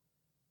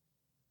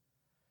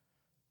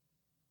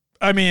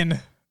 I mean,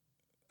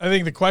 I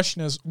think the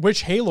question is,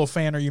 which Halo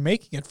fan are you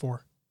making it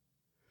for?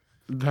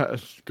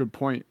 That's a good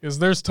point. Because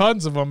there's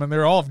tons of them, and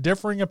they're all of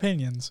differing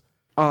opinions.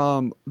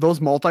 Those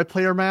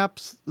multiplayer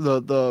maps,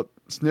 the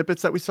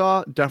snippets that we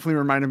saw, definitely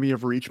reminded me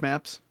of Reach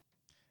maps.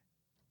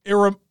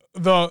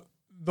 the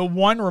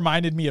one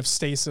reminded me of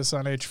Stasis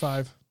on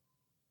H5.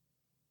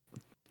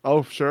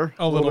 Oh, sure.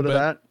 A little bit. Of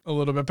that. A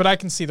little bit, but I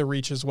can see the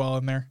reach as well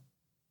in there.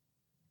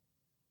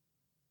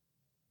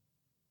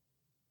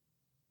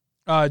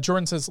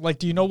 Jordan says, like,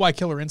 do you know why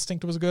Killer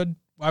Instinct was good?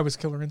 Why was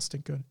Killer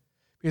Instinct good?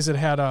 Because it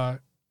had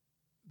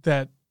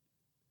that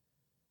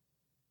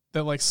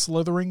like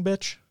slithering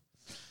bitch.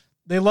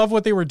 They love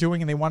what they were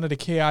doing and they wanted a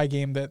KI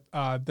game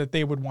that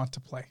they would want to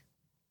play.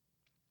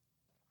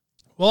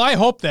 Well, I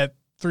hope that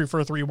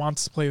 343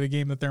 wants to play the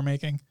game that they're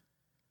making.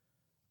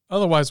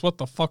 Otherwise, what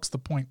the fuck's the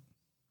point?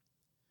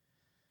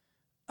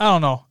 I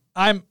don't know.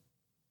 I'm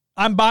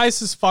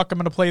biased as fuck. I'm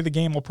going to play the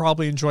game. We'll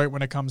probably enjoy it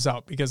when it comes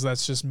out because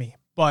that's just me.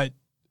 But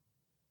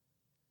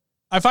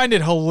I find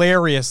it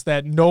hilarious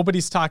that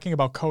nobody's talking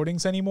about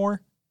coatings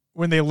anymore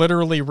when they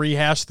literally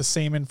rehash the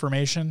same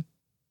information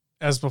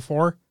as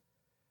before.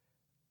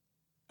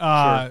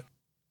 Sure.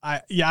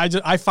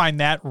 I find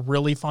that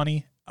really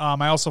funny.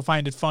 I also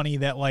find it funny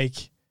that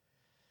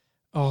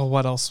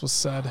what else was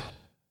said?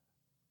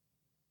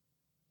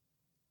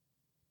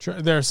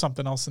 There's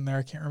something else in there.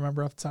 I can't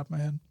remember off the top of my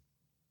head.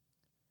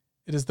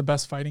 It is the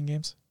best fighting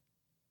games.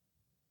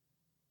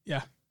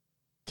 Yeah.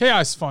 KI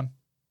is fun.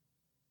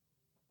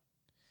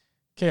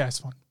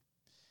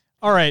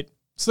 All right.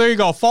 So there you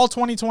go. Fall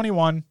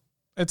 2021.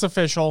 It's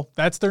official.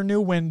 That's their new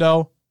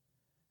window.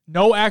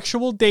 No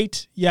actual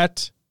date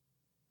yet.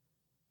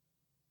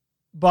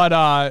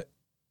 But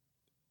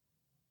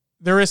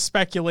there is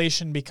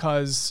speculation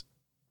because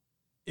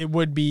it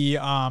would be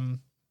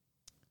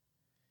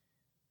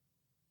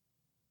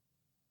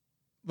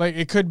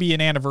it could be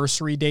an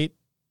anniversary date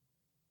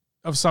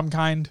of some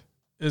kind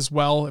as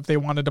well if they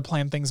wanted to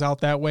plan things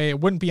out that way. It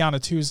wouldn't be on a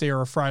Tuesday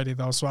or a Friday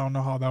though, so I don't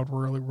know how that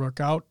would really work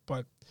out,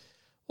 but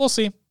we'll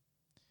see.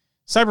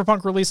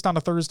 Cyberpunk released on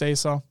a Thursday,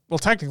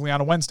 technically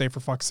on a Wednesday for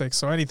fuck's sake,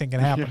 so anything can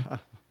happen.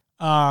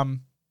 Yeah.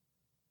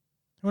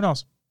 Who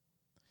knows?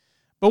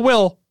 But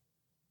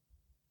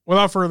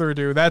without further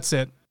ado, that's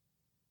it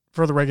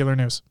for the regular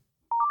news.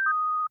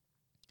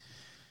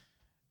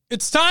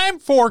 It's time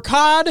for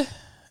COD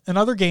and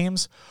other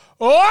games.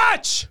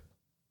 Watch!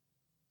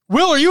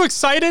 Will, are you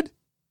excited?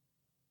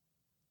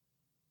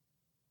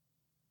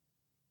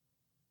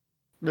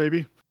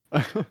 Maybe.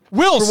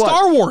 Will,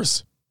 Star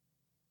Wars.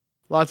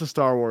 Lots of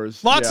Star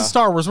Wars. Lots of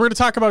Star Wars. We're going to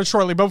talk about it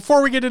shortly. But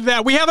before we get into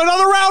that, we have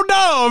another round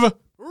of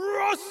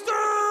Roster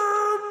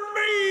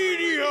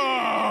Media.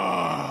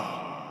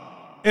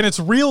 And it's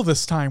real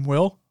this time,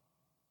 Will.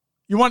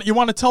 You want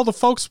to tell the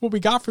folks what we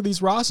got for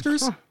these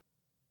rosters?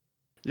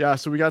 Yeah,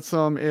 so we got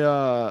some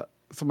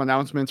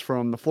announcements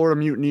from the Florida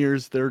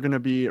Mutineers. They're going to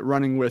be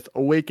running with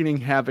Awakening,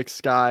 Havoc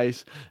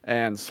Skies,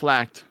 and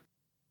Slacked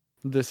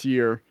this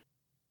year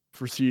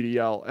for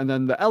CDL. And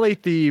then the LA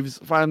Thieves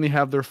finally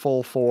have their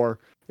full four.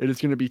 It is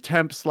going to be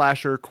Temp,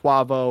 Slasher,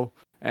 Quavo,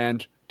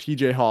 and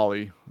TJ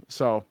Hawley.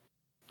 So,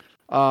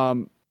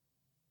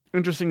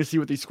 interesting to see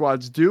what these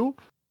squads do.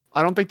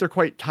 I don't think they're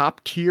quite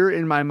top tier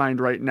in my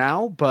mind right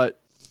now, but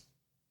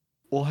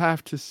we'll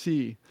have to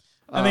see.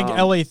 I think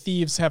LA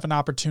Thieves have an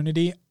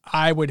opportunity.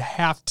 I would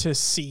have to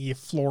see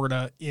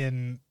Florida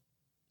in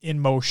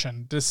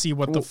motion to see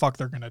what the fuck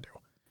they're going to do.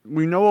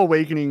 We know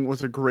Awakening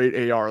was a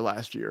great AR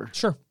last year.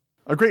 Sure.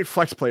 A great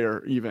flex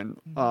player, even.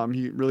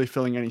 He really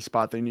filling any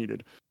spot they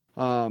needed.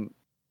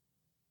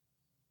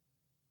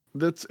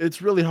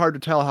 It's really hard to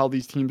tell how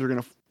these teams are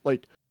going to,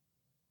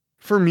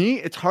 for me,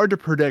 it's hard to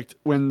predict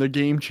when the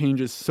game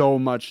changes so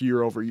much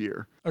year over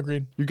year.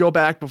 Agreed. You go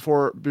back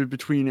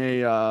between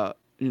a,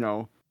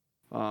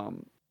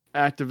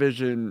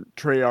 Activision,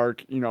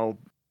 Treyarch,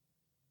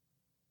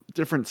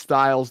 different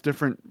styles,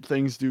 different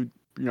things do,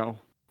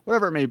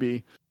 whatever it may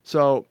be.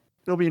 So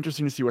it'll be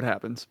interesting to see what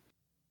happens.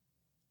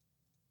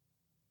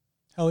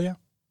 Hell yeah.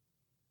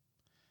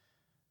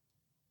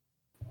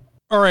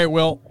 All right,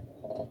 Will.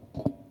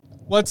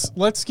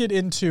 Let's get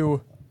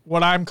into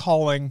what I'm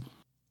calling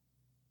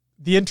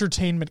the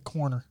entertainment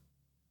corner.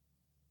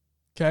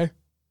 Okay?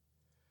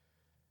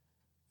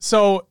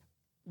 So,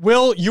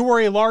 Will, you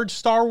were a large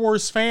Star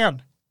Wars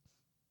fan.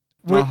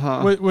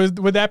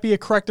 Would that be a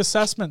correct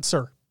assessment,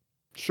 sir?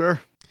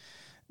 Sure.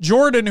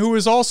 Jordan, who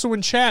is also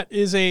in chat,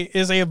 is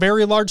a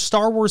very large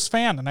Star Wars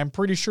fan, and I'm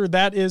pretty sure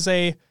that is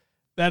a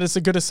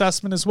good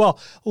assessment as well.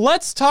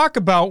 Let's talk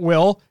about,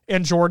 Will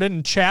and Jordan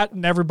and chat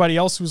and everybody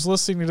else who's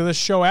listening to this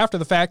show after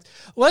the fact.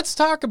 Let's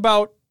talk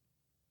about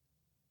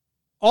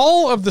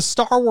all of the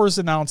Star Wars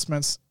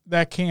announcements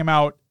that came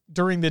out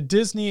during the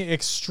Disney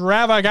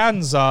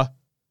extravaganza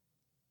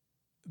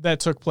that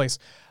took place.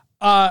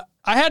 I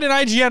had an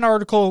IGN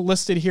article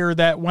listed here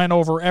that went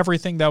over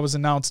everything that was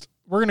announced.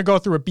 We're going to go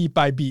through it beat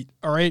by beat.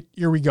 All right,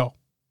 here we go.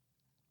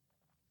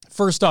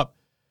 First up,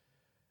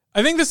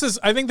 I think this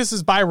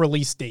is by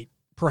release date,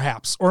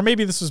 perhaps, or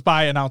maybe this was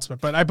by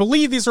announcement, but I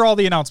believe these are all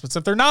the announcements.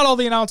 If they're not all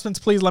the announcements,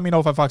 please let me know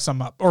if I fuck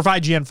something up or if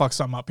IGN fucks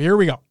something up. Here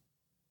we go.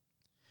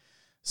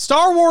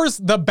 Star Wars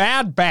The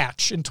Bad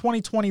Batch in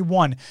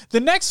 2021. The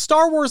next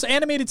Star Wars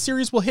animated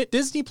series will hit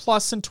Disney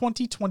Plus in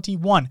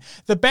 2021.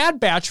 The Bad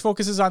Batch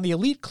focuses on the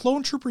elite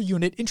clone trooper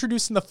unit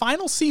introduced in the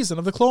final season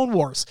of the Clone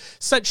Wars.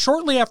 Set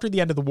shortly after the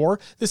end of the war,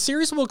 the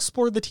series will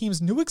explore the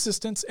team's new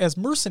existence as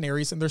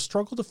mercenaries and their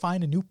struggle to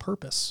find a new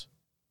purpose.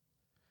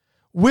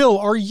 Will,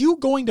 are you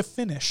going to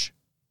finish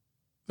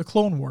the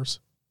Clone Wars?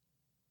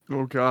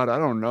 Oh, God, I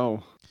don't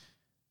know.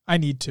 I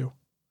need to.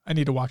 I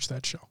need to watch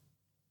that show.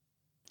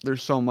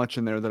 There's so much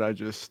in there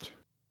that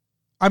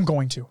I'm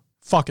going to.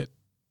 Fuck it.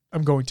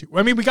 I'm going to.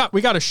 I mean, we got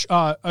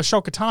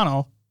Ahsoka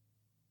Tano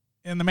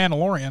in The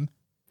Mandalorian.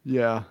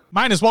 Yeah.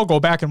 Might as well go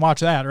back and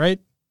watch that, right?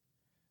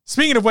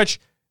 Speaking of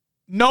which,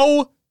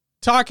 no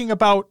talking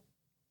about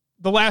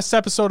the last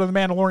episode of The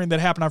Mandalorian that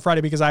happened on Friday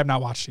because I have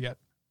not watched it yet.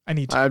 I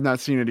need to. I have not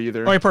seen it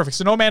either. Okay, perfect.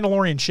 So no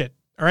Mandalorian shit.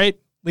 All right?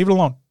 Leave it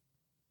alone.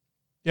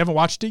 You haven't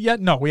watched it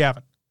yet? No, we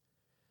haven't.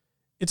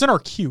 It's in our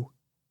queue.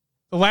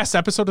 The last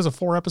episode is a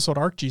 4-episode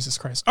arc. Jesus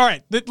Christ. All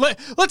right,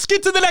 let's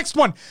get to the next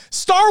one.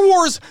 Star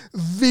Wars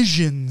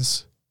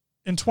Visions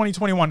in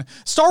 2021.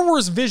 Star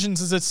Wars Visions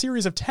is a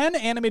series of 10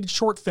 animated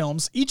short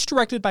films, each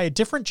directed by a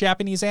different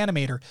Japanese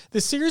animator.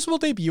 The series will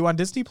debut on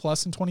Disney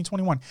Plus in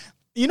 2021.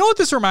 You know what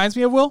this reminds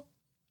me of, Will?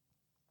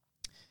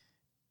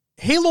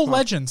 Halo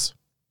Legends.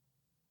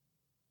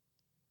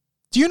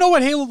 Do you know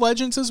what Halo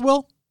Legends is,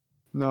 Will?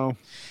 No.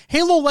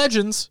 Halo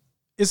Legends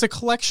is a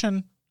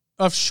collection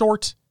of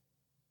short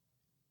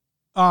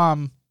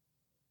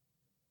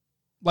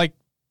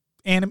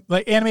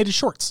animated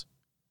shorts,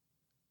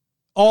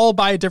 all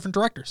by different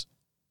directors.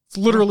 It's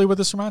literally what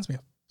this reminds me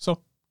of. So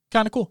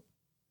kind of cool.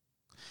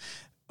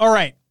 All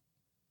right.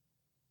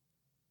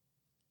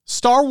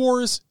 Star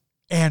Wars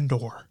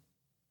Andor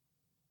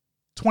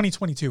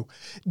 2022.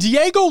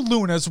 Diego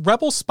Luna's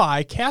rebel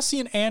spy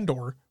Cassian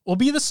Andor will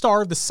be the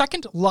star of the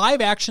second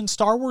live-action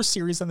Star Wars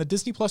series on the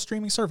Disney Plus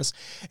streaming service.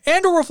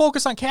 Andor will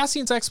focus on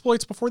Cassian's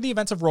exploits before the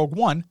events of Rogue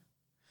One.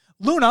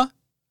 Luna,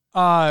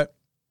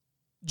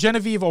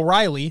 Genevieve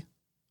O'Reilly,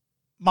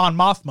 Mon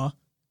Mothma,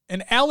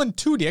 and Alan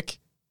Tudyk,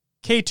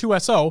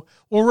 K2SO,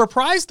 will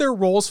reprise their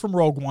roles from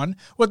Rogue One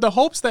with the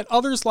hopes that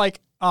others like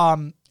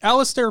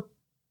Alistair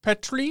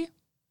Petrie,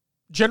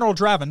 General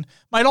Draven,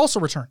 might also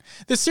return.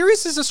 The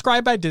series is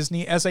described by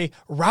Disney as a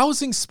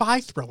rousing spy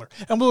thriller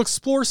and will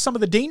explore some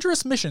of the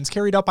dangerous missions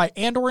carried out by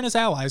Andor and his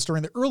allies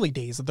during the early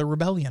days of the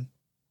rebellion.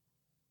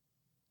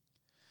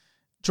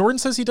 Jordan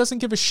says he doesn't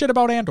give a shit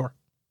about Andor.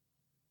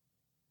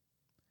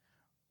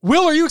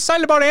 Will, are you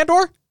excited about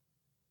Andor?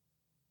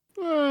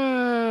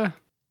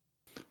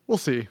 We'll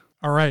see.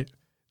 All right.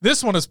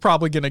 This one is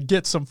probably going to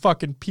get some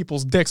fucking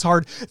people's dicks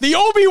hard. The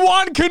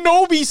Obi-Wan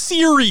Kenobi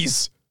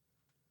series.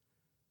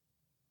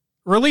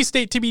 Release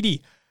date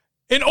TBD.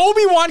 An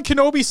Obi-Wan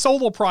Kenobi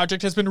solo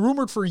project has been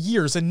rumored for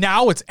years, and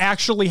now it's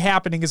actually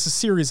happening as a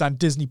series on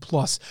Disney+.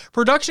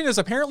 Production has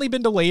apparently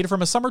been delayed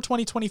from a summer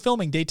 2020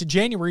 filming date to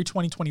January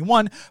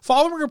 2021,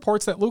 following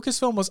reports that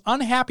Lucasfilm was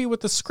unhappy with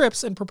the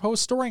scripts and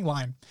proposed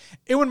storyline.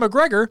 Ewan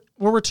McGregor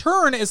will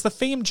return as the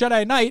famed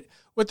Jedi Knight,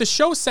 with the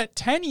show set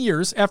 10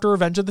 years after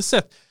Revenge of the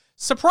Sith.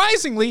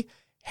 Surprisingly,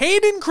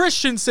 Hayden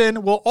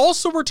Christensen will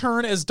also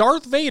return as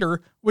Darth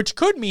Vader, which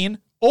could mean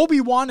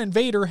Obi-Wan and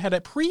Vader had a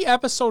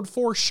pre-episode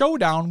 4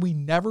 showdown we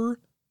never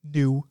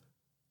knew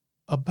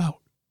about.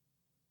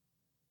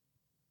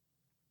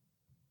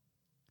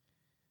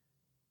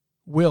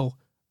 Will,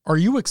 are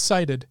you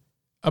excited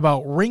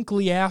about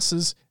wrinkly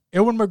asses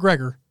Ewan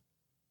McGregor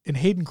and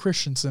Hayden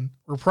Christensen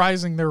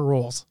reprising their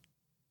roles?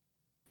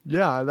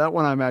 Yeah, that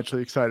one I'm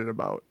actually excited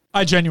about.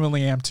 I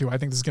genuinely am too. I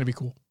think this is going to be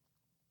cool.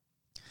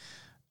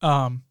 You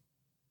are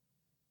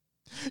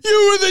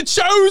the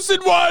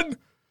chosen one!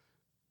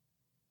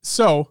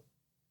 So,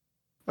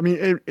 I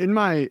mean,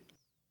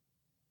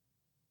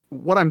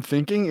 what I'm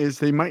thinking is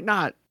they might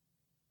not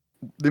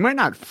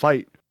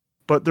fight,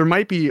 but there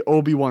might be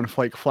Obi-Wan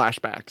like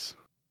flashbacks.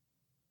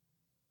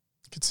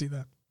 Could see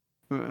that.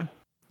 Or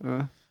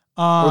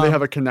they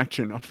have a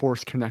connection, a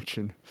force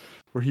connection,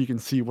 where he can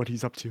see what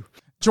he's up to.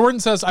 Jordan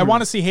says, I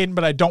want to see Hayden,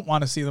 but I don't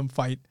want to see them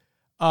fight.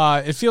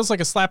 It feels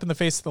like a slap in the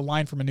face to the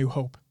line from A New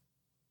Hope.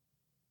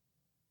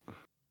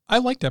 I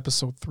liked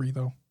episode 3,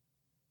 though.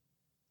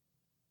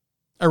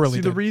 I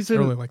really did. I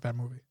really like that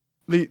movie.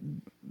 It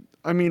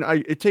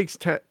takes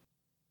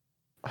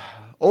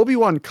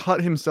Obi-Wan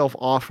cut himself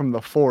off from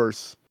the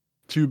Force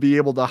to be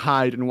able to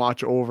hide and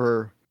watch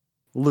over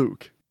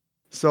Luke.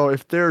 So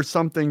if there's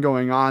something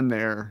going on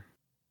there,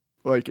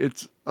 like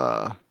it's,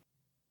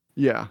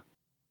 yeah,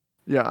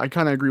 I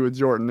kind of agree with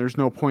Jordan. There's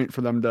no point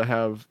for them to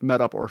have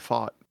met up or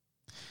fought.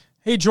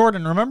 Hey,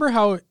 Jordan, remember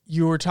how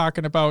you were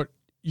talking about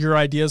your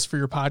ideas for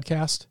your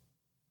podcast?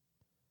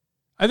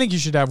 I think you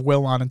should have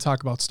Will on and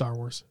talk about Star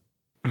Wars.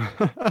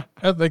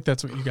 I think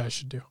that's what you guys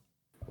should do.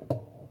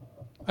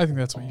 I think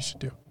that's what you should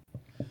do.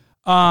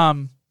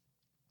 The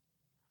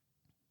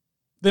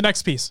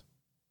next piece.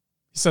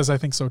 He says, I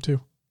think so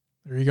too.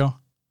 There you go.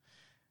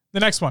 The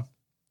next one.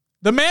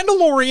 The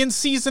Mandalorian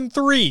Season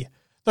 3.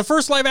 The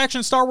first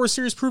live-action Star Wars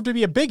series proved to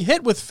be a big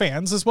hit with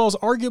fans, as well as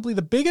arguably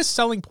the biggest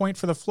selling point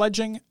for the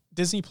fledgling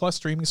Disney Plus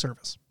streaming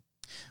service.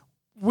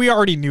 We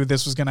already knew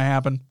this was going to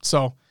happen,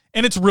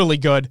 and it's really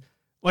good.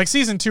 Like,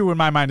 season 2, in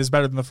my mind, is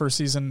better than the first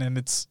season, and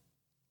it's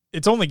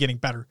only getting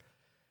better.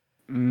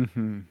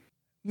 Mm-hmm.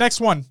 Next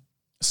one,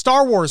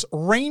 Star Wars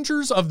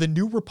Rangers of the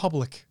New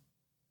Republic.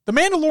 The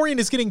Mandalorian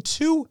is getting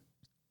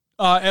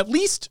at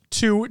least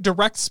two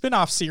direct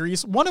spin-off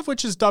series, one of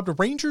which is dubbed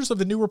Rangers of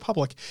the New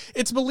Republic.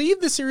 It's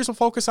believed the series will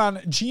focus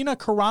on Gina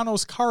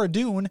Carano's Cara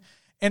Dune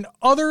and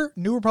other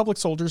New Republic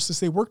soldiers as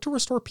they work to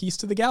restore peace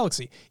to the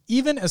galaxy,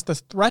 even as the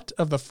threat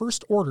of the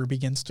First Order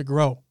begins to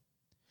grow.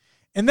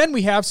 And then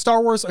we have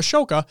Star Wars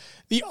Ahsoka.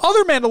 The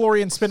other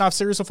Mandalorian spin-off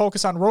series will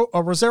focus on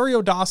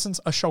Rosario Dawson's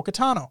Ahsoka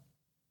Tano.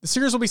 The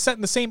series will be set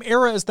in the same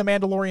era as The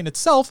Mandalorian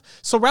itself,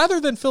 so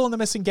rather than fill in the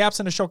missing gaps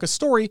in Ahsoka's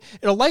story,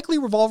 it'll likely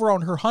revolve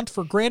around her hunt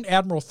for Grand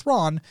Admiral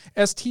Thrawn,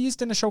 as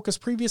teased in Ahsoka's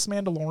previous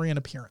Mandalorian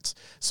appearance.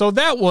 So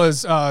that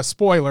was a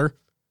spoiler.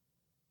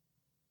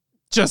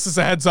 Just as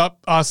a heads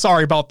up,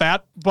 sorry about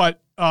that,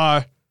 but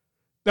that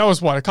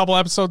was a couple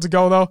episodes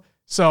ago, though?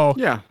 So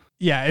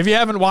yeah, if you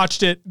haven't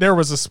watched it, there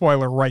was a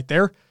spoiler right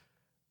there.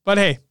 But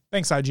hey,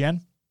 thanks,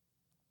 IGN.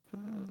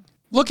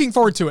 Looking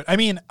forward to it. I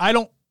mean, I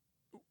don't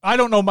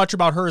know much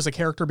about her as a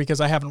character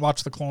because I haven't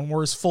watched the Clone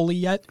Wars fully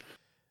yet.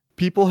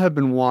 People have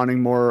been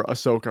wanting more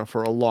Ahsoka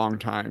for a long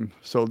time,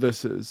 so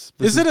this is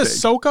it big.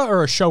 Ahsoka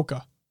or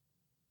Ashoka?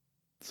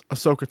 It's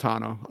Ahsoka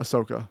Tano.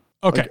 Ahsoka.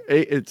 Okay.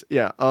 Like,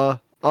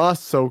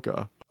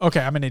 Ahsoka. Okay,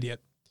 I'm an idiot.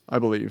 I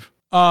believe.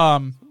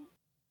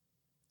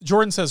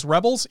 Jordan says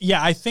Rebels.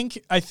 Yeah, I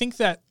think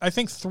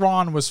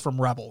Thrawn was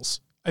from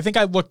Rebels. I think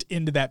I looked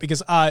into that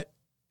because I'm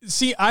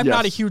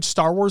not a huge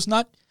Star Wars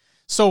nut.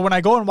 So when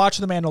I go and watch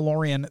The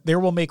Mandalorian,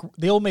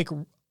 they'll make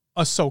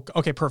Ahsoka.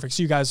 Okay, perfect.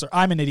 So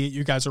I'm an idiot.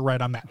 You guys are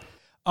right on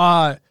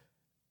that.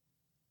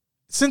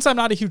 Since I'm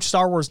not a huge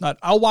Star Wars nut,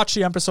 I'll watch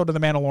the episode of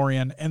The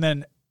Mandalorian, and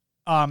then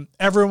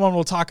everyone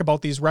will talk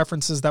about these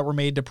references that were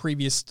made to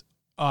previous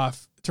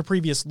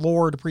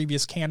lore, to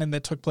previous canon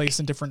that took place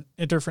in different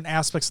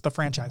aspects of the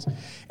franchise.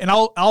 And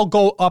I'll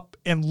go up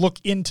and look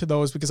into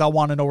those because I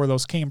want to know where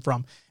those came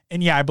from.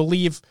 And yeah, I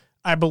believe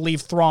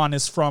Thrawn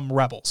is from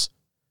Rebels.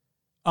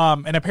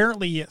 And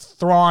apparently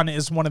Thrawn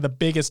is one of the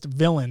biggest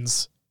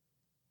villains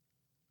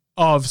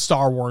of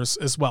Star Wars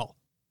as well.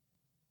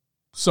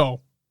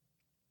 So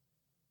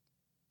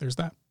there's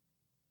that.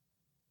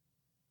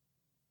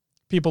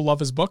 People love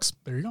his books.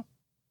 There you go.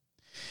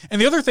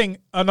 And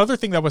another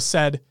thing that was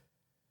said,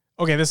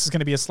 okay, this is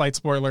going to be a slight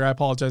spoiler. I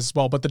apologize as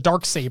well, but the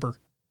Darksaber,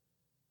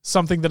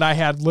 something that I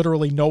had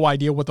literally no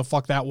idea what the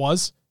fuck that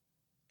was.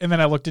 And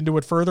then I looked into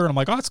it further and I'm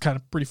like, oh, it's kind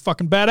of pretty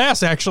fucking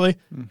badass actually.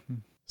 Mm-hmm.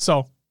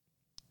 So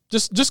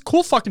just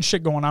cool fucking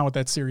shit going on with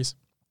that series.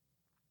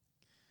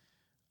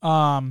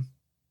 All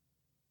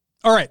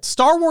right,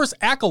 Star Wars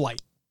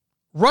Acolyte.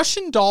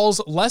 Russian Doll's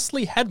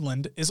Leslie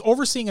Headland is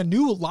overseeing a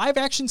new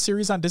live-action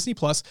series on Disney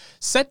Plus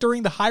set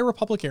during the High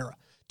Republic era,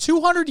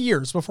 200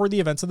 years before the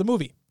events of the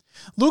movie.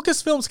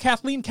 Lucasfilm's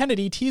Kathleen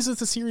Kennedy teases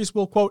the series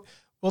will, quote,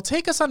 will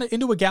take us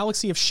into a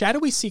galaxy of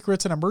shadowy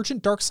secrets and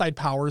emergent dark side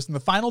powers in the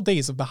final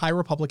days of the High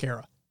Republic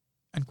era,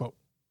 end quote.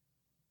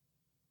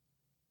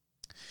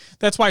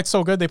 That's why it's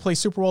so good. They play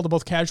super well to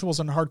both casuals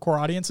and hardcore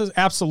audiences.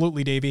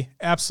 Absolutely, Davey.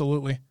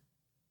 Absolutely.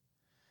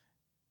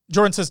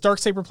 Jordan says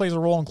Darksaber plays a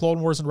role in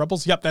Clone Wars and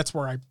Rebels. Yep, that's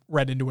where I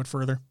read into it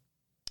further.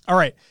 All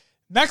right,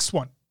 next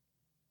one.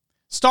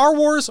 Star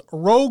Wars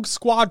Rogue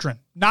Squadron,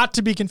 not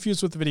to be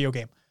confused with the video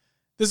game.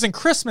 This is in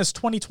Christmas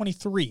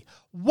 2023.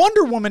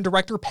 Wonder Woman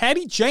director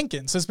Patty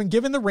Jenkins has been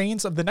given the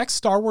reins of the next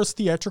Star Wars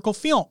theatrical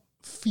film,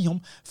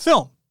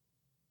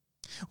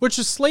 which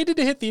is slated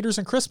to hit theaters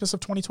in Christmas of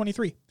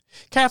 2023.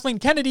 Kathleen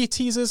Kennedy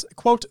teases,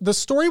 quote, the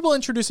story will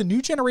introduce a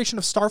new generation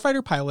of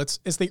starfighter pilots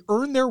as they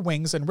earn their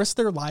wings and risk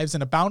their lives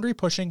in a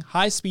boundary-pushing,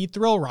 high-speed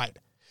thrill ride.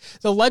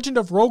 The legend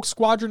of Rogue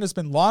Squadron has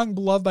been long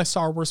beloved by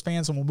Star Wars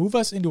fans and will move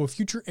us into a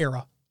future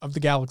era of the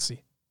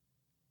galaxy,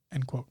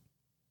 end quote.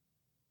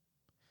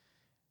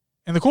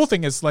 And the cool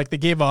thing is, like,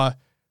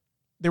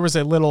 there was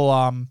a little,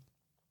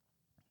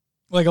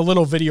 like a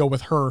little video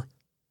with her,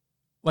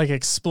 like,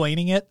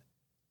 explaining it.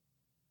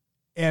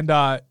 And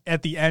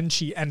at the end,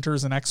 she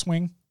enters an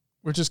X-Wing,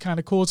 which is kind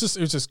of cool. It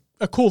was just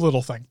a cool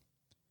little thing.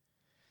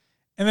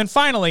 And then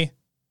finally,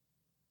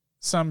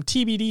 some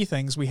TBD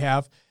things we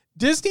have.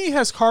 Disney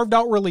has carved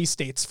out release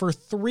dates for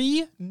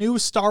 3 new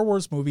Star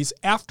Wars movies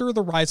after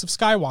The Rise of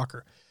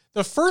Skywalker.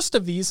 The first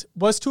of these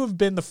was to have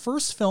been the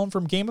first film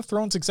from Game of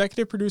Thrones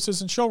executive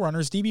producers and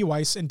showrunners D.B.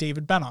 Weiss and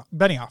David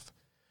Benioff,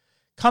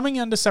 coming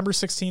on December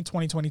 16,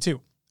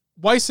 2022.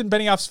 Weiss and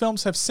Benioff's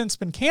films have since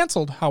been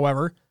canceled,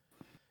 however.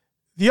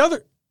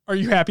 Are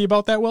you happy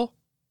about that, Will?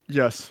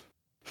 Yes.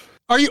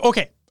 Are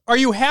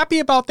you happy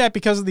about that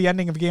because of the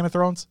ending of Game of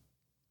Thrones?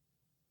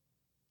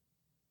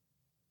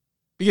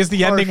 Because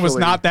the ending was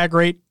not that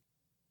great?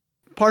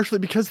 Partially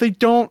because they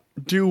don't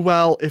do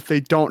well if they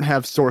don't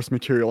have source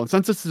material. And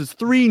since this is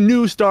 3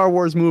 new Star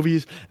Wars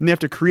movies and they have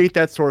to create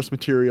that source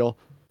material,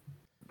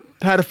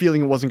 I had a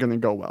feeling it wasn't going to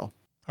go well.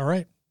 All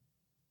right.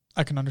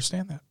 I can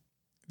understand that.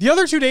 The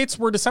other two dates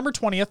were December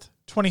 20th,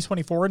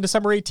 2024 and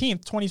December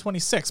 18th,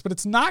 2026, but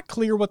it's not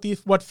clear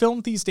what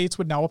film these dates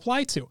would now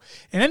apply to.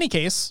 In any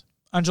case,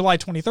 on July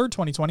 23rd,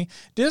 2020,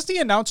 Disney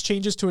announced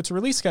changes to its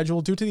release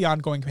schedule due to the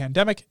ongoing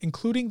pandemic,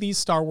 including these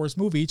Star Wars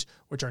movies,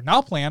 which are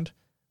now planned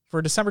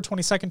for December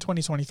 22nd,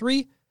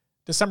 2023,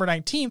 December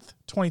 19th,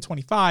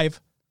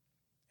 2025,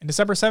 and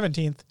December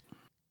 17th,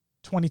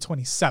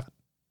 2027.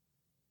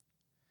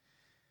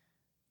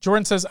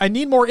 Jordan says, I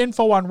need more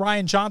info on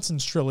Rian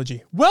Johnson's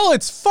trilogy. Well,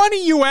 it's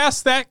funny you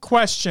asked that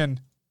question,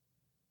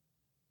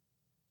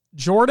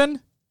 Jordan.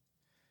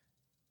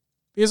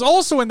 Is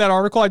also in that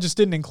article. I just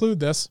didn't include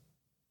this.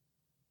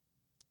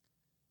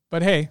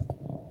 But hey.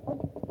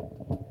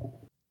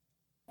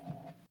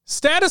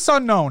 Status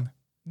unknown.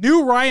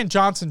 New Rian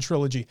Johnson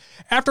trilogy.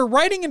 After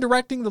writing and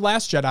directing The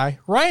Last Jedi,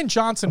 Rian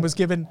Johnson was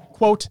given,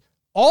 quote,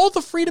 all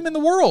the freedom in the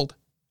world,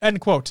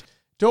 end quote,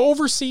 to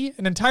oversee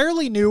an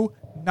entirely new,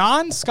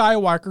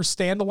 non-Skywalker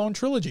standalone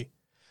trilogy.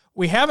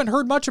 We haven't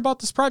heard much about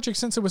this project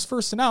since it was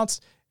first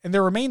announced, and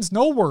there remains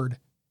no word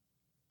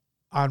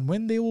on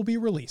when they will be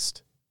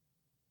released.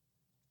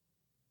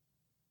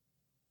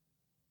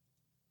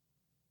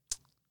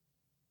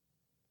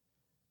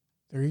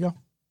 There you go.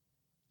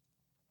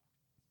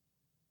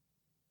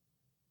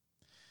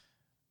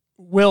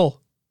 Will,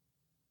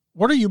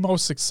 what are you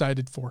most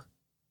excited for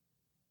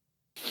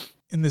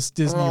in this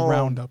Disney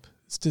roundup?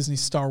 This Disney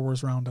Star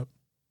Wars roundup.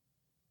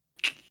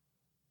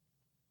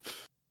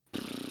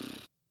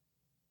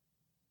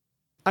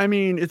 I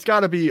mean, it's got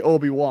to be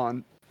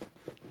Obi-Wan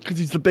because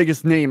he's the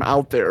biggest name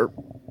out there.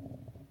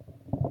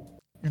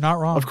 You're not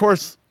wrong. Of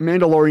course,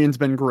 Mandalorian's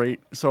been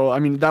great. So, I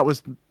mean,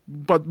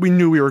 but we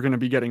knew we were going to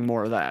be getting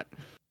more of that.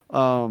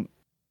 I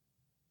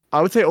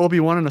would say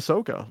Obi-Wan and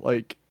Ahsoka.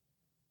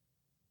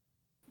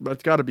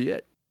 That's got to be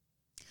it.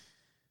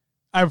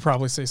 I would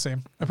probably say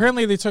same.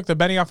 Apparently, they took the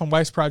Benioff and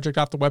Weiss project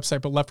off the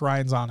website, but left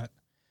Rian's on it.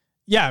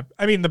 Yeah,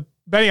 I mean, the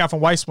Benioff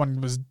and Weiss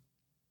one was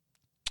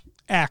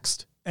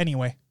axed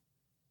anyway.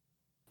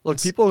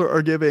 Look, people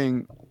are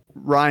giving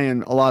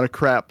Rian a lot of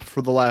crap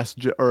for The Last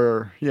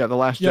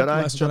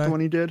Jedi. Is that the one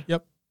he did?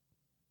 Yep.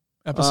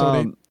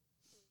 Episode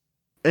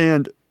 8.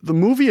 And the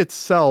movie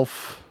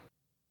itself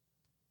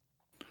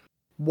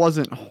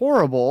wasn't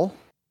horrible.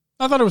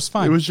 I thought it was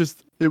fine.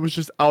 It was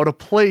just out of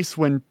place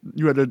when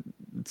you had a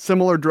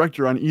similar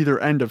director on either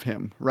end of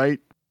him, right?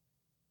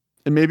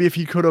 And maybe if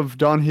he could have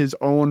done his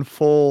own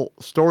full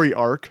story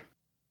arc,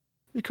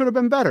 it could have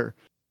been better.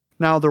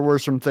 Now there were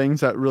some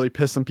things that really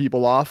pissed some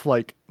people off,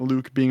 like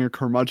Luke being a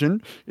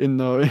curmudgeon in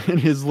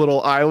his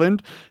little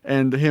island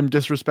and him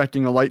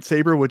disrespecting a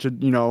lightsaber, which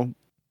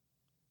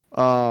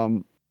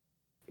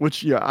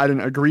I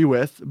didn't agree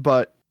with,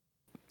 but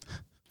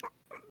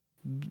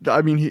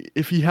I mean,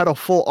 if he had a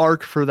full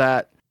arc for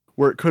that,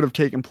 where it could have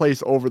taken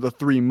place over the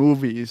 3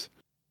 movies,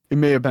 it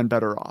may have been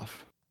better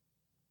off.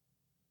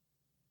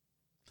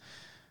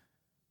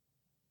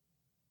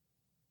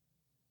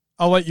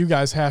 I'll let you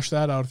guys hash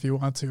that out if you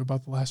want to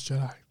about The Last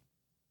Jedi.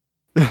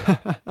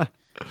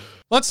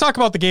 Let's talk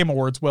about the Game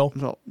Awards, Will.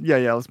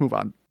 Yeah, let's move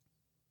on.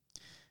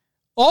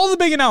 All the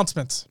big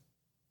announcements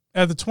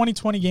at the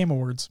 2020 Game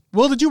Awards.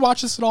 Will, did you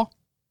watch this at all?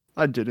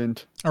 I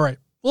didn't. All right.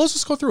 Well, let's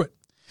just go through it.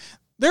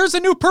 There's a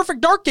new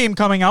Perfect Dark game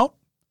coming out,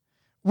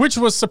 which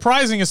was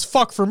surprising as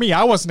fuck for me.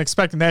 I wasn't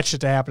expecting that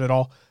shit to happen at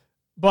all.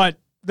 But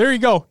there you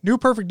go. New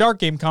Perfect Dark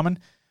game coming.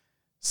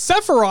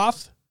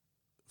 Sephiroth,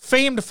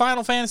 famed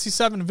Final Fantasy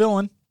VII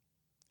villain,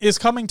 is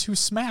coming to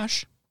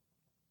Smash.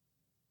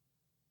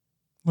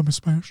 Let me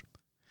smash.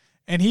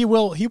 And he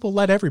will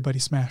let everybody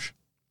smash.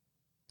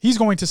 He's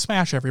going to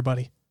smash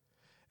everybody.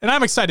 And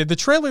I'm excited. The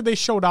trailer they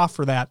showed off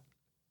for that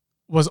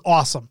was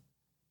awesome.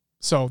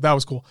 So that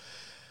was cool.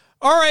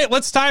 All right,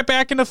 let's tie it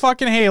back into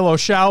fucking Halo,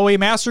 shall we?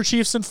 Master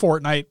Chief's in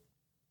Fortnite.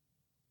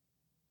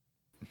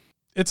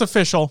 It's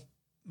official.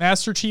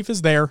 Master Chief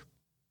is there.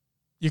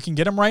 You can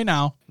get him right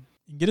now.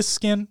 You can get a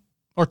skin,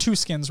 or 2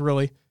 skins,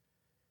 really,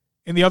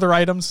 in the other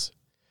items.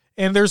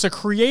 And there's a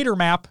creator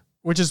map,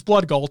 which is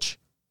Blood Gulch,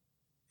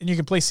 and you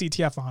can play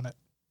CTF on it.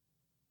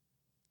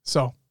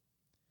 So,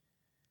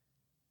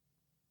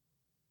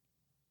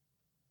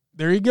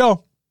 there you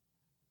go.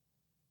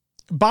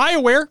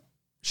 BioWare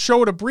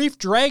showed a brief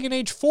Dragon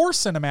Age 4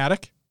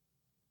 cinematic.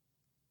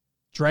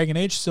 Dragon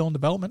Age still in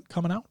development,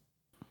 coming out.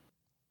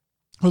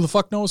 Who the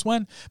fuck knows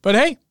when? But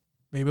hey,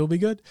 maybe it'll be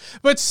good.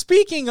 But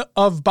speaking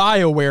of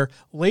BioWare,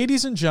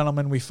 ladies and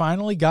gentlemen, we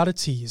finally got a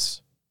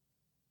tease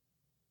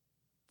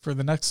for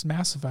the next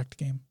Mass Effect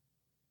game.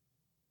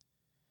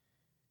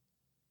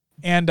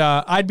 And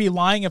I'd be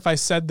lying if I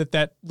said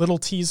that little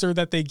teaser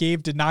that they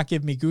gave did not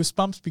give me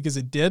goosebumps, because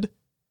it did.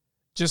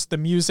 Just the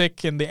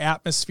music and the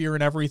atmosphere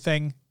and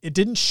everything. It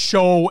didn't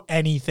show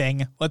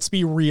anything. Let's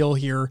be real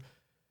here.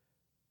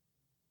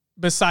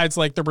 Besides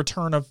the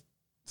return of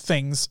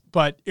things.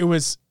 But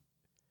it's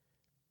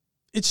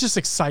just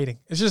exciting.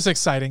 It's just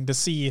exciting to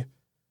see,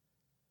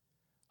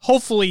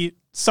 hopefully,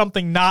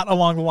 something not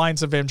along the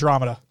lines of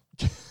Andromeda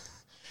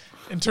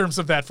in terms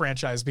of that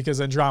franchise, because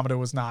Andromeda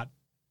was not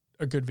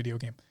a good video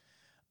game.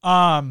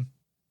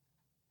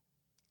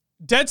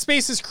 Dead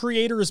Space's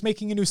creator is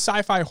making a new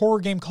sci-fi horror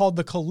game called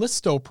The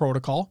Callisto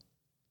Protocol.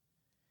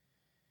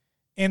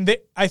 And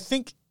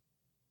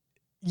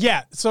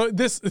so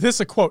this is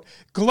a quote.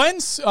 Glenn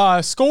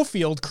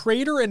Schofield,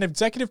 creator and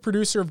executive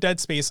producer of Dead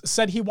Space,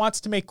 said he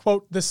wants to make,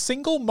 quote, the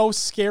single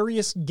most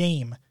scariest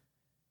game,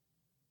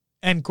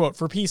 end quote,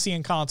 for PC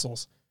and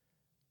consoles.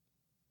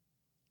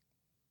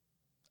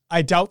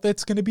 I doubt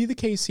that's going to be the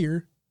case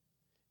here.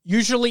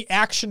 Usually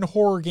action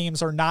horror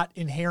games are not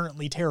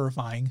inherently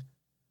terrifying.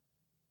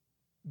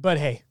 But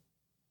hey,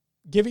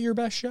 give it your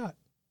best shot.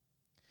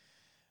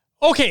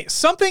 Okay,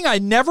 something I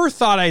never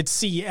thought I'd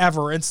see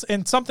ever, and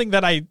something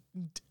that I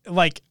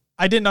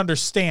didn't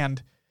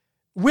understand.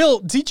 Will,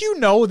 did you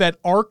know that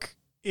Ark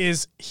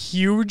is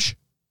huge?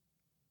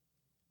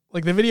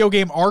 Like the video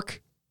game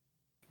Ark?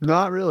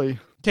 Not really.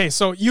 Okay,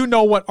 so you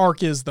know what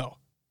Ark is, though.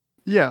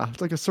 Yeah,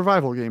 it's like a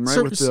survival game,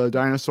 right? With the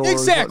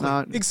dinosaurs and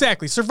whatnot.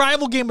 Exactly.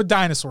 Survival game with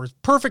dinosaurs.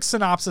 Perfect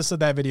synopsis of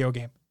that video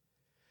game.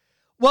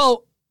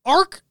 Well,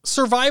 Ark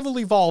Survival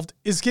Evolved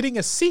is getting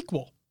a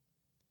sequel.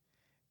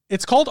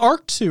 It's called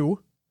Ark 2,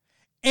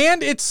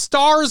 and it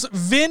stars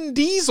Vin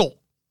Diesel.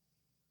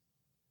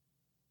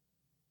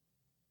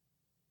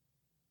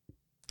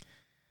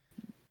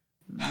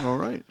 All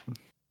right.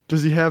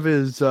 Does he have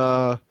his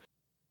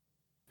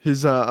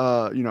It's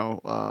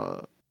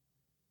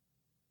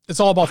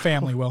all about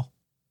family, Will.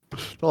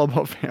 It's all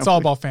about family. It's all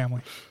about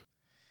family.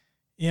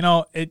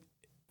 And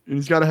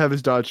he's got to have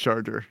his Dodge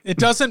Charger. It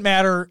doesn't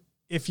matter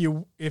if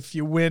you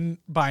win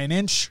by an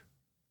inch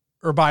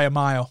or by a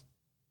mile.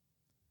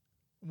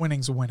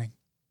 Winning's winning.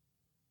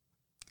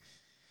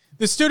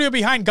 The studio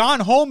behind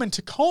Gone Home and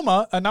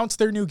Tacoma announced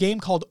their new game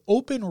called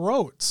Open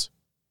Roads.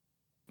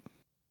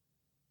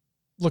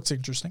 Looks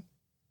interesting.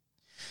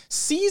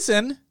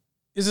 Season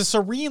is a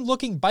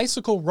serene-looking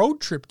bicycle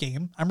road trip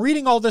game. I'm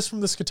reading all this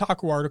from this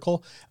Kotaku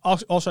article.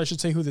 Also, I should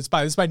say who this is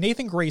by. This is by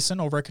Nathan Grayson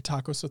over at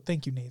Kotaku, so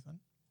thank you, Nathan.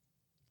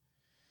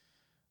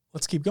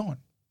 Let's keep going.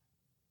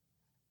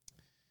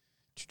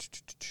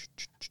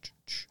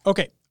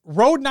 Okay,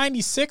 Road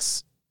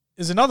 96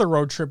 is another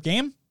road trip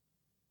game.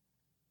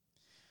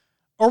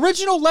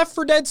 Original Left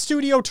 4 Dead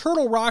studio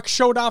Turtle Rock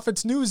showed off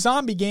its new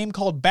zombie game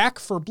called Back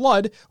 4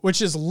 Blood,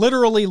 which is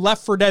literally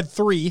Left 4 Dead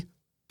 3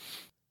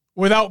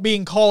 without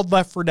being called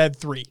Left 4 Dead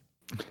 3.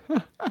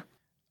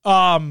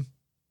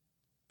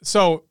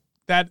 So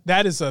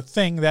that is a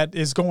thing that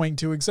is going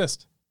to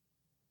exist.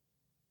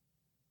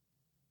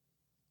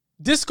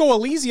 Disco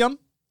Elysium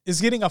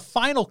is getting a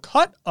Final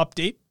Cut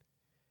update,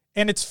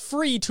 and it's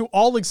free to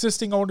all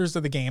existing owners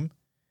of the game.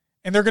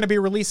 And they're going to be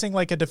releasing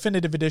like a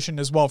definitive edition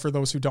as well for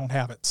those who don't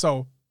have it.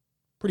 So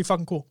pretty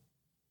fucking cool.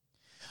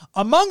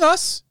 Among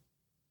Us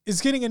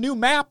is getting a new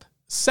map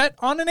set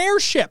on an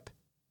airship.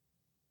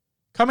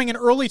 Coming in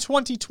early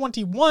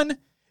 2021,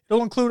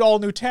 it'll include all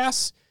new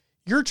tasks,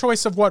 your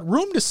choice of what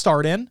room to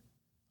start in,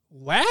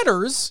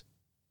 ladders,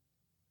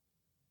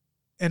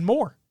 and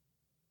more.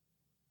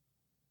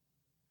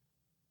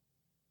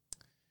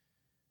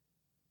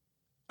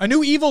 A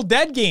new Evil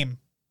Dead game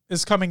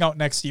is coming out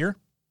next year.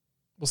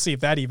 We'll see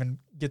if that even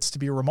gets to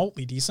be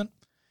remotely decent.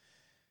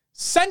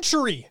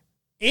 Century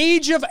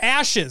Age of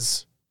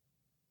Ashes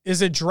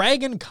is a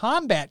dragon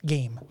combat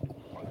game.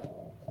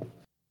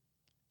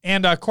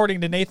 And according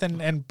to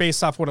Nathan, and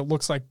based off what it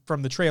looks like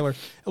from the trailer,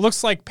 it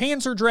looks like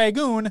Panzer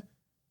Dragoon,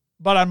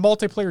 but on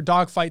multiplayer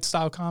dogfight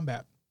style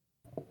combat.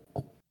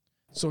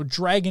 So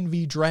Dragon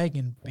v.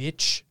 Dragon,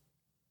 bitch.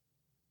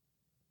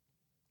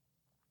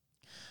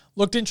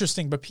 Looked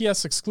interesting, but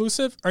PS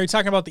exclusive? Are you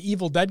talking about the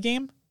Evil Dead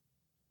game?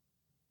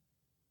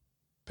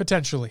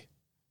 Potentially.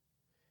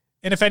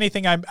 And if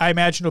anything, I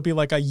imagine it'll be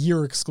like a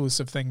year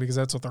exclusive thing because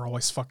that's what they're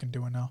always fucking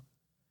doing now.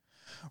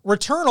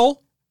 Returnal,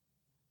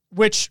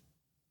 which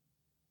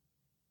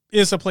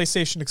is a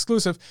PlayStation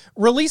exclusive,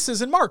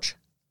 releases in March.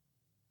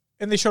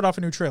 And they showed off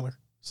a new trailer.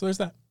 So there's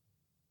that.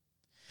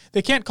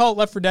 They can't call it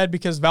Left 4 Dead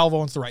because Valve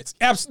owns the rights.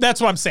 That's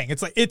what I'm saying.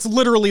 It's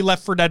literally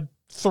Left 4 Dead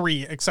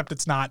 3, except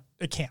it's not.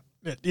 It can't.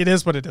 It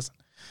is, but it isn't.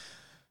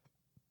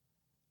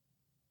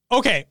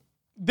 Okay.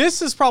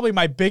 This is probably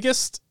my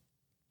biggest...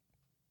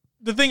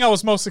 The thing I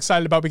was most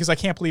excited about because I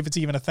can't believe it's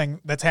even a thing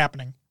that's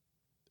happening.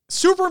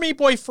 Super Meat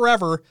Boy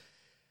Forever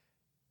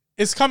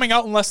is coming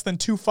out in less than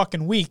 2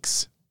 fucking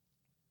weeks.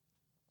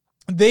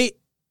 They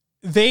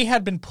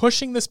had been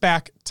pushing this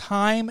back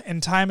time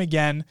and time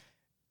again.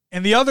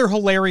 And the other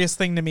hilarious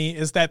thing to me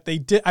is that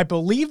I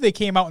believe they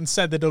came out and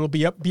said that it'll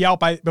be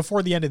out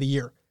before the end of the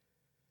year.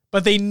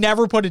 But they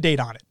never put a date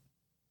on it.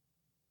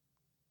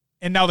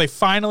 And now they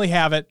finally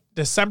have it,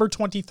 December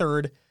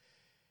 23rd.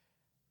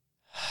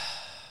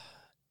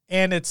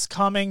 And it's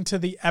coming to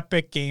the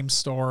Epic Game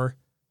Store,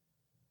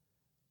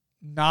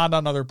 not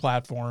on other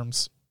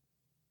platforms.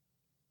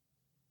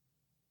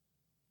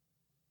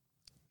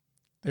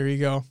 There you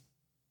go.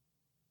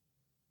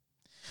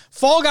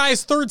 Fall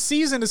Guys' 3rd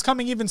season is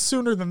coming even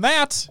sooner than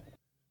that.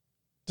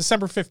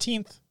 December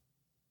 15th.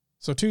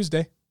 So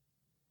Tuesday.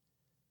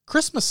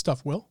 Christmas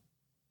stuff, Will.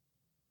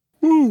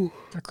 Woo.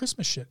 Got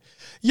Christmas shit.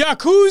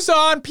 Yakuza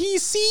on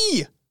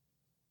PC.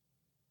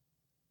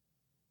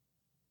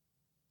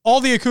 All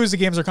the Yakuza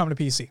games are coming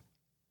to PC.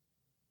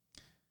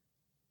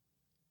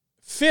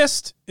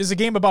 Fist is a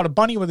game about a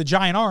bunny with a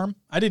giant arm.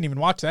 I didn't even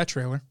watch that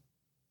trailer.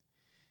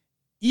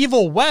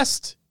 Evil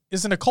West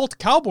is an occult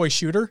cowboy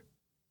shooter.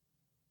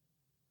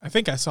 I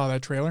think I saw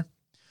that trailer.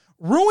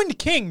 Ruined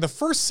King, the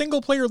first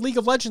single-player League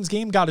of Legends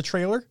game, got a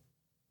trailer.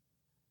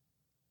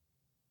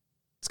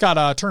 It's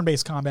got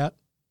turn-based combat,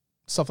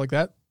 stuff like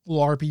that. A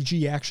little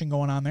RPG action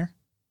going on there.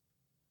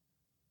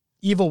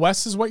 Evil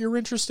West is what you're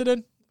interested in?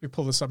 Let me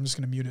pull this up. I'm just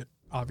going to mute it,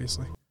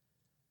 obviously.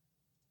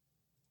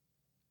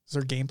 Is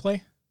there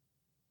gameplay?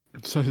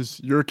 It says,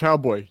 you're a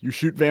cowboy. You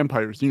shoot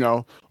vampires,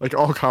 like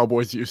all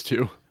cowboys used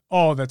to.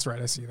 Oh, that's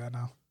right. I see that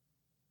now.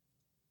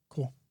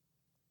 Cool.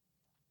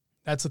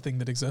 That's a thing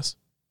that exists.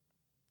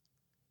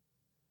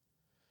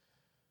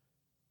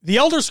 The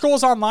Elder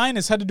Scrolls Online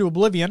is headed to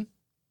Oblivion.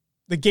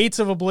 The Gates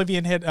of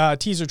Oblivion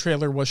teaser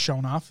trailer was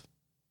shown off.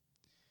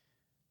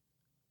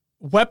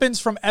 Weapons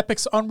from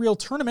Epic's Unreal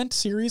Tournament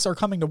series are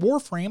coming to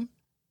Warframe.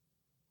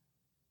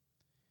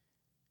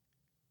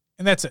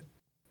 And that's it.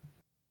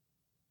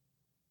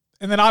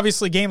 And then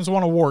obviously games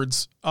won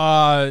awards.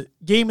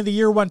 Game of the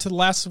Year went to The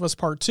Last of Us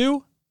Part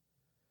 2.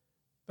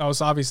 That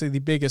was obviously the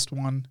biggest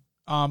one.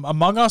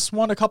 Among Us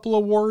won a couple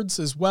awards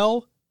as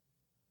well,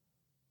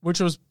 which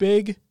was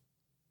big.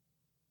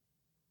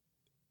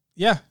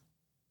 Yeah.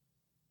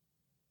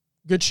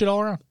 Good shit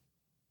all around.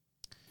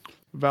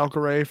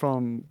 Valkyrie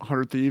from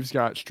 100 Thieves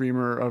got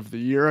Streamer of the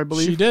Year, I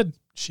believe.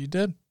 She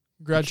did.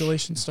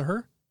 Congratulations to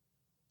her.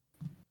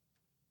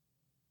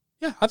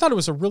 Yeah, I thought it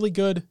was a really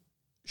good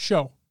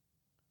show.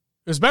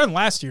 It was better than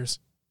last year's.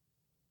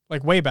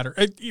 Like, way better.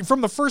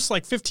 From the first,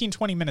 15,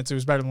 20 minutes, it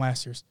was better than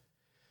last year's.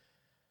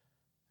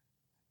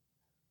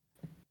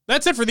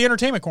 That's it for the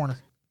entertainment corner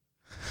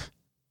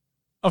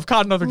of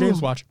COD and Other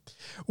Games Watch.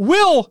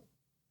 Will,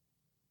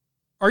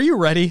 are you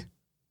ready?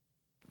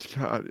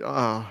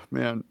 God,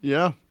 man,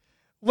 yeah.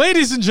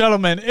 Ladies and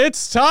gentlemen,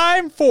 it's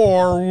time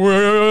for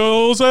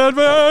Will's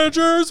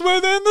Adventures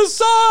Within the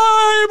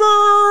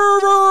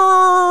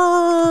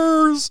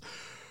Cyberverse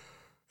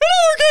and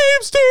Other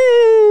Games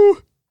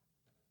too.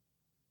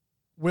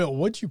 Will,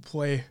 what'd you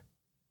play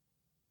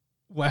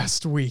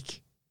last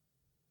week?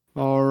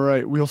 All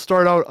right, we'll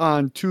start out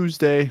on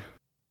Tuesday.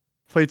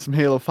 Played some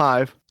Halo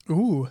 5.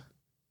 Ooh.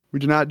 We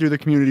did not do the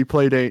community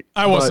play date.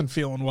 I wasn't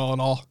feeling well at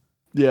all.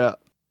 Yeah.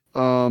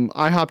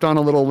 I hopped on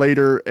a little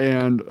later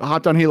and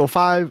hopped on Halo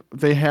 5.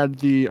 They had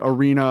the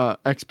Arena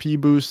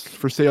XP boost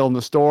for sale in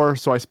the store,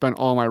 so I spent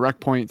all my rec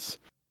points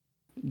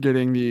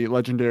getting the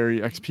legendary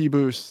XP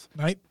boost.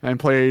 Right. And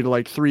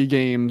played 3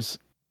 games,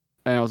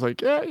 and I was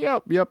like,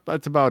 yep,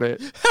 that's about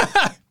it.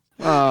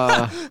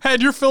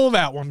 Had your fill of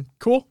that one.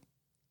 Cool.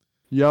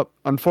 Yep.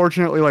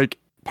 Unfortunately,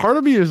 part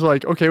of me is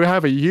okay, we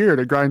have a year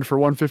to grind for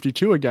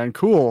 152 again.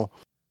 Cool.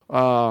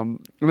 And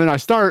then I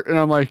start and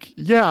I'm like,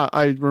 yeah,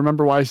 I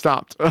remember why I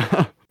stopped.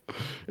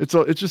 It's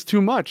just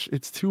too much.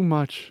 It's too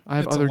much. I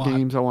have other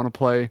games I want to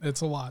play.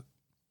 It's a lot.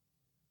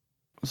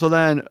 So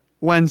then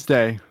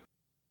Wednesday,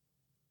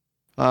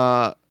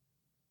 we're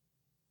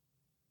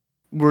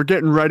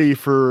getting ready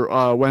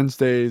for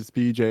Wednesday's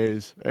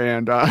BJ's,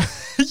 and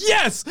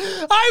yes,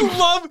 I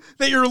love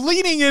that you're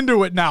leaning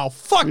into it now.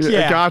 Fuck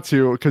yeah, I got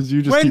to, because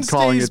you just Wednesday's keep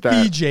calling it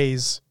that.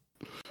 BJ's.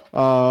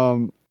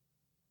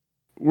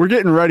 We're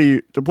getting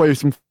ready to play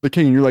some The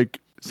King, and you're like,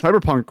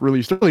 Cyberpunk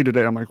released early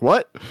today. I'm like,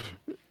 what?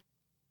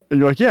 And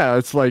you're like, yeah,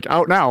 it's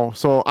out now.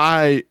 So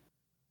I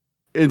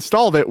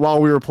installed it while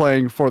we were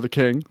playing For the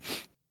King.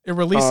 It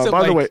released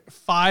at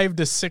 5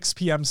 to 6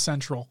 p.m.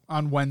 Central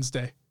on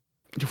Wednesday.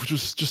 Which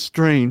was just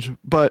strange.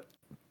 But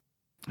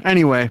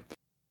anyway,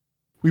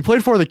 we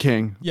played For the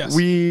King. Yes.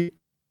 We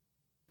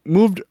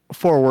moved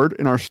forward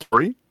in our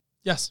story.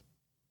 Yes.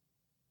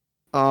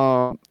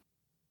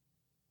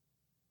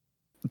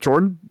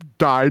 Jordan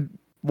died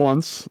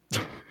once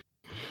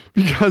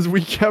because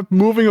we kept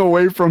moving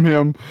away from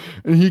him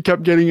and he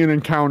kept getting in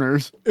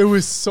encounters. It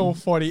was so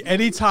funny.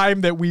 Anytime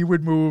that we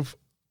would move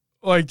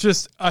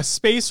just a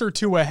space or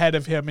two ahead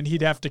of him and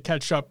he'd have to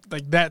catch up,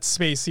 that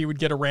space, he would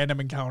get a random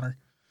encounter.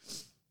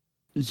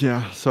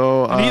 Yeah,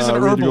 so and he's an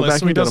herbalist,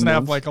 so he doesn't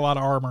have a lot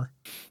of armor.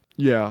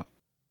 Yeah.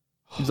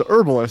 He's an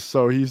herbalist,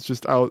 so he's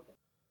just out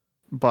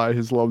by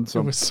his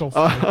lonesome. It was so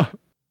funny.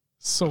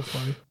 So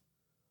funny.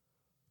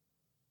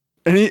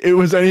 And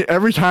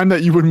every time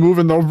that you would move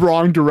in the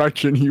wrong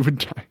direction, he would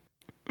die.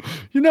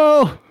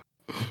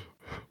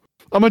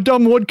 I'm a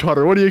dumb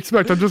woodcutter. What do you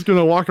expect? I'm just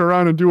gonna walk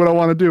around and do what I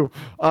want to do.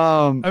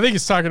 I think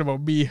he's talking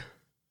about me.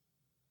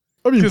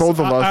 I mean, both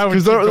of us. I would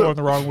keep going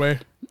the wrong way.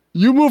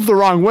 You moved the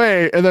wrong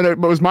way, and then it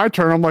was my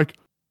turn. I'm like,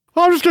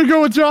 I'm just gonna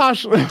go with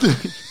Josh. I left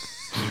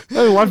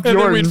Jordan. And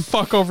then we'd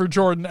fuck over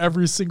Jordan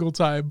every single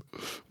time.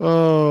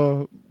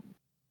 That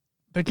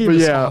game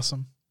is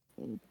awesome.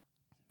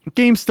 The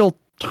game's still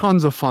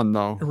tons of fun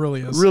though. It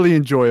really is. Really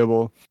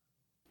enjoyable.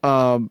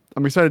 I'm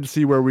excited to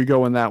see where we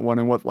go in that one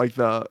and what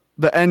the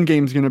end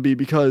game's gonna be,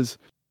 because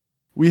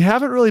we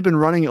haven't really been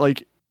running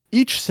it.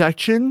 Each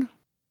section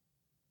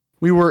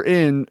we were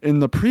in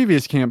the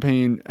previous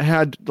campaign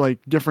had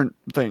different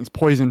things: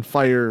 poison,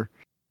 fire,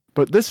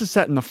 but this is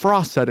set in the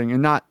frost setting,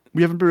 and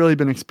we haven't really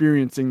been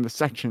experiencing the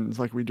sections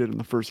like we did in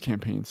the first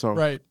campaign. So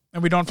right,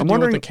 and we don't have to deal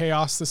with the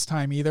chaos this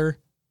time either.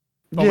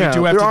 But yeah, we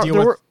do have to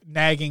deal with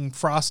nagging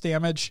frost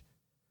damage.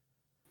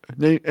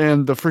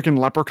 And the freaking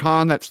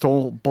leprechaun that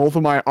stole both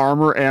of my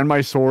armor and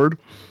my sword.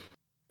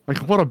 Like,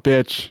 what a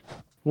bitch.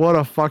 What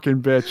a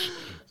fucking bitch.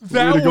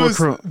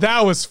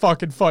 That was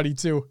fucking funny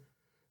too.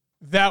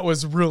 That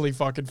was really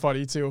fucking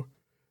funny too.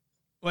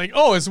 Like,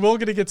 oh, is Will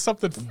gonna get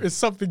something? Is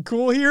something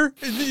cool here?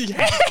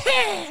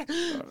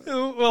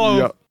 Oh,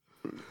 yeah.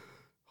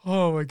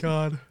 Oh my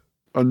god.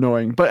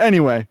 Annoying. But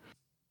anyway,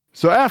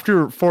 so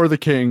after For the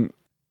King,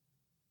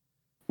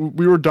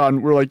 we were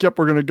done. We're like, yep,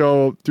 we're gonna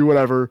go do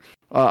whatever.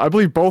 I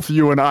believe both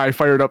you and I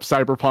fired up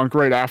Cyberpunk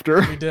right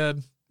after. We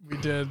did.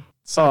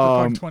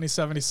 Cyberpunk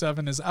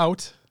 2077 is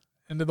out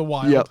into the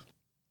wild. Yep.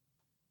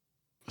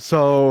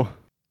 So,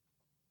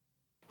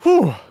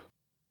 whew.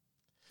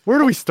 Where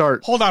do we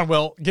start? Hold on,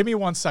 Will. Give me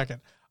 1 second.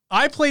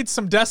 I played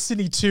some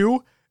Destiny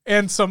 2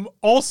 and some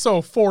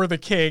also For the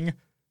King.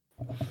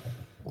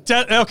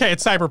 Okay,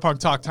 it's Cyberpunk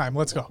talk time.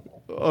 Let's go.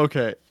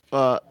 Okay.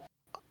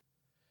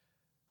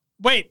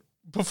 Wait,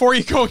 before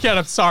you go again,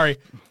 I'm sorry.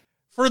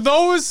 For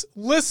those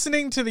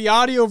listening to the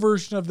audio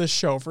version of this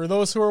show, for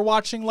those who are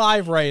watching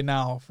live right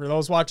now, for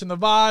those watching the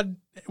VOD,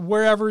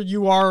 wherever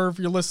you are, if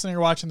you're listening or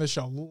watching the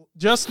show,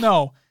 just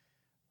know,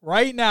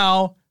 right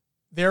now,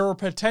 there are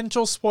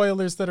potential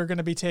spoilers that are going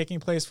to be taking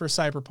place for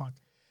Cyberpunk.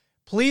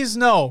 Please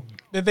know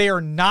that they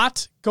are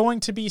not going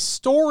to be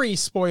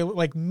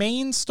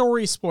main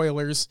story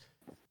spoilers,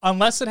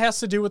 unless it has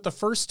to do with the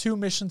first 2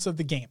 missions of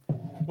the game.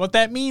 What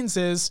that means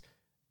is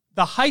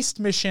the heist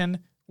mission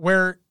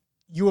where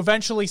you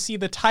eventually see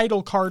the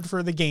title card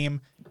for the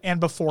game and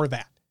before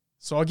that.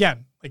 So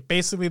again, like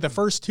basically the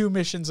first 2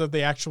 missions of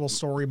the actual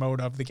story mode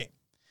of the game.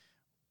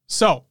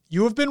 So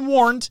you have been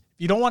warned. If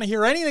you don't want to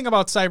hear anything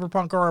about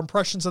Cyberpunk or our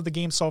impressions of the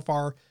game so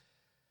far,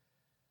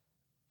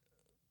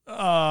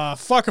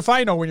 fuck if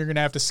I know when you're going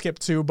to have to skip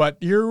to, but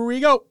here we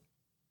go.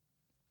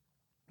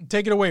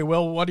 Take it away,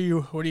 Will. What do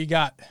you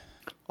got?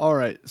 All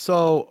right.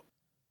 So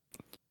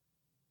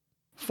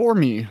for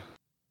me,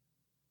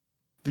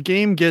 the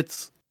game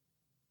gets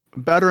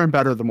better and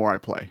better the more I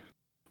play.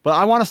 But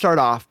I want to start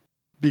off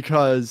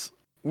because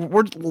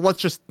let's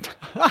just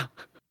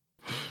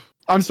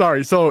I'm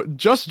sorry. So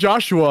Just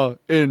Joshua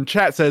in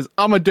chat says,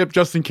 I'm a dip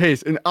just in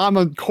case. And on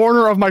the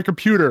corner of my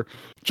computer,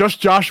 Just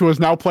Joshua is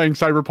now playing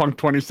Cyberpunk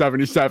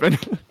 2077.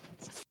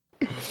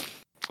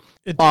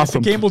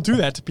 Awesome. The game will do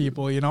that to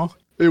people, you know?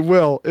 It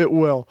will.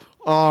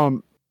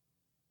 All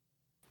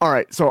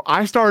right. So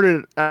I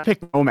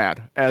picked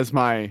Nomad as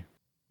my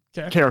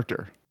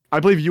character. I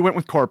believe you went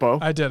with Corpo.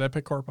 I did. I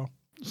picked Corpo.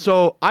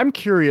 So I'm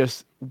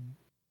curious, how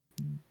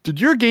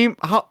did your game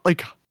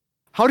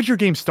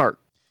start?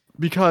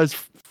 Because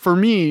for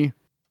me,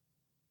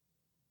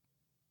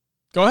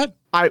 go ahead.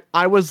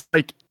 I was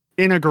like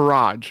in a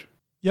garage.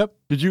 Yep.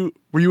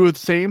 Were you the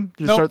same?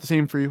 Did it start the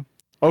same for you?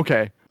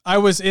 Okay. I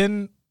was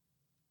in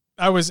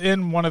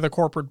one of the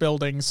corporate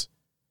buildings.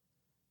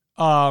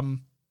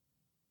 And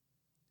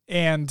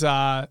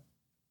I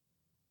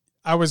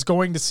was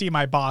going to see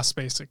my boss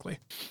basically.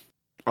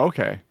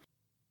 Okay.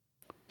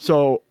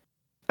 So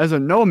as a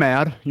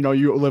nomad,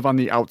 you live on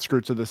the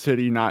outskirts of the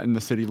city, not in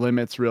the city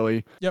limits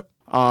really. Yep.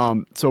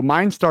 So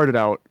mine started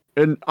out,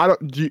 and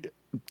do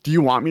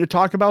you want me to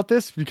talk about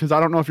this? Because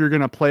I don't know if you're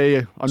going to play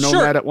a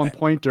nomad at one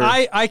point or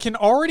I can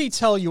already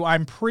tell you,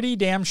 I'm pretty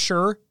damn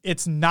sure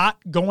it's not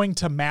going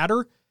to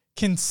matter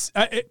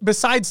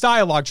besides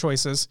dialogue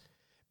choices,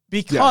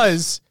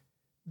 because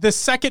the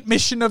second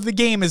mission of the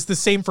game is the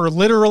same for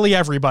literally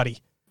everybody.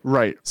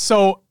 Right.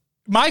 So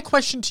my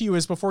question to you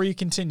is, before you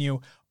continue,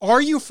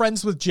 are you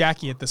friends with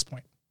Jackie at this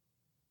point?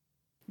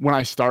 When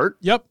I start?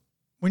 Yep.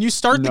 When you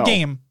start the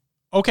game.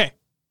 Okay.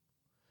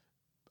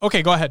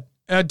 Okay, go ahead.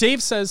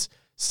 Dave says,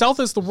 stealth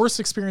is the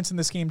worst experience in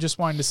this game. Just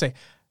wanted to say.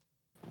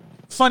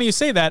 Funny you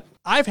say that.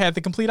 I've had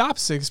the complete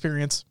opposite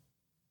experience.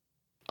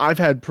 I've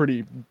had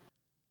pretty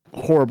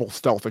horrible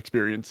stealth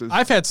experiences.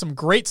 I've had some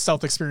great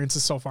stealth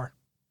experiences so far.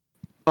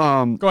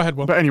 Go ahead,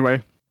 Will. But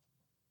anyway,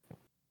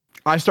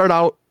 I start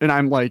out and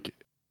I'm like,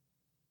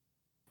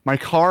 my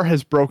car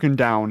has broken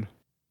down.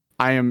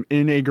 I am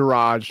in a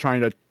garage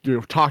trying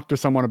to talk to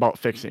someone about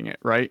fixing it,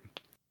 right?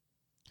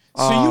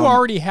 So you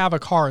already have a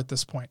car at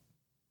this point?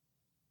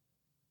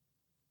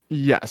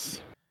 Yes.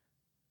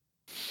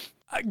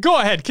 Go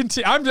ahead.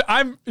 Continue.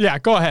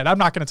 Go ahead. I'm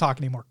not going to talk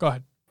anymore. Go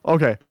ahead.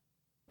 Okay.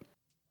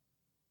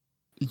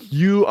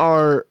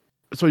 You're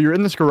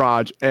in this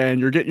garage and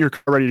you're getting your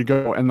car ready to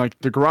go, and like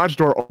the garage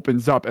door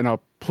opens up and a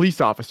police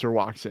officer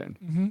walks in.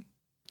 Mm-hmm.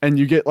 And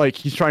you get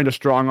he's trying to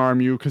strong arm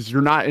you because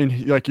you're not in,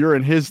 you're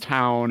in his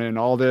town and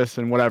all this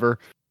and whatever.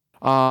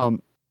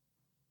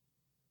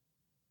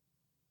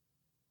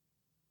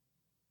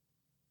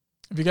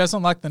 If you guys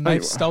unlock the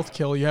knife stealth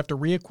kill, you have to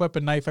re-equip a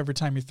knife every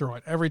time you throw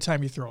it.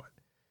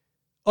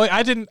 Oh,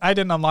 I didn't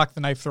unlock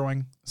the knife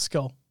throwing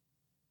skill.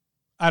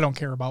 I don't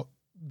care about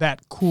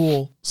that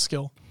cool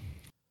skill.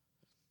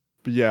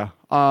 But yeah.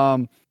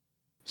 So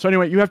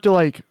anyway, you have to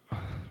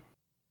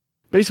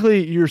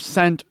basically you're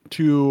sent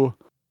to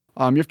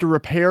you have to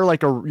repair you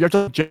have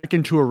to jack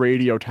into a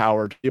radio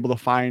tower to be able to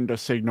find a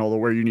signal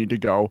where you need to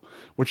go,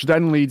 which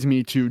then leads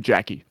me to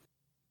Jackie.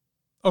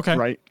 Okay.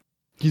 Right?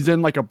 He's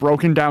in like a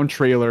broken down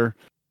trailer,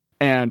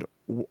 and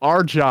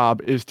our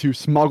job is to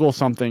smuggle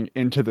something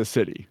into the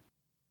city.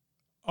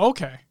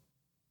 Okay.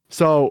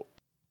 So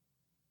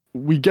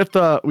we get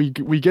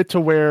we get to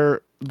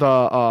where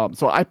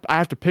so I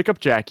have to pick up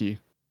Jackie.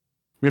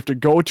 We have to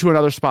go to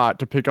another spot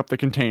to pick up the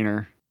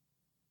container.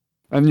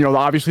 And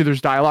obviously there's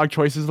dialogue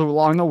choices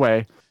along the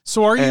way.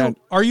 So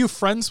are you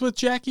friends with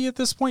Jackie at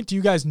this point? Do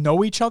you guys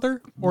know each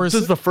other? Or this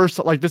is the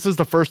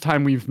first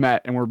time we've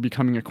met and we're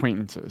becoming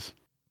acquaintances.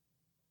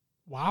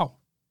 Wow.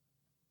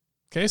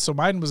 Okay, so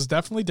mine was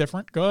definitely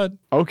different. Go ahead.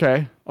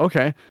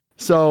 Okay.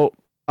 So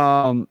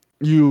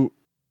you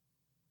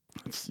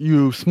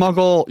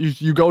smuggle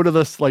you go to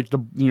this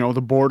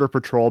the border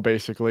patrol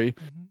basically.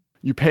 Mm-hmm.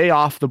 You pay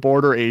off the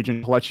border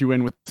agent to let you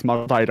in with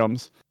smuggled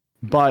items,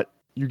 but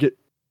you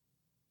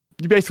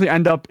basically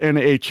end up in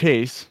a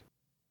chase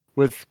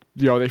with,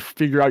 they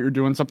figure out you're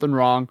doing something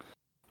wrong.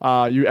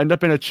 You end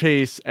up in a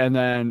chase, and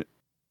then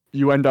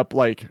you end up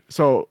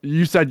so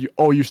you said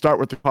you start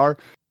with the car.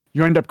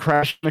 You end up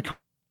crashing the car.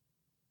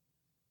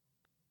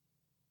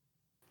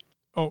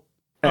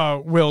 Oh,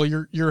 Will,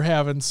 you're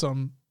having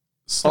some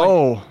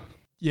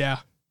yeah.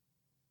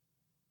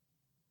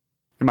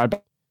 Am I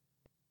back?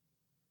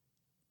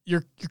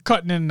 You're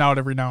cutting in and out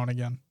every now and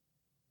again.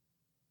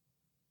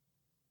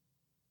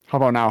 How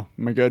about now?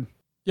 Am I good?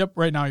 Yep,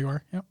 right now you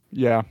are. Yep.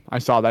 Yeah, I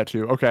saw that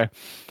too. Okay.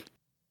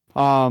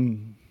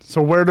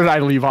 So where did I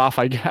leave off,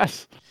 I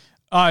guess?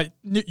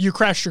 You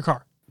crashed your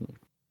car.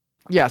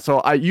 Yeah,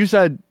 so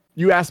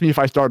you asked me if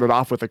I started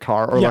off with a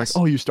car, or yes.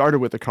 you started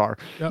with a car.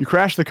 Yep. You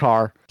crashed the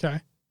car.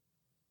 Okay.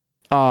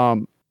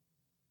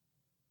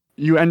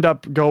 You end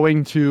up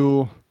going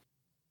to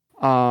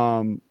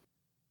I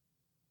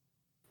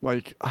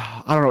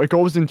don't know, it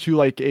goes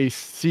into a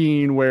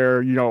scene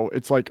where,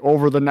 it's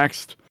over the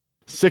next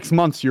 6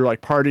 months you're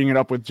partying it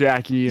up with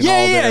Jackie and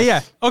all this.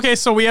 Yeah. Okay,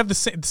 so we have the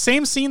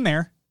same scene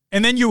there,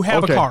 and then you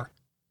have a car.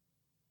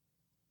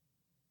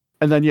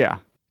 And then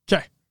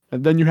Okay.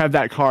 And then you have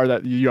that car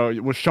that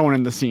was shown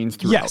in the scenes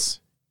throughout. Yes.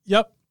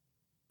 Yep.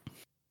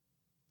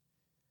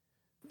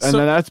 And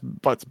then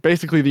that's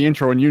basically the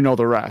intro, and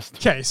the rest.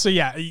 Okay, so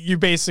yeah, you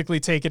basically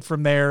take it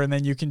from there, and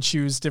then you can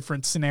choose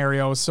different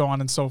scenarios, so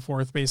on and so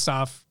forth, based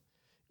off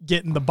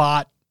getting the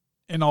bot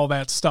and all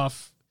that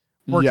stuff,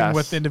 working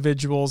with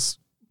individuals,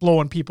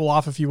 blowing people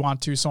off if you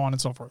want to, so on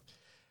and so forth.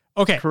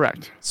 Okay.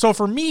 Correct. So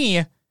for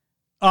me,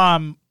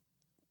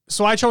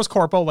 so I chose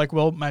Corpo, like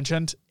Will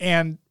mentioned,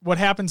 and what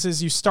happens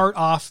is you start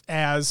off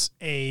as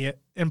a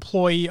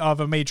employee of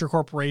a major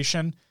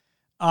corporation,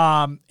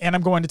 and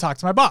I'm going to talk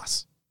to my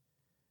boss.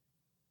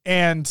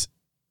 And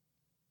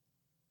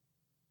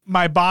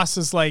my boss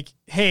is like,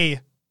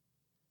 hey,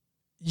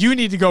 you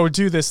need to go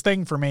do this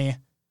thing for me.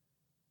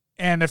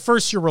 And at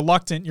first you're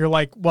reluctant. You're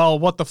like, well,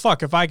 what the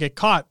fuck? If I get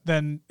caught,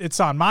 then it's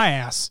on my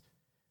ass.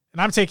 And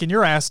I'm taking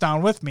your ass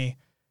down with me.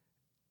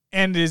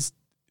 And is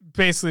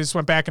basically just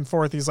went back and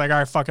forth. He's like, all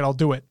right, fuck it, I'll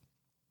do it.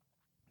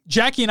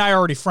 Jackie and I are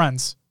already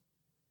friends.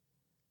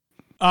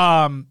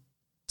 To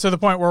the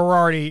point where we're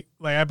already,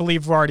 I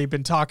believe we've already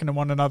been talking to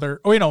one another.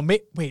 Oh,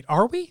 wait,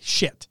 are we?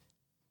 Shit.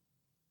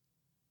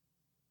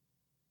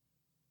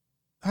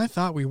 I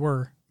thought we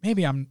were.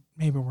 Maybe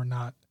we're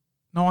not.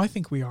 No, I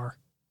think we are.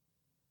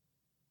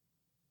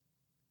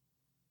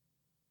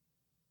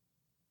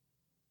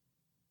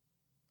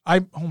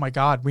 Oh my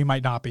God, we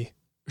might not be.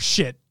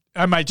 Shit.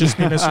 I might just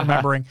be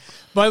misremembering.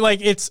 But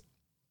it's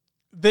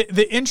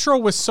the intro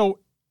was so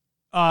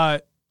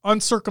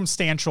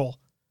uncircumstantial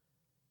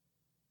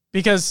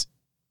because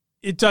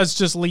it does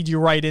just lead you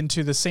right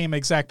into the same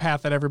exact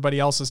path that everybody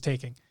else is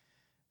taking.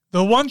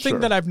 The one thing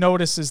that I've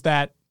noticed is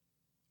that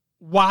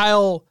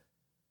while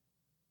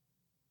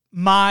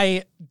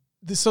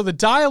the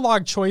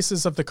dialogue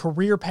choices of the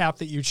career path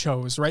that you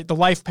chose, right? The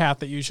life path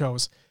that you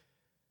chose,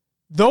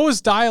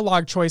 those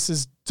dialogue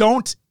choices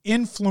don't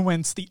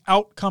influence the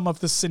outcome of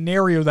the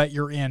scenario that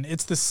you're in.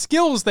 It's the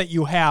skills that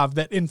you have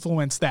that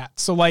influence that.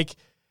 So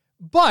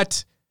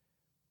but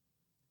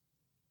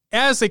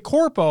as a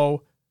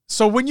corpo,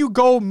 so when you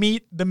go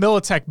meet the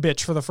Militech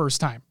bitch for the first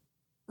time,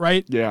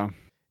 right? Yeah.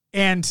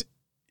 And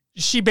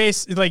she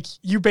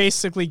you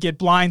basically get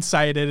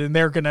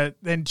blindsided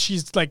and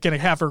she's gonna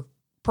have her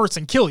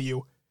person kill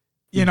you,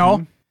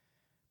 know?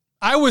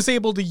 I was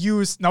able to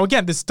use, now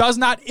again, this does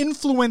not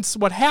influence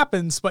what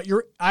happens, but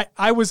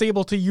I was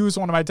able to use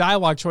one of my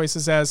dialogue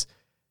choices as,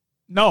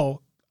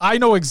 no, I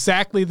know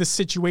exactly the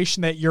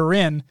situation that you're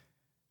in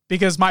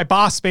because my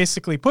boss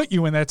basically put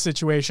you in that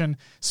situation.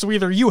 So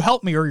either you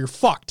help me or you're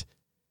fucked.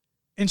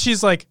 And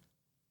she's like,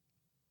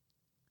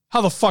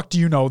 how the fuck do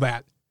you know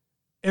that?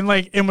 And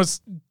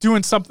was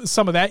doing some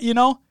of that,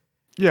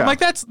 Yeah. I'm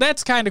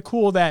that's kind of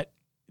cool that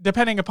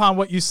depending upon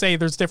what you say,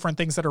 there's different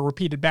things that are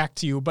repeated back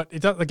to you, but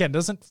it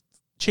doesn't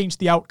change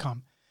the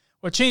outcome.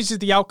 What changes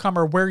the outcome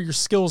are where your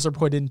skills are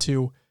put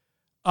into.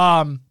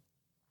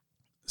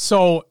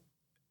 So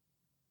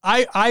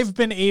I've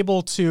been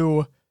able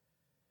to.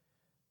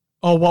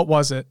 Oh, what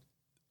was it?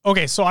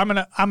 Okay, so I'm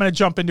gonna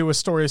jump into a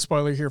story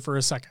spoiler here for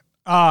a second.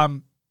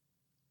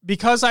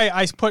 Because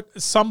I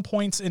put some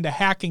points into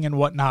hacking and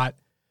whatnot.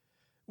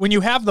 When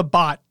you have the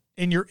bot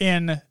and you're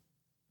in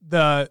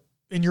the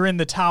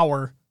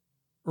tower,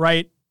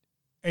 right?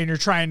 And you're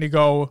trying to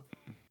go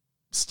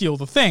steal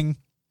the thing,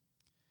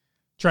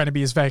 trying to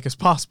be as vague as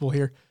possible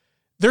here.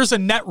 There's a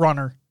net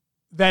runner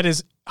that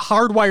is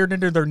hardwired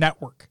into their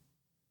network,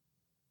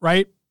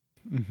 right?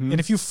 Mm-hmm. And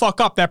if you fuck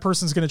up, that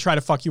person's going to try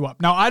to fuck you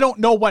up. Now, I don't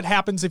know what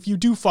happens if you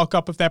do fuck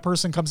up, if that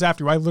person comes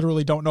after you. I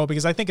literally don't know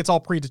because I think it's all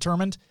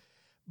predetermined.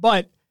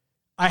 But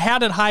I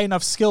had a high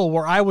enough skill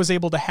where I was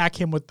able to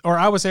hack him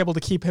I was able to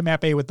keep him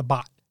at bay with the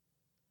bot.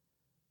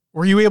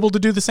 Were you able to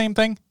do the same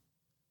thing?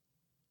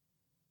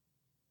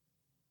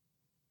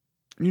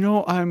 You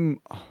know,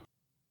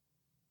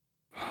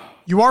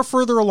 You are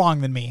further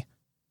along than me.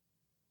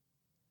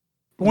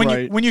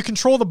 When you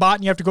control the bot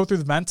and you have to go through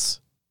the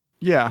vents.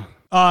 Yeah.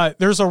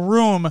 There's a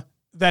room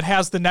that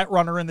has the net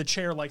runner in the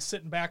chair, like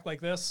sitting back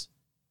like this.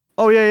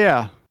 Oh,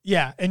 yeah.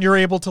 Yeah. And you're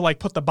able to like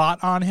put the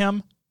bot on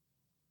him.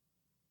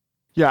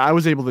 Yeah, I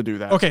was able to do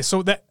that. Okay.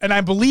 So and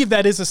I believe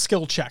that is a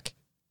skill check,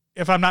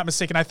 if I'm not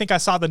mistaken. I think I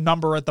saw the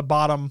number at the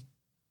bottom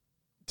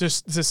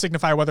just to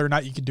signify whether or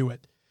not you can do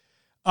it.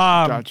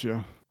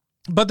 Gotcha.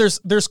 But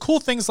there's cool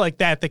things like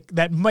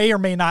that may or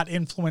may not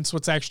influence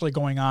what's actually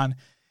going on.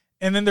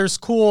 And then there's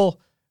cool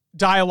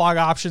dialogue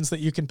options that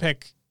you can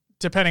pick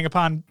depending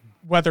upon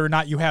whether or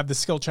not you have the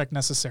skill check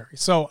necessary.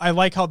 So I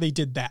like how they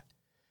did that.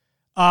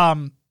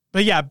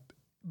 But yeah,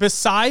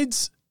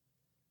 besides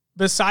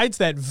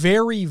that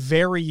very,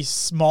 very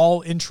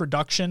small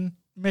introduction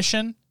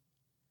mission,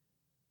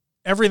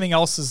 everything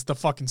else is the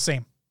fucking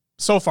same.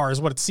 So far is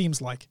what it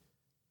seems like.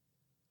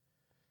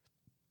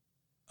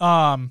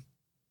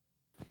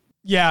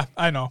 Yeah,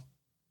 I know.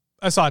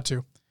 I saw it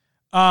too.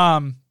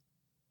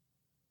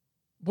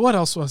 What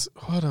else was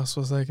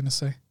I going to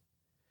say?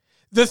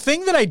 The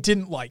thing that I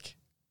didn't like.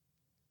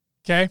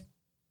 Okay.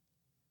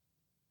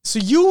 So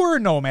you were a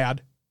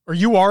nomad, or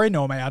you are a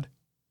nomad.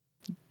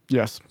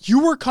 Yes.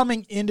 You were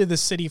coming into the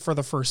city for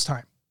the first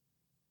time.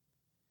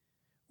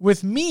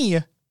 With me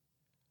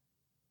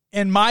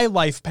and my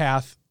life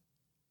path,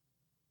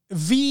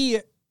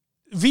 V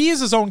is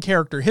his own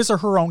character, his or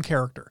her own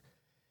character.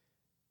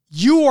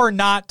 You are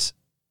not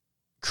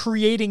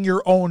creating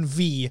your own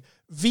V.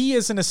 V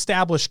is an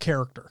established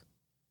character.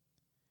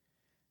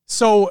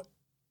 So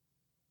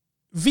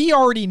V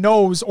already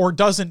knows or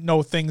doesn't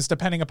know things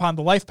depending upon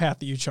the life path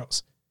that you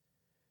chose.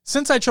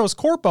 Since I chose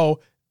Corpo,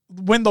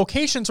 when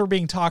locations were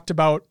being talked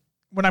about,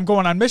 when I'm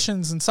going on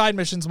missions and side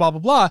missions, blah, blah,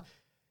 blah,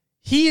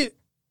 he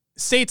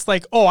states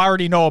like, oh, I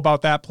already know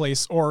about that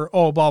place, or,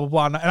 oh, blah, blah,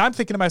 blah. And I'm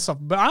thinking to myself,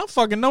 but I don't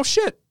fucking know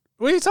shit.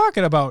 What are you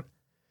talking about?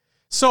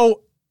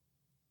 So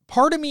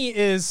part of me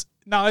is,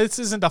 now this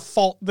isn't a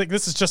fault. Like,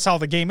 this is just how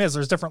the game is.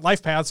 There's different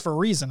life paths for a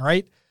reason,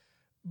 right?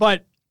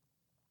 But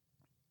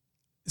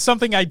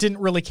something I didn't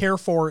really care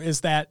for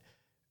is that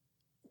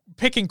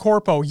picking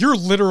Corpo, you're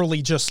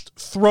literally just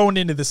thrown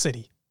into the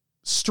city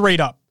straight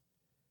up.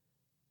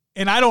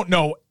 And I don't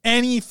know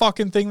any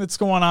fucking thing that's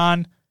going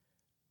on.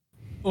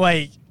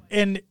 Like,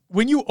 and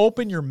when you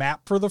open your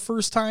map for the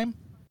first time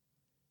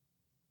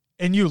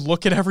and you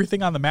look at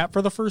everything on the map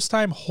for the first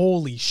time,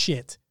 holy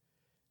shit,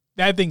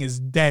 that thing is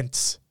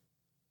dense.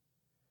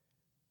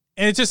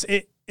 And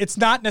it's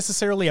not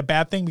necessarily a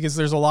bad thing because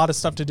there's a lot of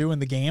stuff to do in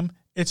the game.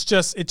 It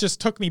just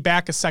took me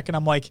back a second.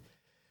 I'm like,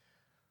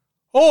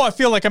 oh, I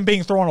feel like I'm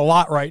being thrown a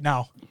lot right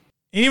now.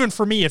 And even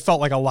for me, it felt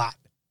like a lot.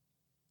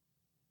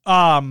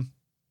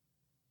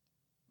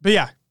 But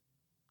yeah,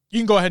 you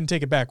can go ahead and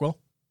take it back, Will.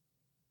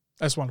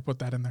 I just want to put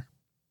that in there.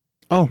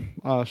 Oh,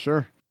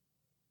 sure.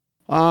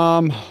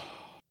 I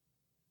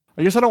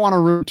guess I don't want to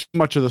ruin too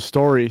much of the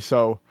story,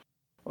 so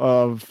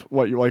of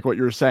what you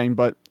were saying,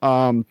 but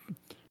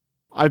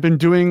I've been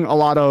doing a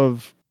lot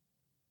of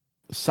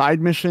side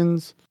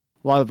missions,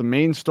 a lot of the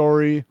main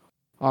story.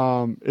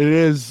 It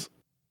is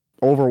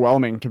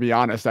overwhelming, to be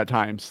honest, at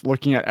times,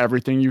 looking at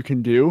everything you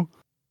can do.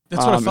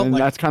 That's what I felt and like.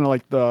 That's kind of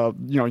like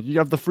you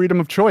have the freedom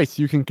of choice.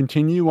 You can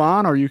continue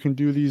on, or you can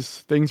do these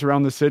things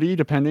around the city,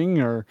 depending,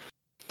 or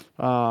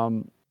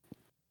I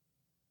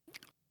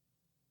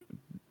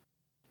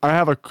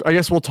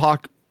guess we'll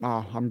talk.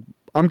 I'm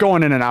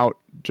going in and out,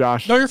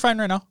 Josh. No, you're fine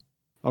right now.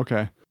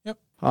 Okay. Yep.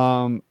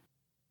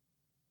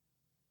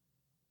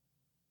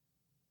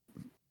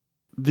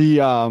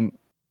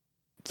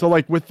 So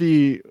like with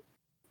the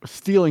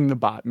stealing the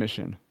bot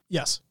mission.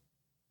 Yes.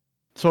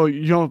 So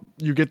you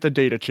get the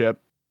data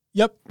chip.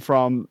 Yep.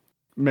 From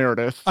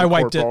Meredith. I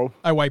wiped Corpo. it.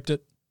 I wiped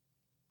it.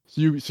 So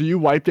you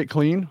wiped it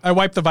clean? I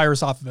wiped the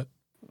virus off of it.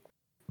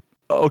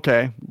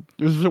 Okay.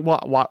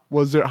 What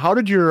was it? How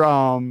did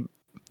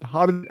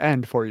it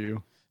end for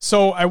you?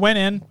 So I went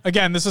in,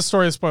 again, this is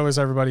story of spoilers,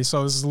 everybody.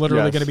 So this is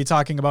literally Yes. going to be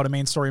talking about a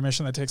main story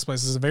mission that takes place.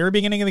 This is the very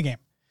beginning of the game.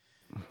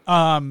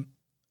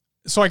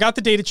 So I got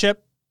the data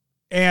chip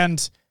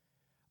and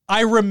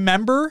I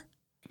remember,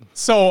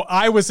 so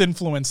I was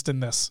influenced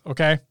in this.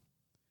 Okay.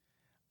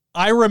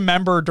 I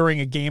remember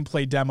during a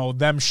gameplay demo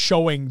them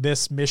showing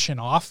this mission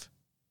off.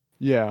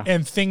 Yeah.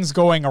 And things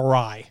going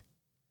awry.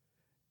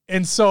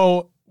 And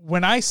so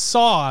when I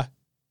got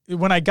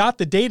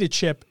the data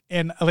chip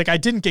and like I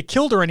didn't get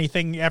killed or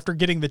anything after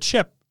getting the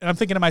chip, and I'm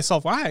thinking to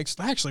myself, well, I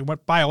actually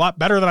went by a lot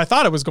better than I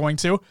thought it was going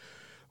to.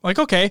 Like,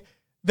 okay.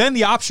 Then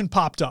the option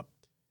popped up.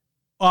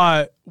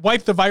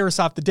 Wipe the virus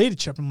off the data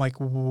chip. I'm like,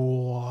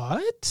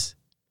 what?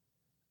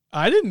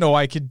 I didn't know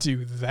I could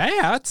do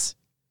that.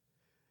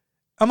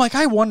 I'm like,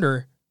 I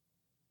wonder.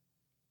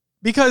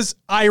 Because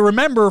I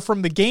remember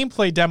from the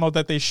gameplay demo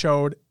that they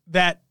showed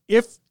that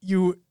if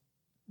you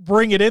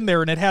bring it in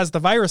there and it has the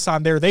virus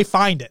on there, they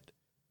find it.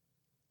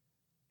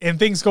 And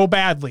things go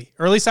badly.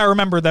 Or at least I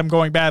remember them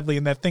going badly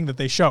in that thing that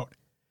they showed.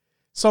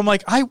 So I'm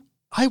like, I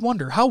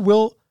wonder how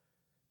will...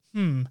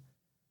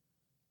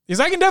 Because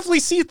I can definitely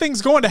see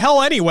things going to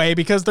hell anyway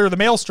because they're the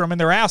Maelstrom and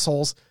they're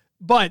assholes.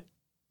 But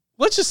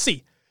let's just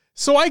see.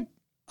 So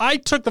I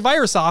took the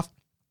virus off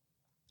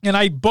and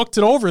I booked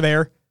it over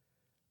there.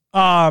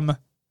 Went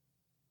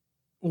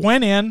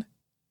in.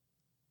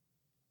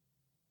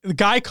 The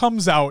guy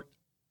comes out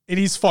and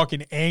he's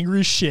fucking angry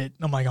as shit.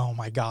 And I'm like, oh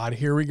my God,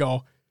 here we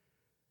go.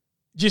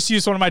 Just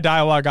use one of my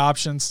dialogue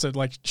options to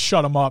like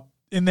shut him up.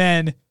 And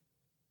then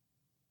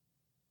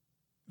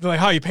they're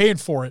like, how are you paying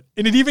for it?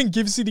 And it even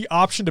gives you the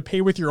option to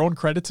pay with your own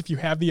credits if you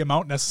have the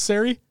amount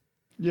necessary.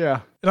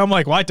 Yeah. And I'm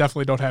like, well, I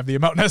definitely don't have the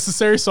amount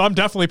necessary, so I'm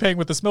definitely paying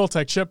with this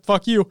Militech chip.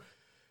 Fuck you.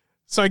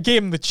 So I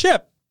gave him the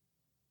chip,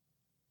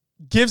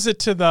 gives it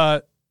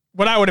to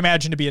what I would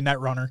imagine to be a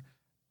Netrunner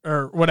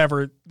or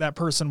whatever that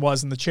person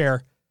was in the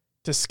chair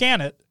to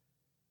scan it.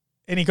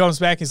 And he comes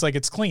back, he's like,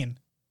 it's clean.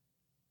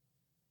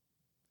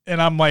 And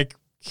I'm like,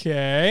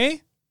 okay.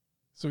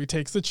 So he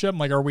takes the chip. I'm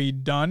like, are we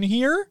done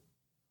here?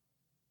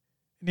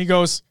 And he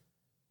goes,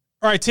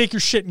 all right, take your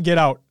shit and get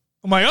out.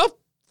 I'm like, oh,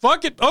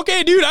 fuck it.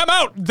 Okay, dude, I'm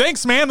out.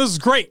 Thanks, man. This is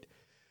great.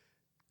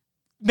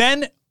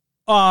 Then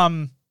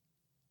Militech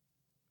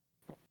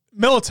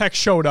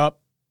showed up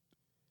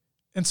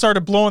and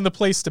started blowing the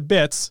place to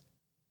bits.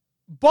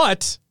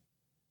 But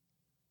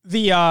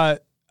the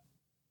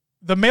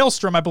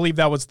Maelstrom, I believe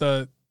that was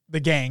the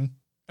gang.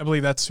 I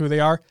believe that's who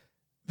they are.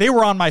 They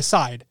were on my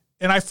side,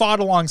 and I fought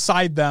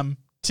alongside them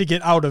to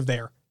get out of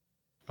there.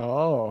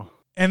 Oh.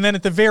 And then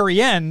at the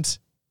very end,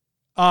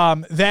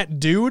 that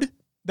dude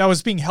that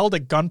was being held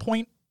at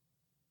gunpoint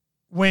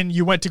when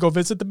you went to go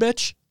visit the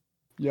bitch.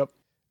 Yep.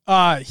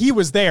 He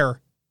was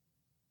there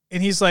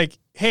and he's like,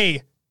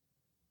 hey,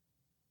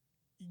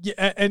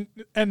 yeah,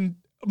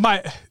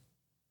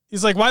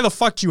 he's like, why the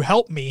fuck did you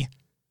help me?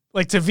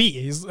 Like to V,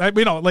 he's like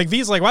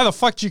V's like, why the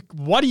fuck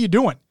what are you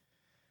doing?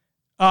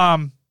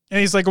 And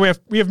he's like,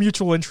 we have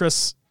mutual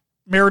interests.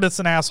 Meredith's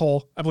an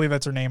asshole. I believe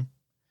that's her name.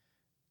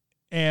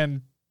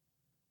 And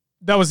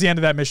that was the end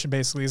of that mission,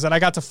 basically, is that I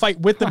got to fight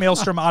with the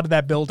Maelstrom out of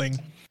that building.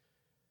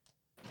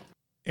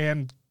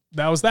 And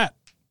that was that.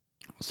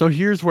 So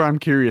here's where I'm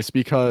curious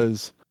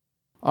because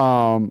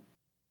I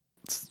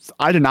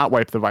did not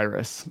wipe the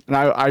virus. And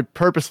I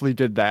purposely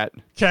did that.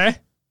 Okay.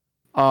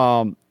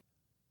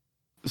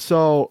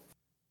 So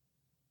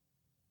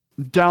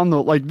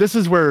this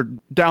is where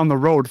down the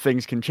road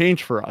things can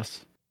change for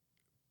us.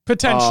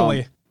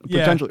 Potentially.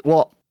 Potentially.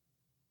 Well,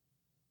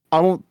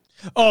 I won't.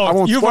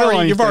 Oh, you've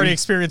already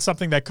experienced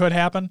something that could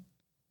happen?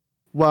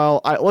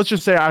 Well, let's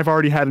just say I've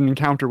already had an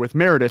encounter with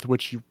Meredith,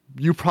 which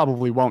you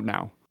probably won't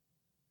now.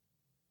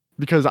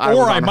 Because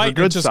I might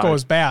it just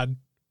goes bad.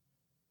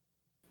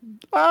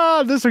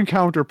 This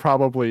encounter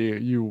probably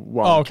you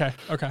won't. Oh,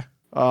 okay.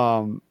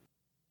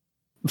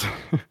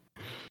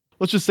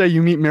 Let's just say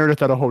you meet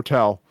Meredith at a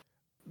hotel.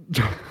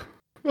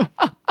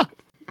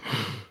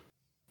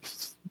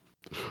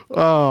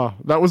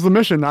 That was the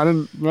mission. I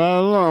don't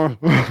know.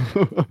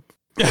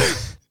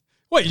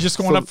 What, you just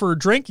going up for a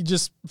drink? You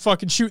just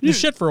fucking shooting the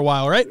shit for a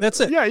while, right? That's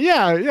it. Yeah.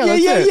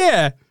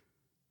 Yeah.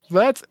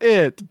 That's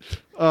it.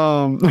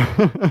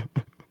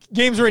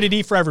 Game's rated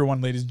E for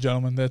everyone, ladies and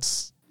gentlemen.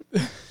 That's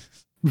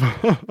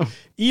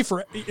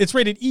it's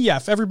rated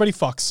EF. Everybody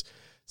fucks.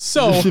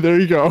 So there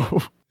you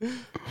go.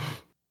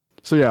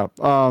 So yeah.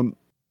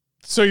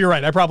 So you're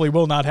right. I probably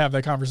will not have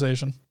that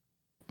conversation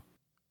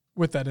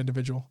with that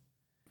individual.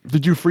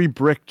 Did you free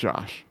Brick,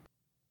 Josh?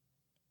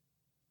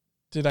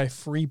 Did I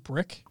free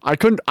Brick? I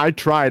couldn't. I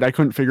tried. I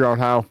couldn't figure out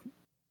how.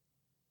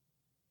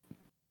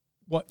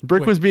 What?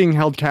 Brick was being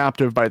held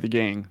captive by the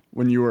gang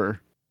when you were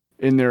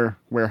in their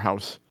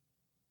warehouse.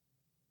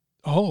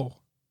 Oh.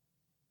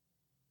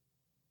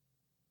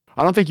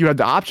 I don't think you had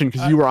the option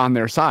because you were on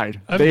their side.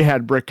 They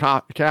had Brick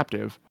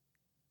captive.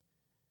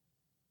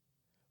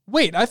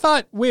 Wait, I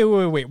thought...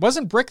 Wait.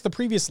 Wasn't Brick the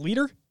previous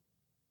leader?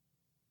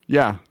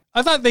 Yeah.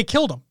 I thought they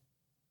killed him.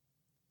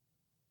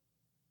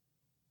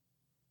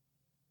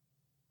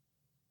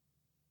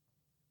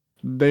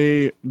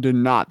 They did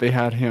not. They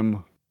had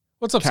him.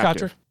 What's up,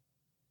 captive. Scotcher?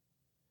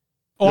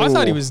 Oh, I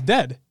thought he was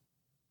dead.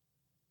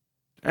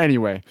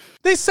 Anyway.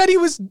 They said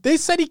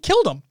he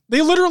killed him.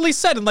 They literally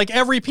said in like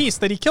every piece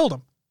that he killed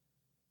him.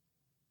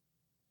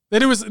 That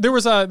there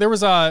was a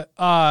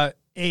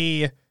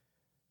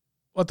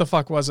what the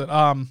fuck was it?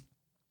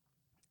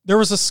 There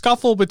was a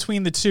scuffle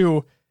between the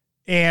two,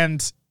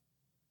 and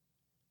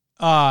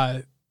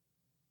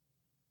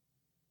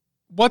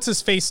what's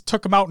his face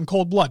took him out in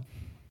cold blood.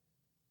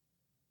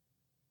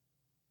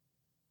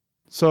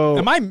 So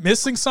am I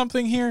missing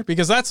something here?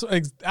 Because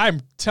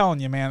I'm telling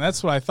you, man,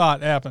 that's what I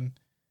thought happened.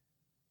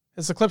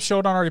 Has the clip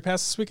showdown already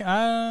passed this weekend?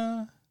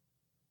 I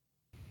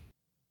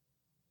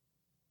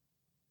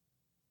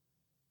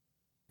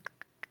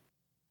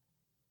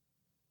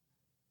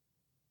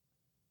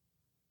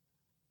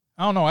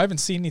don't know. I haven't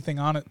seen anything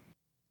on it,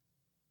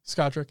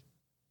 Scottrick.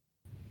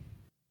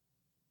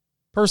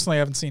 Personally, I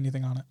haven't seen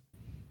anything on it.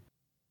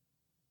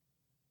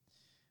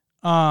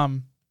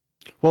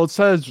 Well, it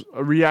says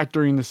react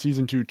during the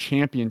season 2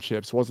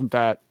 championships. Wasn't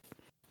that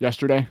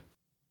yesterday?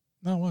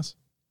 No, it was.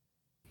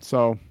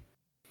 So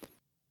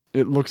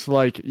it looks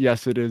like,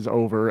 yes, it is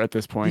over at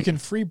this point. You can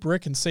free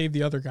Brick and save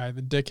the other guy,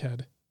 the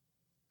dickhead.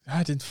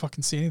 I didn't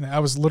fucking see anything. I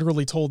was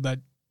literally told that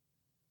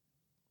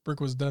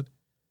Brick was dead.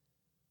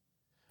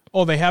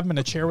 Oh, they have him in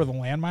a chair with a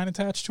landmine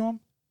attached to him?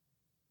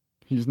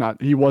 He's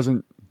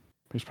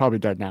probably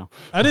dead now.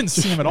 I didn't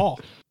see him at all.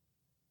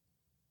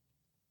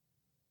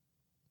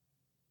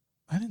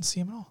 I didn't see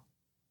him at all.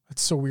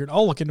 That's so weird.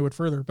 I'll look into it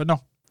further, but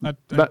no. That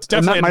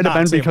might have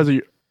been because of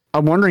you.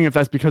 I'm wondering if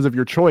that's because of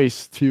your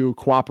choice to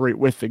cooperate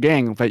with the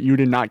gang, that you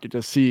did not get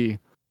to see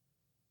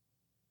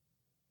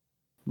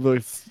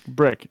the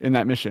Brick in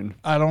that mission.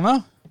 I don't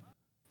know.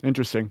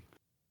 Interesting.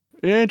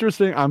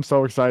 I'm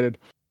so excited.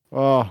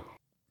 Oh.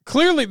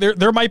 Clearly,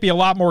 there might be a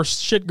lot more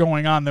shit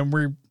going on than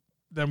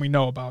we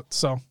know about.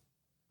 So,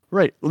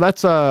 right. Well,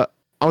 that's I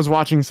was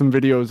watching some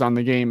videos on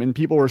the game, and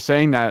people were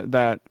saying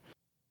that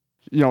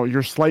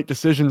your slight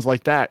decisions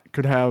like that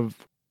could have,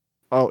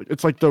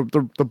 it's like the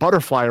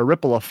butterfly or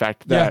ripple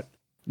effect that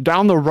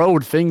down the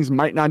road things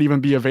might not even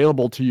be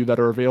available to you that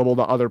are available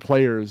to other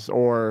players,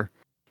 or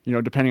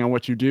depending on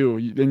what you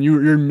do, then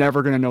you're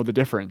never going to know the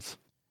difference.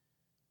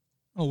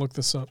 I'll look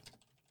this up.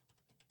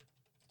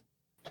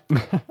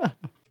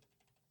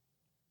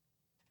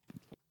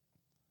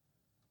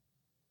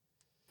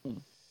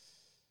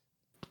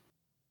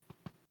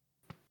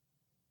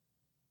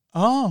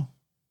 Oh.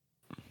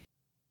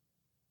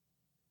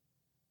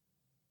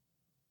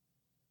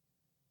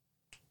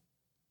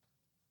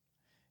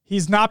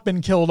 He's not been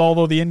killed,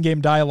 although the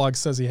in-game dialogue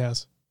says he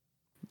has.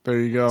 There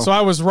you go. So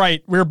I was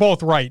right. We were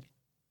both right.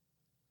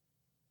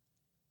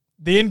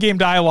 The in-game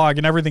dialogue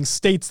and everything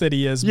states that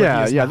he is. Yeah, but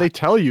he is not. They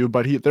tell you,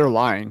 but they're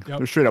lying. Yep.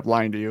 They're straight up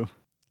lying to you.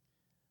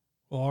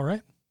 Well, all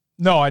right.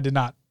 No, I did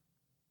not.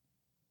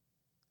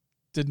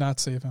 Did not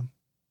save him.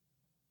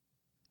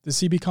 Does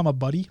he become a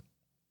buddy?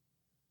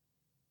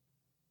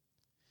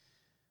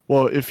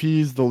 Well, if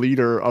he's the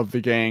leader of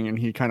the gang and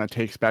he kind of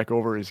takes back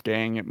over his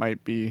gang, it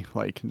might be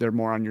like they're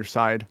more on your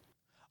side.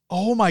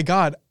 Oh my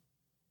God.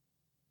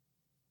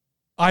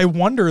 I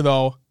wonder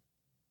though.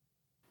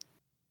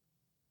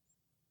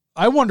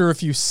 I wonder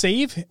if you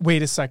save.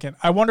 Wait a second.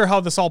 I wonder how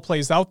this all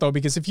plays out though,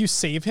 because if you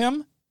save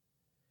him,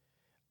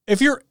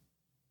 if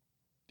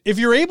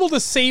you're able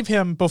to save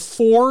him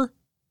before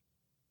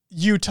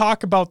you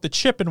talk about the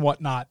chip and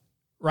whatnot,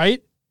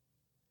 right?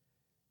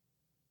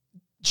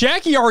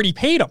 Jackie already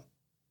paid him.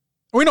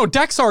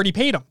 Dex already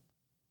paid him.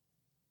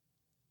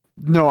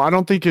 No, I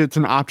don't think it's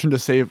an option to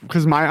save,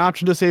 because my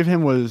option to save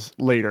him was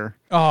later.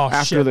 Oh,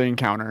 after the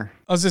encounter.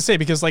 I was going to say,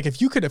 because like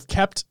if you could have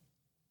kept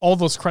all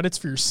those credits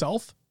for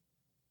yourself.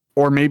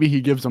 Or maybe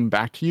he gives them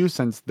back to you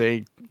since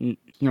they,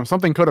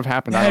 something could have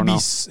happened. I don't know.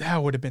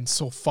 That would have been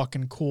so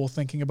fucking cool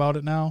thinking about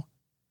it now.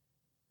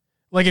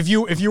 Like if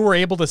you were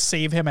able to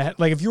save him,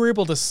 if you were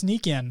able to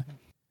sneak in,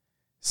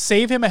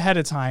 save him ahead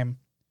of time,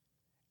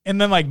 and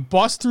then like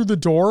bust through the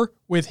door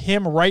with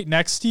him right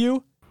next to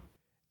you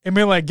and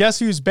be like, guess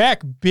who's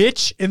back,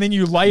 bitch? And then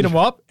you light him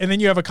up and then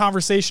you have a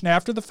conversation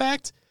after the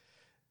fact.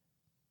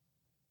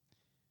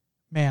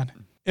 Man,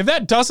 if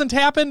that doesn't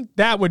happen,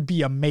 that would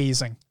be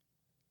amazing.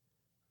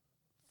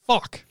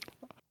 Fuck.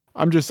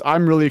 I'm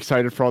really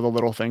excited for all the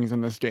little things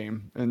in this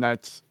game. And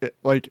that's it.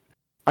 Like,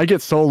 I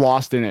get so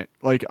lost in it.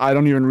 Like, I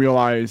don't even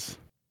realize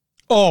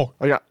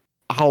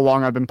how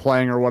long I've been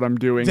playing or what I'm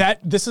doing.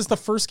 This is the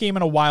first game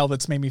in a while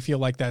that's made me feel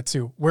like that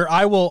too, where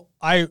I will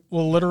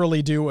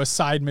literally do a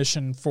side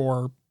mission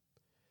for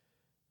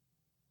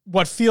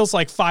what feels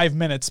like 5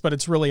 minutes, but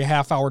it's really a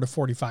half hour to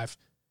 45.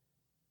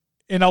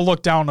 And I'll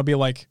look down and I'll be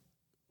like,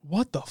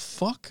 what the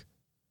fuck?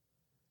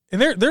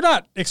 And they're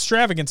not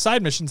extravagant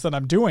side missions that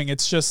I'm doing.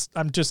 It's just,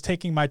 I'm just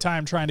taking my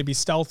time trying to be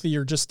stealthy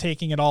or just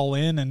taking it all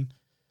in and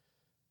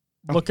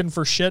looking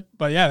for shit.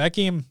 But yeah, that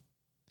game,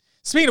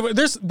 speaking of,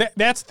 that's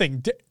the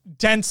thing,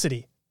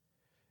 density.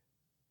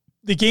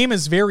 The game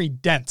is very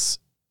dense,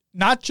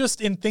 not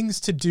just in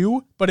things to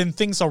do, but in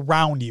things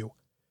around you.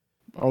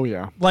 Oh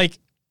yeah. Like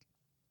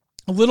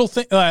little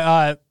thing,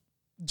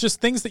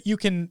 just things that you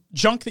can,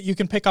 junk that you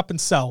can pick up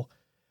and sell.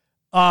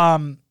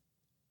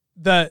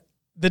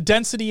 The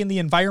density in the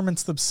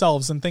environments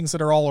themselves and things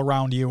that are all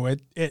around you.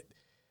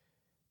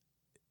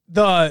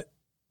 There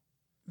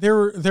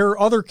are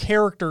other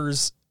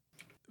characters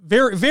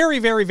very, very,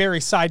 very,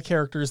 very side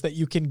characters that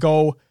you can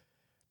go,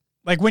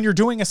 like when you're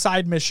doing a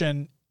side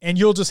mission and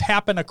you'll just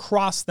happen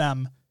across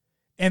them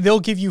and they'll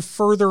give you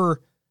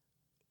further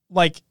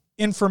like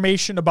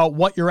information about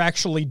what you're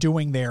actually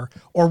doing there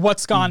or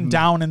what's gone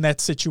down in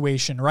that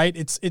situation, right?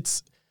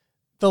 It's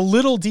the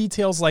little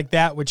details like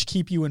that which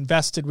keep you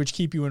invested, which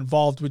keep you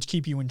involved, which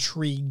keep you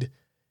intrigued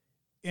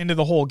into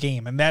the whole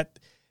game. And that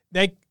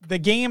the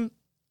game,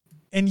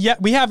 and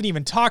yet we haven't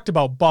even talked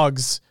about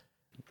bugs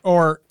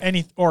or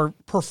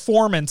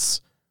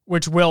performance,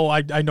 which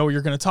I know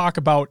you're going to talk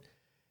about.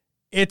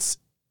 It's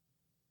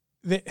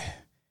the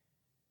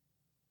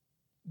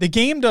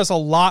game does a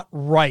lot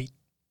right.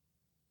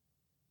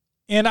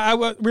 And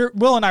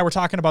Will and I were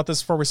talking about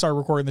this before we started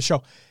recording the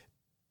show.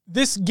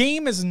 This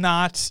game is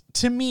not,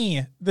 to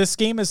me,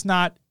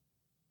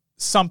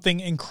 something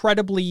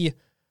incredibly.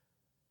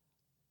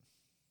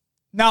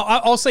 Now,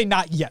 I'll say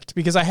not yet,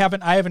 because I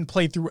haven't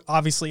played through,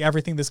 obviously,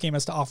 everything this game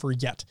has to offer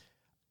yet.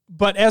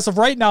 But as of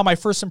right now, my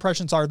first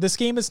impressions are this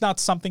game is not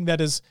something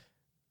that is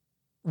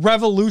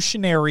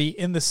revolutionary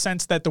in the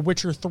sense that The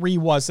Witcher 3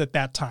 was at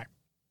that time.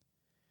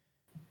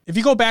 If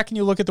you go back and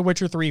you look at The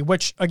Witcher 3,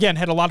 which, again,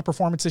 had a lot of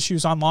performance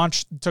issues on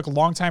launch, it took a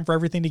long time for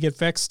everything to get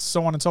fixed,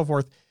 so on and so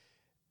forth.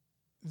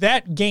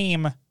 That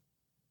game,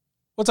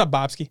 what's up,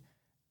 Bobski?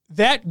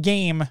 That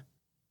game,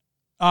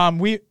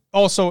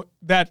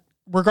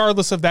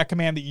 regardless of that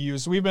command that you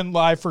use, we've been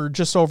live for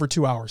just over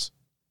 2 hours.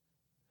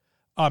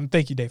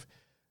 Thank you, Dave.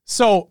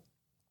 So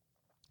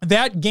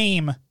that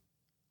game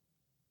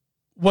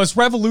was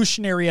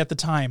revolutionary at the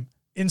time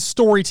in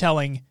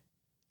storytelling,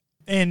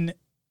 in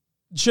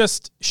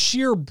just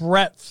sheer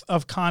breadth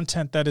of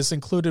content that is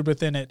included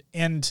within it,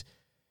 and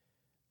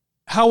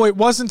how it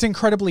wasn't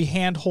incredibly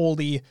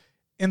hand-holdy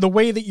in the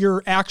way that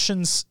your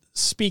actions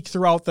speak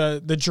throughout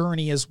the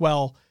journey as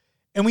well.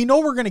 And we know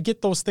we're going to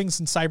get those things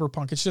in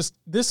Cyberpunk. It's just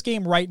this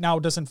game right now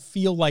doesn't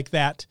feel like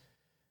that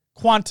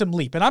quantum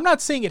leap. And I'm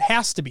not saying it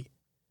has to be.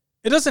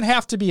 It doesn't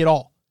have to be at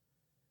all.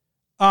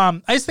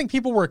 I just think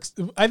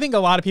I think a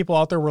lot of people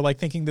out there were like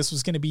thinking this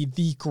was going to be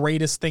the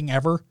greatest thing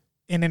ever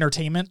in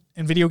entertainment,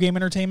 in video game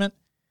entertainment.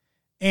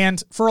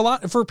 And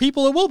for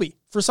people, it will be.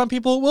 For some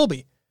people, it will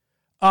be.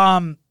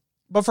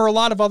 But for a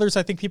lot of others,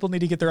 I think people need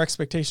to get their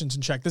expectations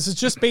in check. This is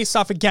just based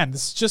off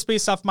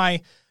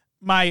my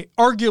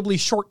arguably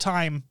short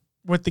time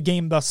with the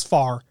game thus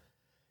far.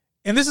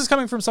 And this is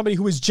coming from somebody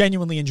who is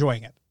genuinely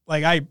enjoying it.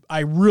 Like I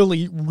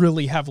really,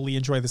 really heavily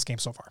enjoy this game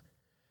so far.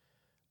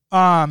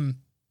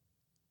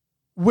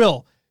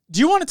 Will, do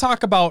you want to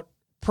talk about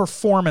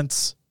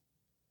performance?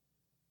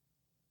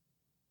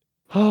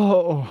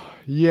 Oh,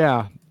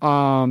 yeah.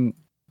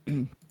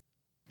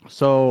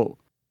 So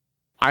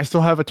I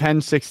still have a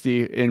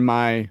 1060 in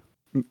my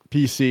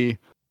PC,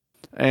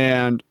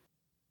 and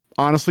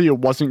honestly, it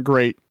wasn't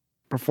great.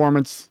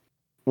 Performance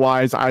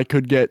wise, I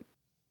could get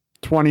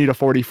 20 to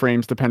 40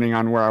 frames depending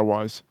on where I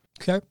was.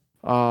 Okay.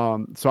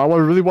 So I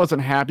really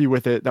wasn't happy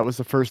with it. That was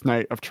the first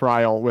night of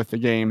trial with the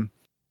game.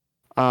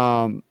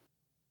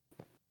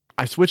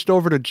 I switched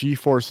over to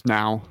GeForce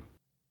Now,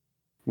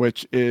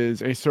 which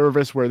is a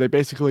service where they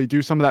basically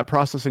do some of that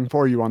processing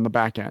for you on the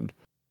back end.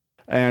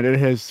 And it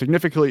has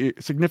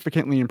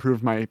significantly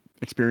improved my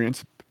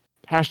experience.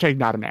 Hashtag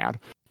not an ad.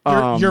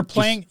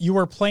 You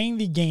were playing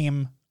the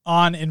game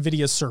on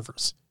NVIDIA's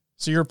servers.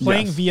 So you're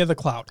playing via the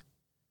cloud.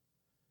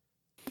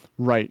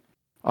 Right.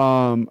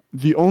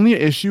 The only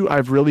issue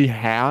I've really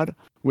had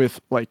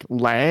with like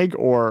lag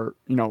or,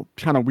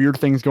 kind of weird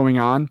things going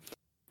on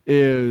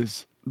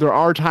is there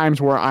are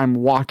times where I'm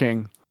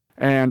walking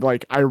and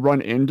like I run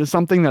into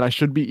something that I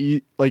should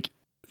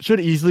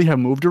easily have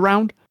moved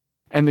around,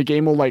 and the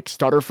game will like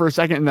stutter for a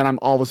second, and then I'm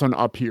all of a sudden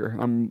up here.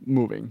 I'm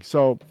moving.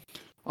 So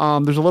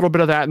there's a little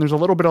bit of that, and there's a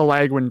little bit of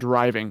lag when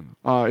driving.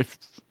 If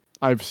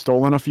I've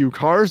stolen a few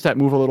cars that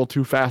move a little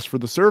too fast for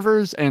the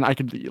servers, and I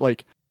could see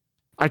like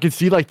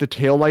the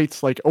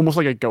taillights, like almost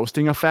like a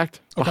ghosting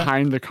effect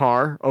behind the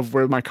car of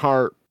where my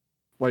car,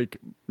 like,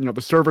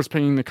 the server's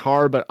pinging the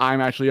car, but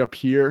I'm actually up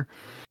here.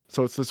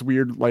 So it's this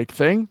weird like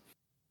thing.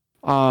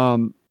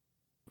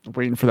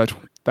 Waiting for that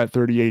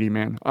 3080,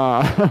 man.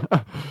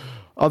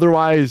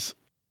 Otherwise,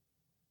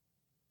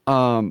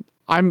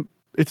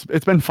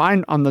 it's been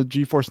fine on the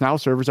GeForce Now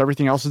servers.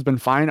 Everything else has been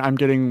fine. I'm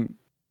getting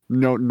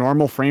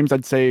normal frames.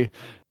 I'd say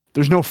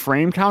there's no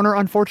frame counter,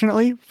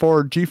 unfortunately,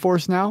 for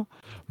GeForce Now,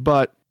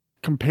 but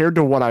compared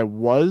to what I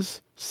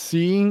was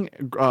seeing,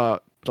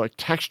 like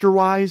texture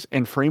wise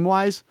and frame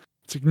wise,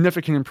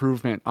 significant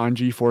improvement on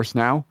GeForce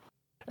Now.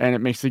 And it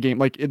makes the game,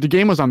 like, the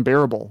game was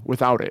unbearable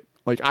without it.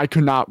 Like, I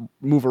could not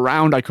move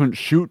around. I couldn't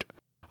shoot.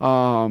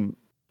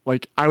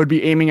 Like, I would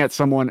be aiming at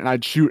someone and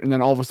I'd shoot, and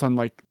then all of a sudden,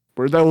 like,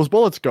 where'd those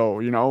bullets go?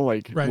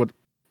 Right.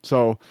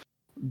 So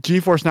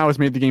GeForce Now has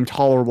made the game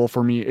tolerable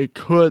for me.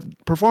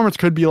 Performance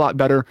could be a lot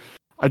better.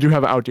 I do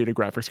have an outdated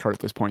graphics card at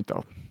this point,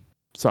 though.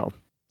 So.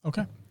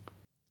 Okay.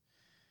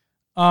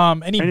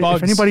 Any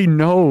bugs? If anybody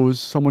knows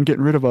someone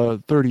getting rid of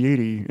a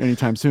 3080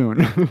 anytime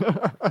soon.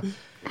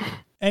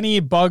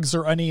 Any bugs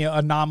or any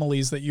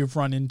anomalies that you've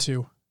run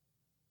into?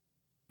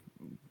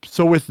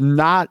 so with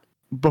not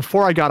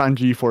before I got on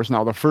GeForce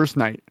now, the first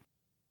night.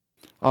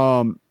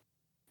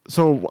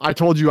 So I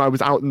told you I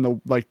was out in the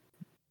like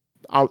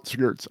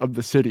outskirts of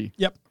the city.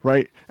 Yep.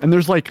 Right. And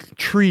there's like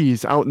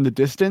trees out in the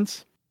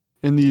distance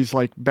in these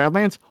like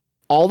Badlands.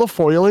 All the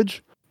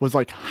foliage was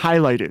like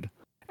highlighted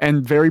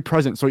and very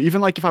present. So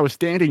even like if I was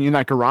standing in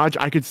that garage,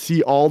 I could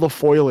see all the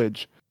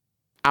foliage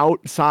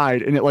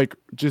outside, and it like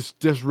just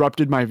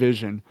disrupted my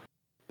vision.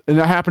 And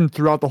that happened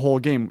throughout the whole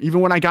game. Even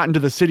when I got into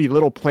the city,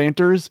 little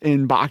planters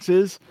in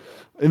boxes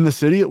in the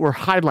city were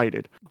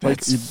highlighted.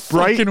 That's like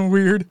bright, fucking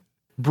weird.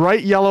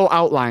 Bright yellow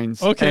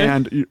outlines. Okay.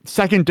 And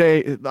second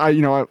day,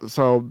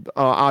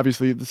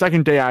 obviously the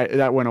second day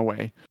that went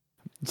away.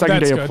 Second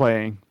That's day good. of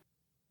playing.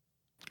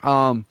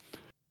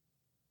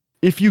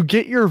 If you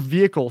get your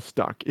vehicle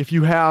stuck, if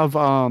you have,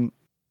 I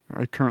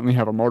currently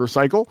have a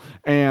motorcycle,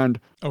 and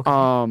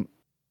Okay.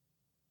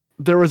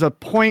 there was a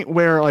point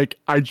where like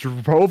I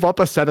drove up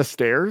a set of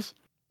stairs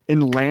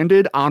and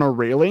landed on a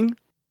railing,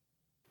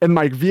 and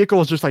my vehicle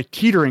was just like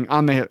teetering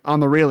on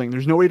the railing.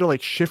 There's no way to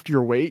like shift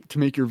your weight to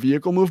make your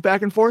vehicle move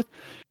back and forth.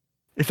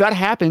 If that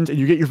happens and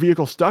you get your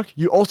vehicle stuck,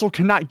 you also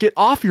cannot get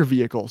off your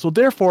vehicle. So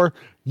therefore,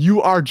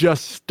 you are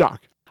just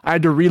stuck. I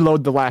had to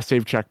reload the last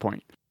save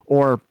checkpoint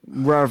or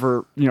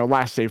wherever,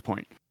 last save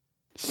point.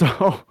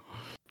 So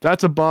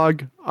that's a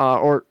bug,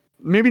 or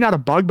maybe not a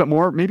bug, but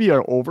more maybe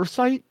an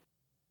oversight.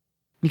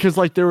 Because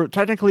like there were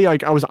technically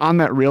like I was on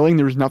that railing,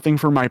 there was nothing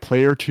for my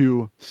player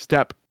to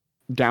step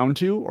down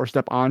to or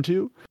step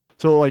onto.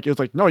 So like it was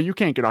like, no, you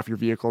can't get off your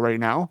vehicle right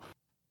now.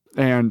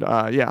 And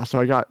so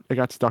I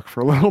got stuck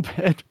for a little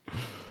bit.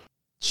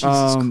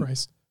 Jesus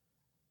Christ.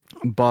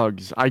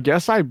 Bugs. I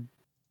guess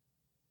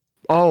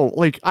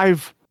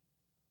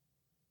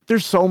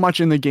there's so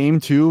much in the game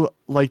too.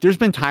 Like there's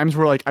been times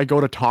where like I go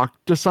to talk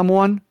to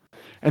someone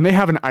and they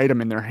have an item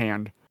in their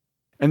hand.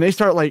 And they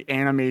start like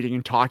animating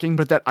and talking,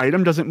 but that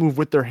item doesn't move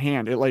with their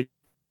hand. It like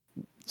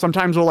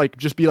sometimes will like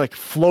just be like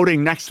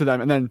floating next to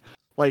them, and then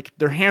like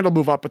their hand will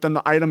move up, but then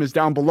the item is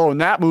down below and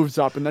that moves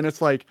up, and then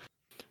it's like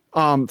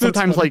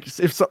sometimes like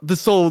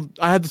so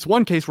I had this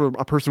one case where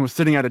a person was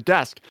sitting at a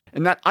desk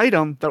and that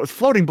item that was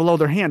floating below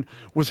their hand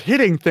was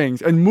hitting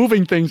things and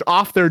moving things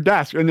off their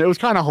desk, and it was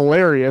kind of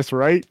hilarious,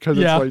 right? Because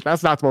it's like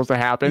that's not supposed to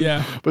happen.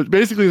 Yeah. But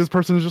basically this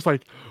person was just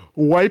like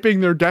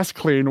wiping their desk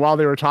clean while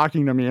they were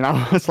talking to me, and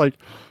I was like,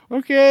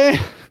 okay.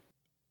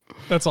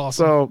 That's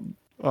awesome.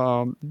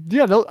 So,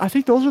 I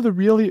think those are the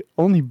really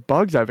only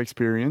bugs I've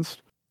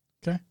experienced.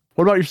 Okay.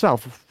 What about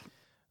yourself?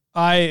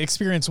 I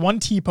experienced one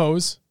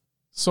T-pose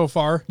so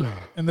far,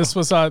 and this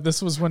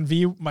was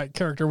when my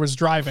character was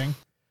driving.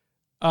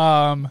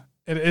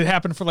 It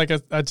happened for like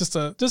just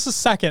a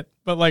second,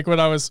 but like when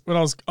I was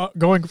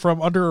going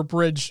from under a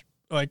bridge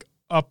like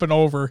up and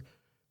over,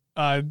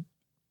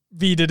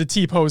 V did a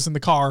T-pose in the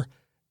car,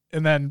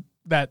 and then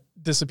that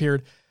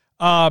disappeared.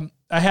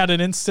 I had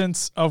an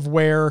instance of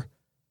where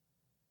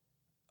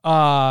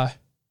an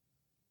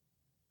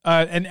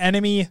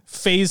enemy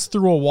phased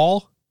through a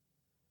wall.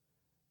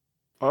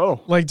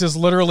 Oh. Like just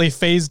literally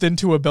phased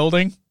into a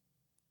building.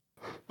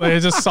 Like I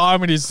just saw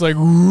him and he's like,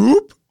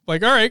 whoop.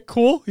 Like, all right,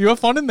 cool. You have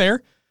fun in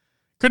there.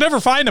 Could never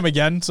find him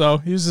again, so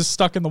he was just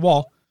stuck in the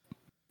wall.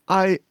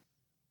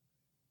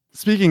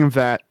 Speaking of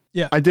that,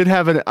 yeah, I did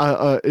have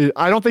I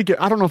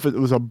don't know if it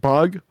was a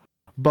bug,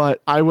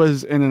 but I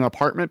was in an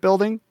apartment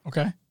building.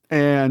 Okay.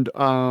 And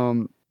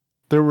I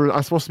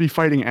was supposed to be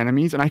fighting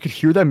enemies, and I could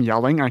hear them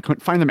yelling, and I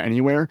couldn't find them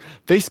anywhere.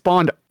 They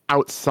spawned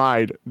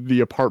outside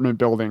the apartment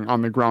building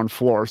on the ground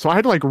floor. So I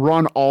had to like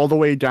run all the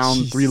way down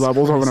Jesus 3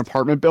 levels of an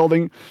apartment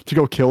building to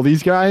go kill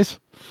these guys.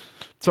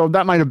 So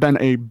that might have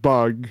been a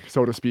bug,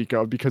 so to speak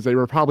of, because they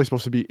were probably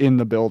supposed to be in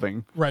the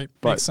building. Right.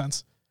 But, makes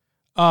sense.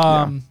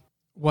 Yeah.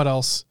 What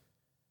else?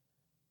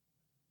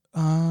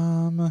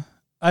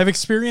 I've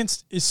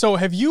experienced, so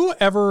have you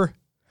ever,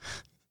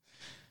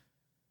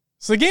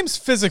 so the game's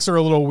physics are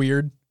a little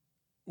weird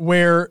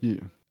where,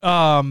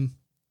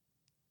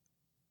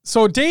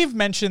 so Dave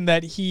mentioned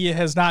that he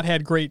has not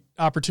had great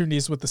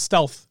opportunities with the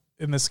stealth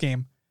in this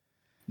game.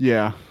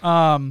 Yeah.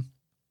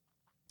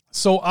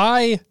 So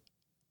I've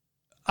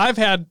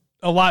had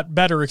a lot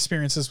better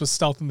experiences with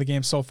stealth in the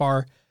game so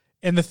far.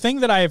 And the thing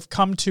that I have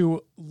come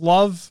to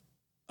love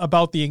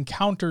about the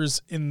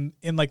encounters in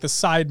like the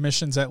side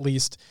missions, at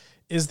least,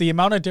 is the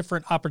amount of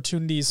different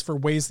opportunities for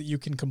ways that you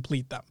can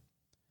complete them.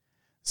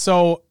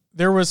 So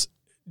there was,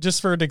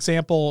 just for an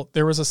example,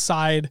 there's a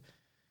side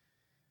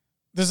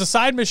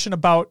mission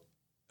about,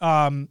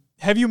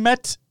 have you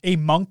met a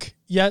monk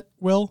yet,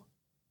 Will?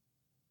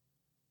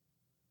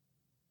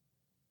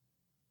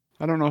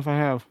 I don't know if I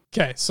have.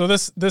 Okay, so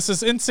this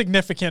is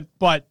insignificant,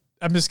 but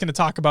I'm just going to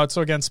talk about,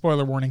 so again,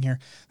 spoiler warning here.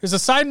 There's a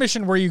side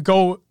mission where you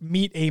go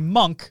meet a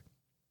monk,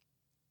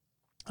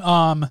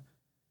 and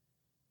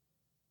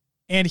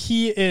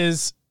he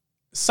is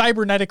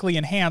cybernetically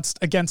enhanced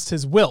against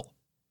his will.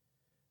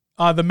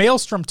 The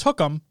Maelstrom took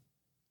him,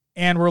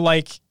 and we're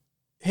like,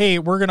 hey,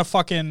 we're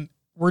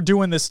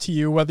doing this to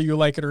you, whether you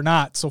like it or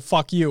not, so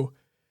fuck you.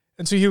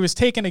 And so he was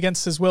taken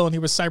against his will, and he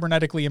was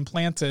cybernetically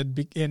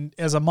implanted.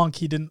 As a monk,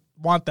 he didn't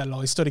want that at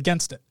all. He stood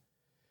against it.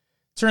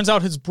 Turns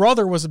out his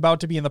brother was about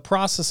to be in the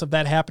process of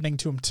that happening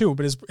to him too,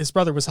 but his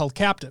brother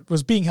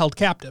was being held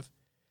captive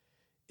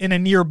in a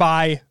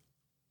nearby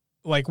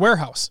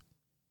warehouse.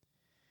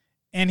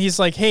 And he's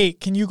like, hey,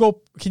 can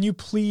you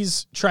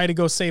please try to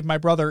go save my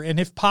brother? And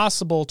if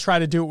possible, try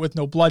to do it with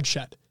no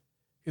bloodshed.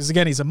 Because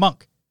again, he's a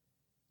monk.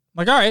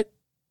 I'm like, all right,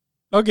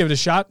 I'll give it a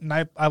shot. And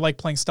I like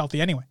playing stealthy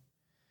anyway.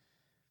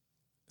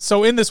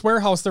 So in this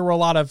warehouse, there were a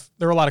lot of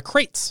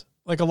crates,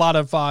 like a lot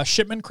of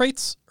shipment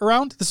crates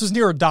around. This was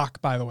near a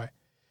dock, by the way.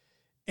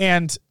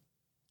 And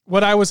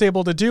what I was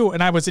able to do,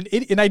 and I was an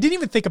idiot, and I didn't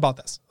even think about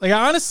this. Like,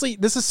 honestly,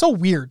 this is so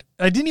weird.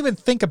 I didn't even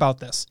think about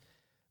this.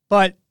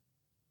 But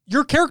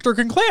your character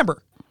can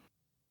clamber.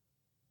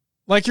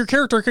 Like, your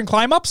character can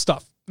climb up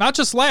stuff. Not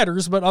just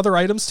ladders, but other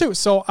items too.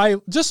 So I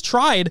just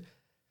tried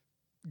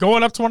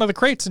going up to one of the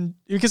crates, and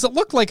because it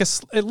looked like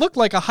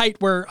a height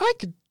where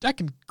I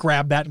can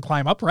grab that and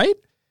climb up, right?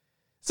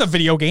 It's a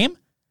video game.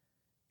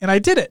 And I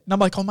did it. And I'm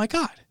like, oh my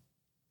God.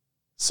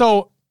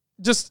 So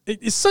just,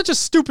 it's such a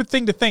stupid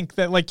thing to think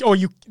that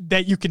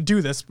that you can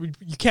do this.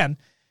 You can.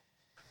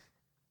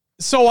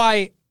 So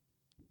I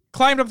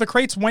climbed up the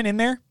crates, went in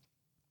there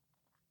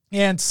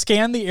and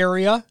scanned the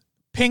area,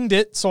 pinged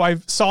it. So I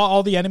saw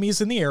all the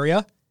enemies in the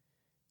area,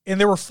 and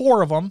there were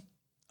 4 of them.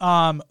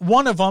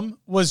 One of them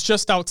was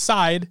just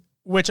outside,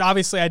 which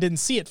obviously I didn't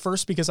see at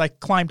first because I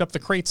climbed up the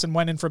crates and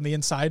went in from the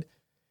inside.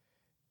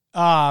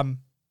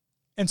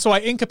 And so I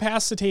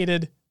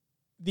incapacitated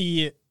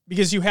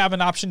because you have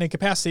an option to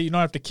incapacitate. You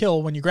don't have to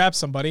kill when you grab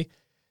somebody.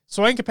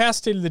 So I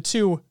incapacitated the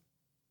 2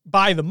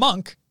 by the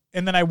monk,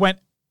 and then I went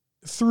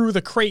through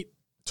the crate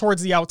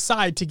towards the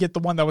outside to get the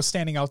one that was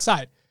standing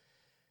outside.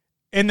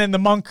 And then the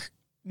monk,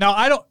 now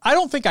I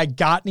don't think I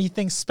got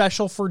anything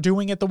special for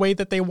doing it the way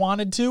that they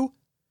wanted to,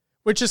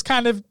 which is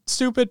kind of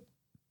stupid,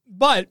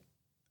 but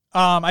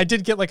I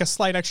did get like a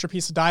slight extra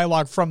piece of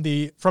dialogue from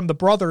the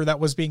brother that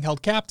was being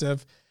held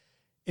captive.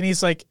 And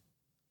he's like,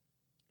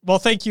 well,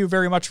 thank you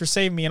very much for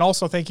saving me. And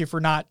also thank you for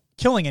not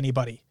killing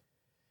anybody.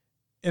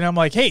 And I'm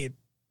like, hey,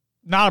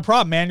 not a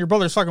problem, man. Your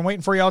brother's fucking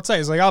waiting for you outside.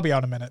 He's like, I'll be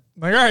out in a minute.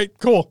 I'm like, all right,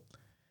 cool.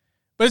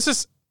 But it's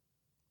just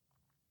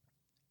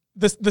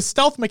the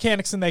stealth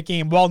mechanics in that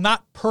game, while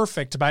not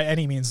perfect by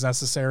any means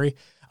necessary,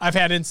 I've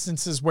had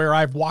instances where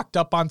I've walked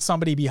up on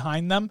somebody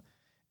behind them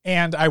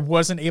and I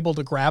wasn't able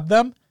to grab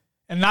them.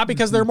 And not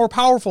because they're more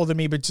powerful than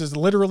me, but just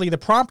literally the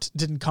prompt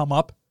didn't come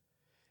up.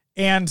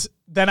 And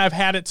then I've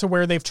had it to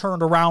where they've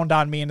turned around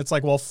on me and it's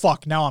like, well,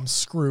 fuck, now I'm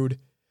screwed.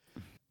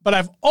 But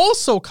I've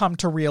also come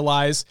to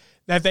realize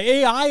that the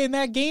AI in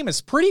that game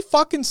is pretty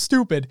fucking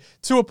stupid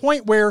to a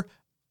point where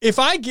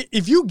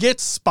if you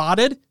get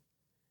spotted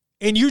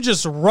and you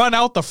just run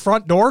out the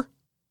front door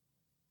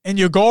and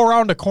you go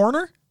around a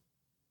corner,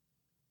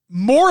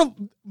 more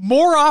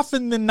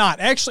often than not,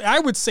 actually, I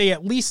would say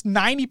at least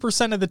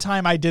 90% of the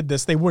time I did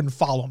this, they wouldn't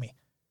follow me.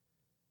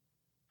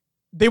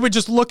 They would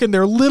just look in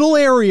their little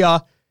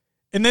area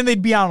and then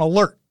they'd be on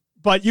alert.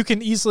 But you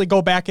can easily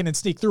go back in and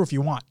sneak through if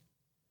you want.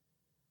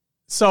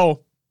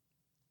 So,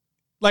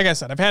 like I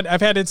said,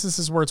 I've had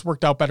instances where it's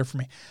worked out better for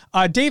me.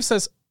 Dave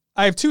says,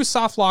 I have 2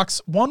 soft locks,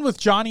 one with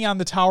Johnny on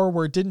the tower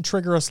where it didn't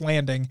trigger us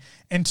landing,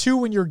 and 2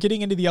 when you're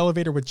getting into the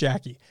elevator with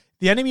Jackie.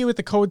 The enemy with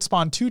the code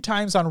spawned 2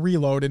 times on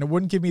reload, and it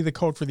wouldn't give me the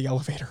code for the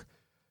elevator.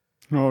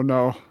 Oh,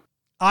 no.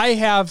 I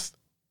have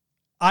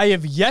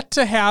yet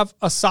to have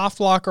a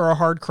soft lock or a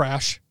hard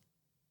crash.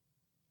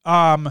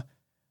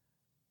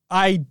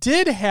 I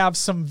did have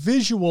some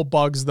visual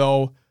bugs,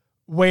 though,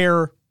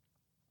 where,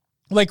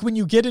 like, when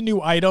you get a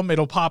new item,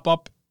 it'll pop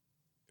up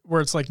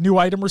where it's like new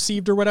item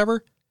received or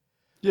whatever.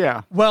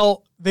 Yeah.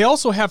 Well, they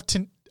also have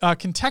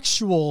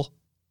contextual,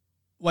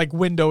 like,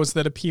 windows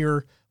that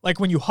appear, like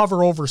when you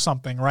hover over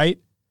something, right?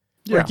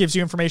 Where it gives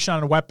you information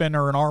on a weapon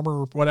or an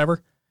armor or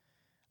whatever.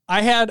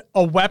 I had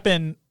a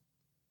weapon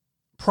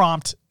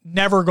prompt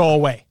never go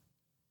away.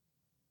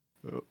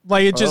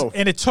 Like it just,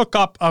 and it took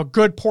up a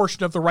good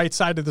portion of the right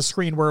side of the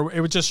screen where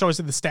it would just show us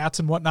the stats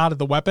and whatnot of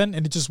the weapon,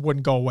 and it just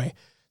wouldn't go away.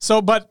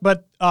 So, but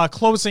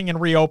closing and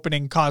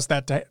reopening caused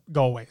that to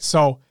go away.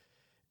 So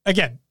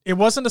again, it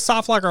wasn't a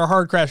soft lock or a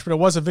hard crash, but it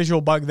was a visual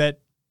bug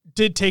that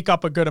did take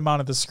up a good amount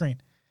of the screen.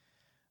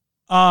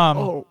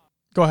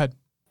 Go ahead.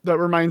 That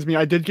reminds me,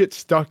 I did get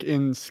stuck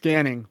in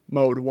scanning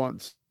mode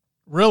once.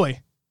 Really?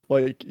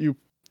 Like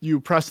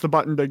you press the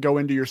button to go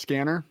into your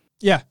scanner.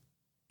 Yeah.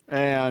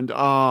 And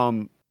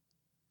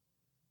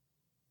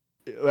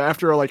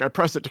after like I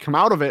pressed it to come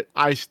out of it,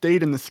 I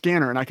stayed in the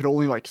scanner and I could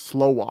only like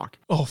slow walk.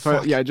 Oh,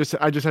 fuck. So, I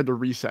just had to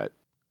reset.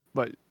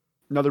 But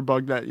another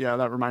bug that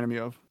reminded me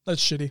of.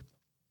 That's shitty.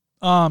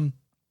 But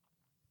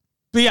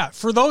yeah,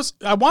 for those,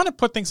 I want to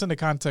put things into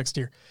context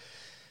here.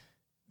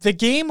 The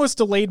game was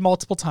delayed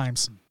multiple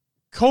times.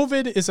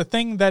 COVID is a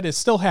thing that is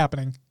still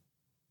happening.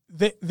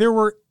 There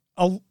were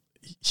a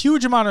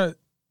huge amount of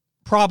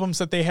problems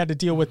that they had to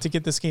deal with to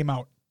get this game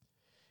out.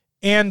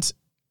 And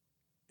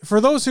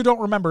for those who don't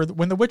remember,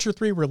 when The Witcher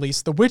 3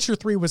 released, The Witcher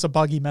 3 was a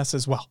buggy mess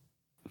as well.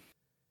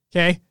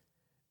 Okay?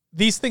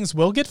 these things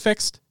will get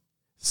fixed.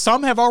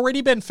 Some have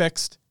already been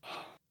fixed.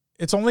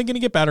 It's only going to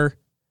get better.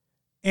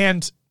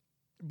 And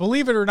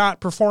believe it or not,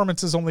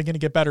 performance is only going to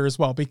get better as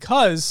well,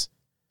 because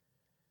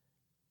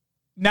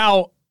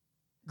now,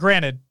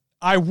 granted,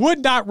 I would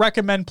not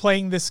recommend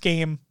playing this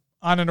game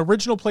on an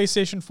original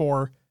PlayStation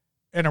 4,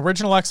 an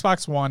original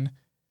Xbox One,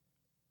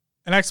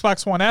 an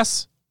Xbox One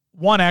S,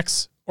 One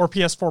X, or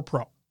PS4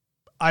 Pro.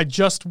 I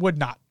just would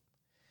not.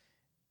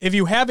 If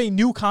you have a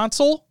new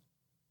console,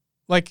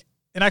 like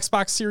an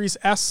Xbox Series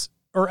S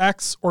or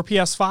X or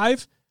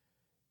PS5,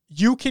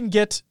 you can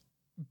get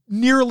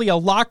nearly a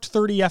locked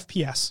 30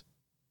 FPS.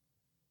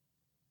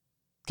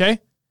 Okay?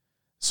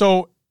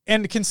 So,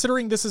 and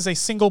considering this is a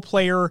single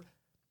player,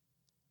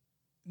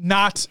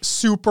 not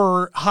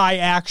super high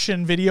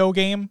action video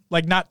game,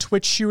 like not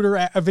Twitch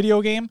shooter, a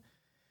video game,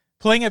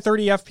 playing at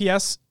 30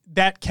 FPS,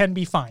 that can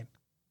be fine.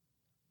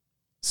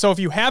 So if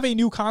you have a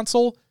new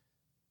console,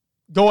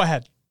 go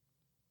ahead.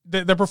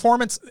 The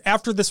performance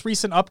after this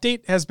recent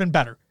update has been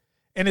better,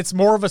 and it's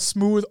more of a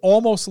smooth,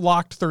 almost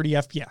locked 30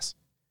 FPS.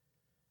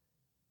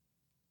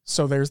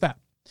 So there's that.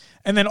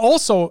 And then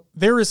also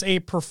there is a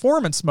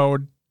performance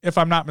mode, if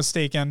I'm not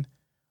mistaken,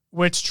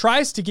 which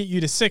tries to get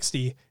you to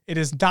 60. It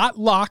is not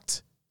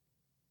locked,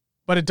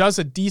 but it does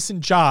a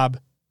decent job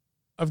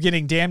of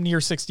getting damn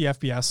near 60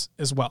 FPS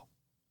as well.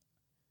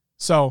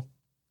 So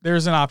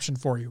there's an option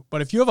for you.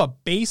 But if you have a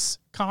base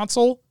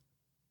console,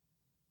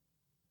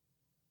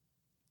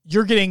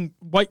 you're getting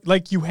what,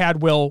 like you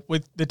had, Will,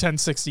 with the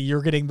 1060,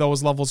 you're getting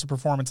those levels of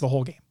performance the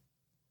whole game.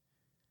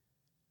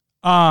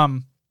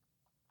 But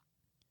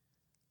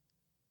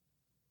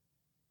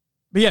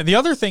yeah, the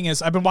other thing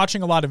is, I've been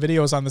watching a lot of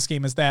videos on this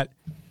game, is that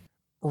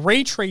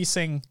ray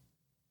tracing,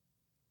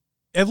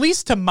 at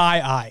least to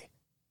my eye.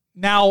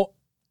 Now,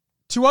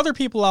 to other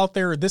people out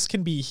there, this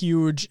can be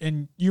huge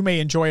and you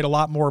may enjoy it a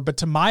lot more, but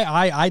to my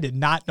eye, I did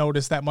not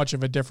notice that much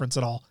of a difference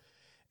at all.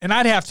 And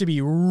I'd have to be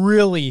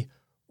really,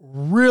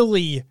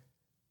 really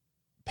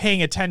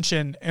paying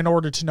attention in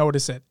order to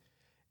notice it.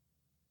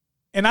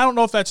 And I don't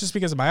know if that's just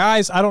because of my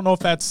eyes. I don't know if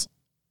that's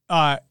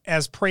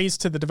as praise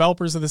to the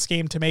developers of this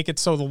game to make it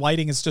so the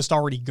lighting is just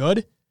already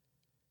good,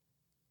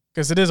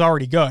 because it is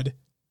already good.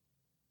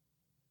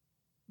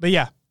 But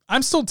yeah,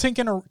 I'm still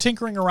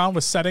tinkering around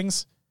with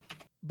settings,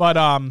 but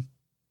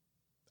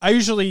I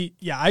usually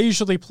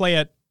play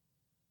at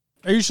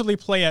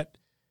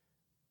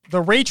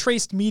the ray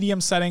traced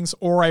medium settings,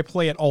 or I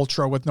play at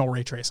ultra with no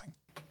ray tracing.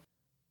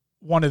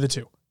 One of the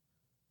two.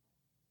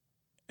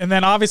 And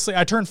then obviously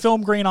I turn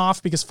film grain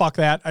off because fuck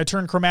that. I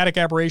turn chromatic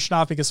aberration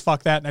off because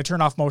fuck that. And I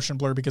turn off motion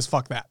blur because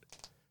fuck that.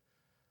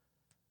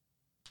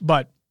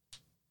 But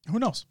who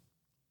knows?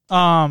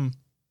 So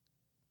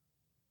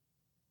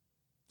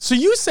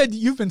you said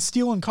you've been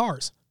stealing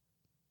cars.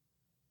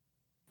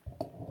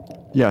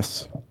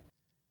 Yes.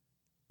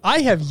 I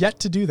have yet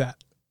to do that.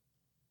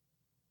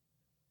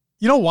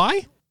 You know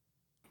why?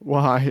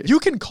 Why? You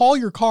can call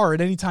your car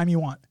at any time you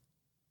want.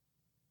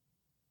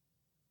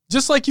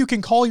 Just like you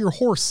can call your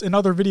horse in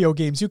other video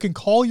games, you can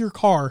call your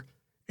car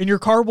and your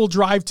car will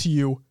drive to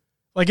you.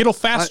 Like, it'll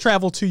fast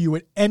travel to you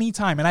at any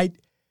time. And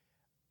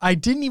I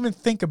didn't even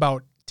think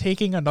about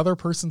taking another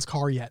person's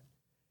car yet.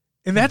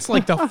 And that's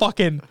like the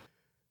fucking,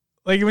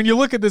 like when you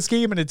look at this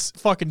game and it's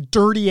fucking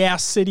dirty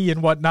ass city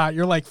and whatnot,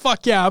 you're like,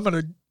 fuck yeah,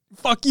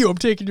 fuck you, I'm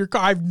taking your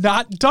car. I've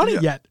not done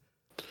it yet.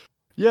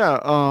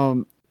 Yeah,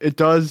 it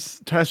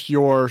does test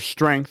your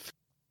strength.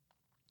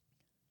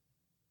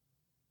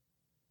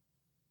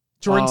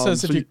 Jordan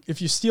says if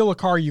you steal a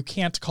car, you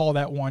can't call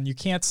that one. You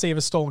can't save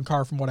a stolen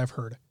car, from what I've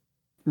heard.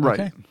 Right.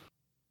 Okay.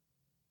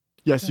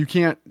 Yes, you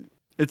can't.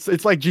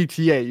 It's like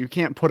GTA. You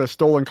can't put a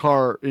stolen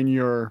car in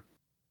your...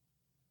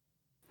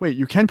 Wait,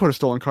 you can put a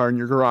stolen car in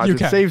your garage. It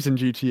saves in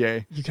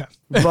GTA. You can.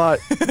 But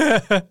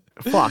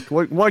fuck,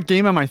 what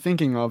game am I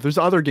thinking of? There's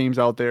other games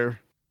out there.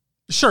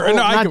 Sure. Oh, no,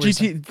 not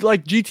GTA,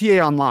 like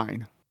GTA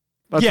Online.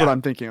 That's what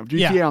I'm thinking of.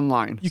 GTA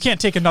Online. You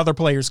can't take another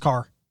player's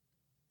car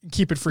and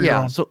keep it for your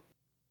own.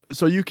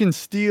 So you can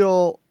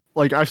steal,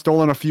 like, I've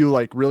stolen a few,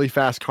 like, really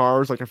fast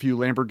cars, like a few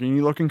Lamborghini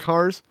looking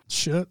cars.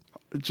 Shit.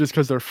 Just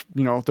because they're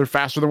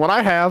faster than what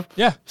I have.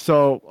 Yeah.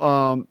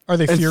 So, are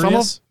they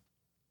furious?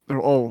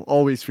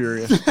 Always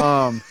furious.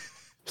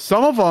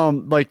 Some of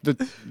them, like,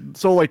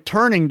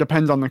 turning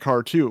depends on the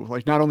car too.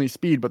 Like, not only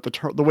speed, but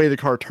the way the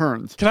car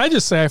turns. Can I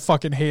just say I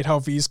fucking hate how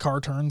V's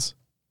car turns?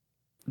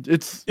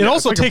 It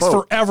also like takes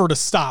forever to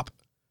stop.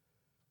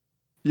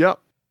 Yep.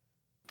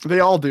 They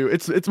all do.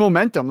 It's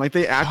momentum. Like,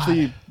 they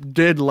actually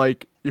did,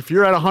 like, if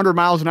you're at 100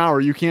 miles an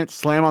hour, you can't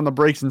slam on the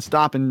brakes and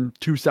stop in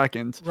 2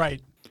 seconds.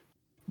 Right.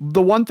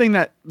 The one thing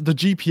that the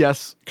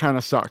GPS kind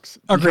of sucks.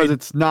 Because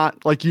it's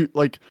not like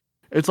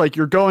it's like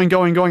you're going,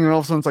 and all of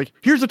a sudden it's like,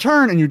 here's a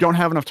turn, and you don't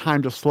have enough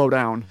time to slow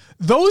down.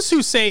 Those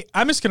who say,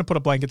 I'm just going to put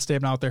a blanket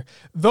statement out there.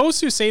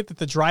 Those who say that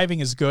the driving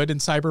is good in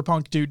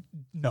Cyberpunk, dude,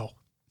 no.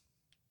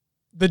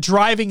 The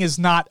driving is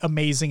not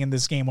amazing in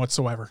this game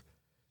whatsoever.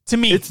 To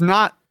me. It's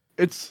not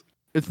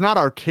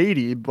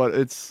arcadey, but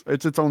it's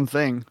its own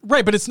thing.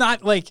 Right, but it's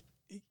not like...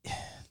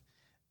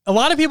 A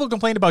lot of people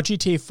complained about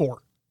GTA 4.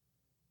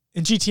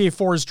 in GTA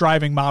 4's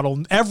driving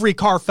model. Every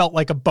car felt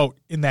like a boat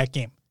in that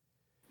game.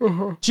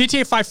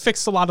 GTA 5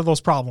 fixed a lot of those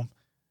problems.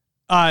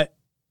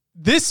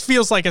 This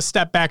feels like a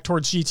step back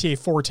towards GTA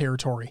 4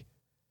 territory.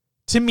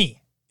 To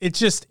me, it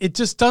just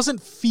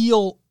doesn't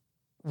feel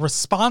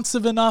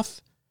responsive enough.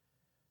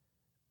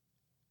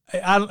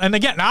 And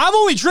again, I've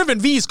only driven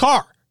V's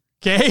car,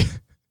 okay?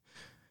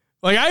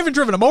 Like, I haven't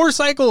driven a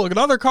motorcycle,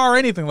 another car, or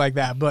anything like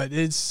that, but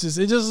it just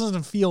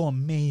doesn't feel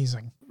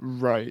amazing.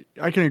 Right.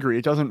 I can agree.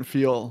 It doesn't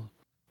feel...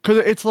 Because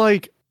it's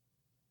like...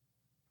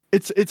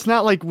 It's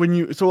not like when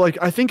you... So, like,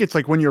 I think it's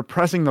like when you're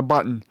pressing the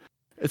button,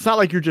 it's not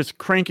like you're just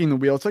cranking the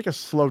wheel. It's like a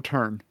slow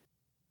turn.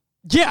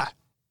 Yeah.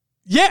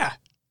 Yeah.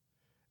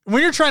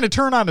 When you're trying to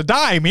turn on a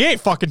dime, you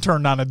ain't fucking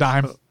turned on a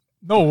dime.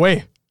 No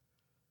way.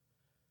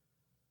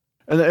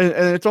 And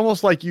it's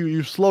almost like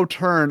you slow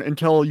turn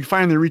until you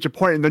finally reach a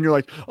point, and then you're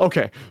like,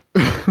 okay.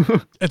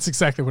 That's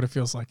exactly what it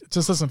feels like. It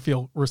just doesn't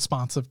feel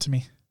responsive to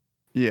me.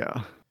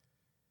 Yeah.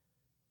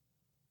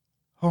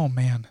 Oh,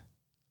 man.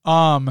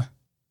 But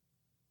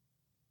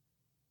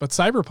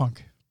Cyberpunk.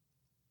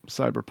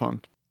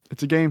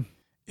 It's a game.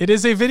 It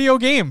is a video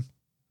game.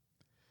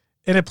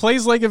 And it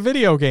plays like a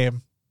video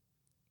game,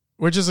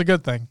 which is a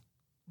good thing,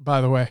 by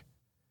the way.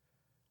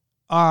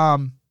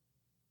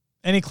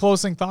 Any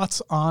closing thoughts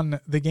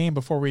on the game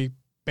before we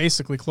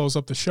basically close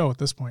up the show at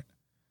this point?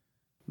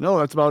 No,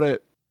 that's about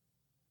it.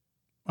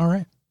 All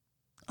right.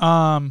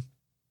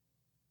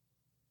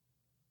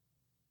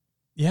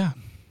 Yeah.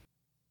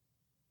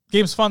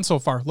 Game's fun so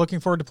far. Looking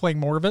forward to playing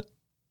more of it.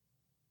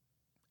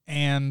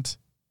 And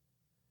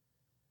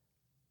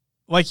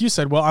like you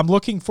said, well, I'm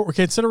looking for,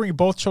 considering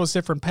both chose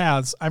different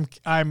paths,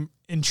 I'm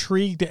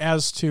intrigued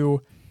as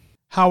to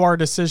how our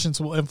decisions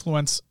will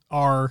influence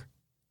our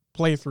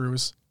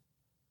playthroughs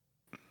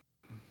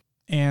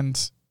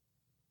and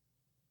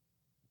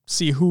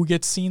see who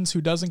gets scenes,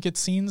 who doesn't get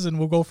scenes, and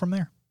we'll go from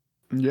there.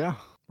 Yeah.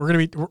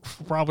 We're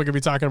probably going to be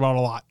talking about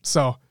a lot.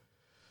 So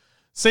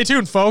stay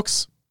tuned,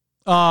 folks.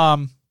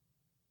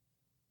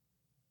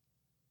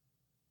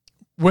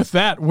 With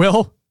that,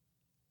 Will,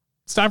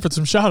 it's time for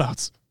some shout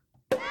outs.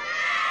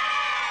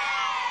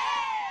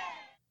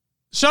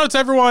 Shout out to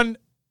everyone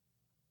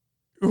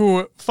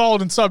who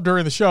followed and subbed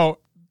during the show.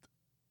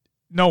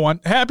 No one.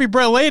 Happy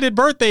belated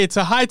birthday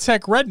to High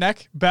Tech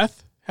Redneck.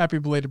 Beth, happy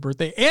belated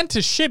birthday. And to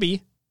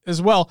Shibby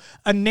as well.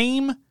 A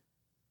name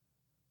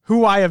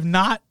who I have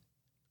not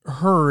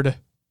heard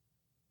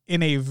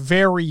in a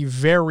very,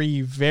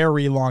 very,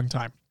 very long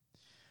time.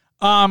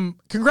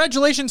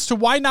 Congratulations to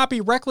Why Not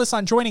Be Reckless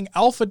on joining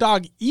Alpha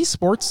Dog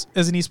Esports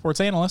as an esports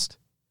analyst.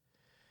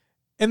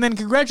 And then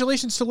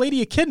congratulations to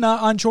Lady Echidna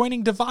on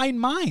joining Divine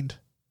Mind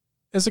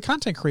as a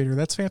content creator.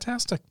 That's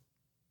fantastic.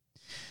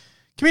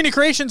 Community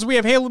creations, we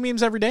have Halo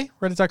memes every day.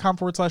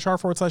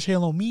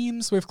 Reddit.com/r/Halo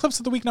memes. We have clips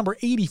of the week number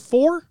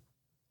 84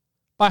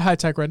 by High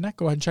Tech Redneck.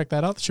 Go ahead and check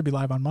that out. That should be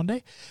live on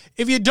Monday.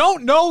 If you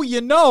don't know,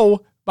 you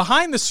know,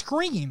 Behind the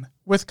Screen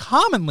with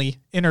Commonly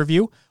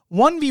interview,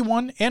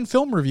 1v1 and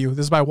film review.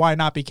 This is by Why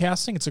Not Be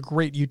Casting. It's a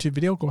great YouTube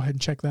video. Go ahead and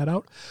check that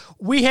out.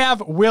 We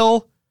have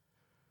Will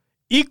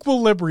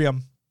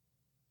Equilibrium,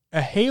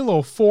 a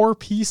Halo 4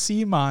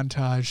 PC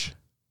montage.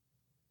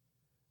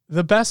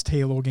 The best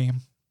Halo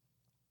game.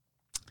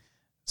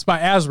 It's by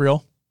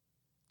Azrael.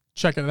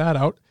 Checking that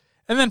out.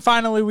 And then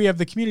finally, we have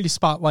the Community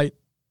Spotlight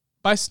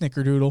by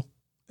Snickerdoodle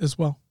as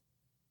well.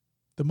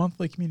 The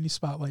monthly Community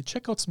Spotlight.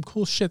 Check out some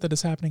cool shit that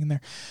is happening in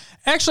there.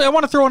 Actually, I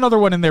want to throw another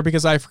one in there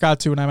because I forgot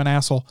to and I'm an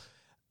asshole.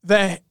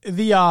 The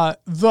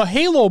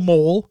Halo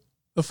Mole,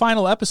 the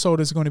final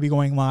episode, is going to be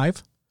going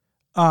live.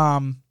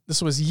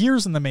 This was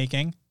years in the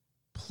making.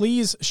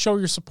 Please show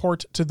your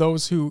support to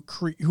those who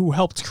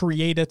helped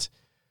create it,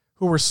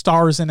 who were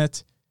stars in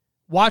it.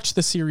 Watch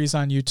the series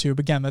on YouTube.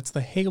 Again, that's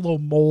the Halo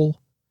Mole.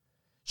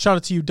 Shout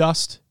out to you,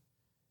 Dust.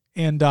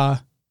 And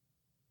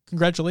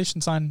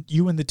congratulations on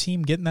you and the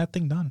team getting that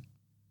thing done.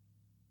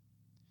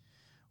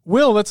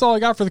 Will, that's all I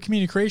got for the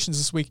community creations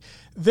this week.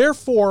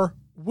 Therefore,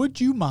 would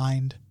you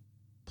mind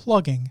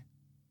plugging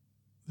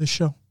the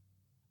show?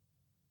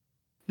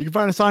 You can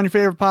find us on your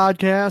favorite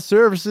podcast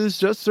services.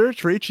 Just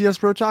search for HES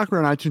Pro Talk.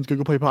 We're on iTunes,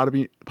 Google Play,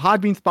 Podbean,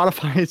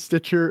 Spotify,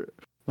 Stitcher.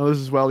 Others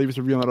as well. Leave us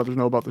a review and let others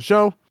know about the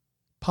show.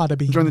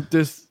 Podbean. Join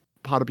the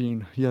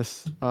Podbean,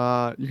 yes.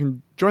 You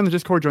can join the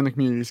Discord, join the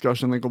community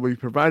discussion. Link will be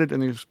provided in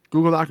the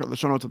Google Doc or the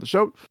show notes of the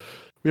show.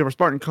 We have our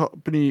Spartan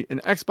Company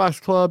and Xbox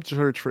Club.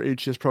 Search for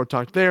HES Pro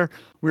Talk there.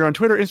 We're on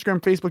Twitter,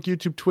 Instagram, Facebook,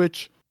 YouTube,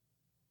 Twitch.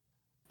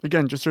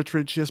 Again, just search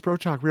for HES Pro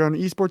Talk. We're on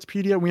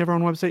Esportspedia. We have our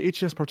own website,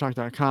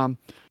 hesprotalk.com.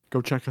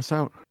 Go check us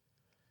out.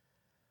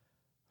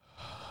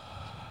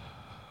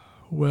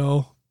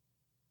 Will.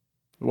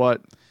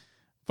 What?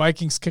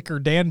 Vikings kicker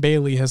Dan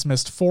Bailey has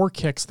missed 4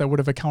 kicks that would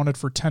have accounted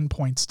for 10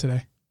 points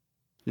today.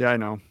 Yeah, I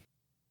know.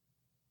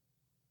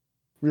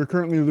 We are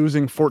currently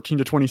losing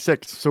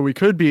 14-26, so we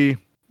could be,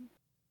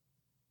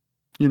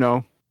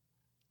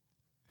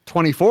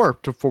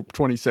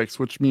 24-26,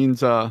 which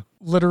means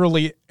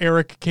literally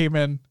Eric came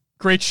in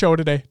Great show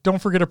today. Don't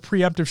forget a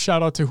preemptive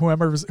shout out to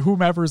whomever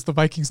is the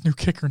Vikings' new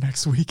kicker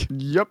next week.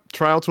 Yep.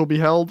 Tryouts will be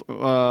held.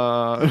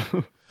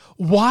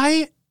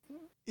 Why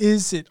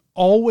is it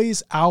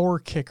always our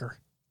kicker?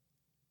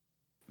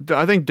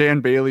 I think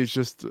Dan Bailey's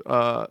just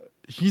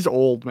he's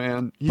old,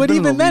 man. But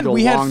even then,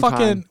 we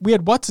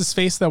had what's his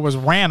face that was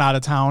ran out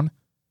of town.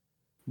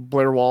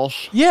 Blair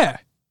Walsh. Yeah,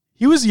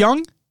 he was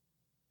young.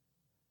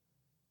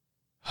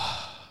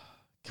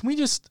 Can we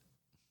just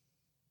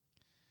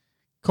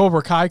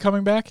Cobra Kai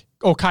coming back?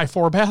 Oh, Kai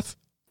Forbath.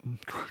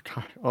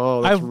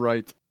 Oh, that's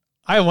right.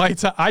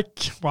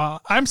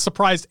 I'm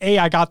surprised A,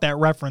 I got that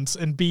reference,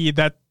 and B,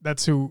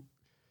 that's who.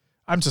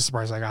 I'm just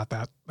surprised I got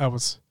that. That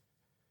was.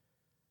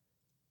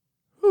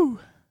 Whew.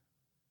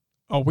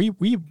 Oh, we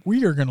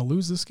are gonna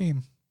lose this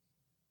game.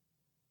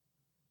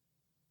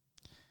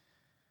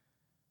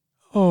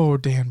 Oh,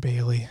 Dan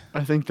Bailey.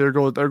 I think there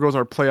goes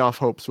our playoff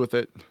hopes with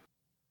it.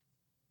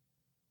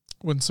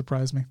 Wouldn't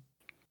surprise me.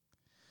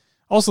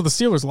 Also, the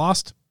Steelers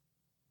lost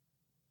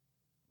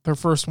their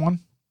first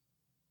one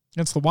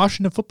against the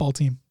Washington football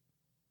team.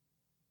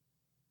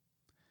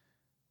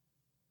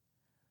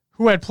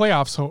 Who had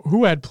playoff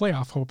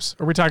hopes?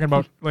 Are we talking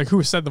about like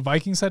who said the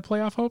Vikings had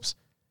playoff hopes?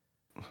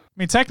 I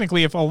mean,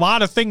 technically, if a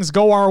lot of things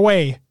go our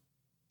way,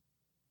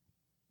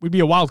 we'd be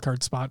a wild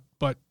card spot.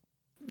 But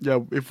yeah,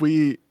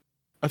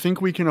 I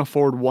think we can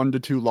afford 1 to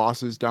 2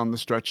 losses down the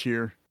stretch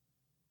here.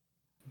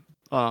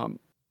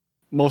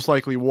 Most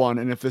likely 1,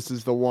 and if this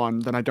is the one,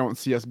 then I don't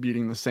see us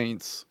beating the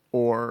Saints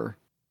or,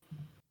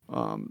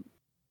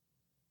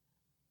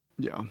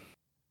 yeah.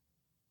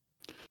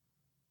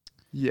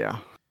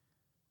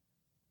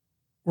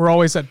 We're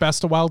always at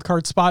best a wild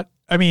card spot.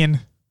 I mean,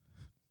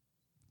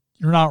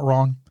 you're not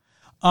wrong.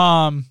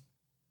 I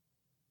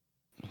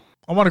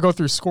want to go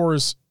through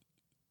scores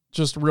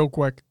just real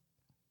quick.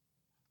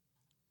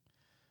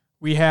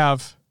 We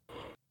have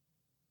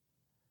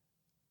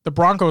the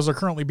Broncos are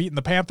currently beating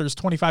the Panthers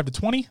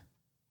 25-20.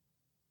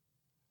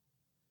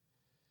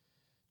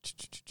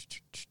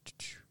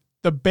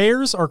 The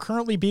Bears are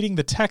currently beating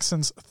the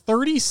Texans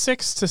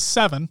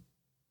 36-7.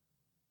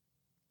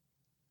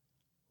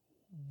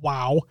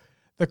 Wow.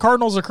 The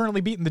Cardinals are currently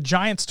beating the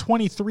Giants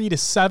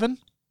 23-7.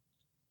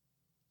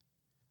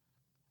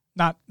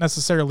 Not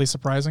necessarily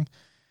surprising.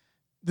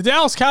 The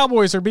Dallas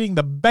Cowboys are beating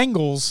the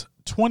Bengals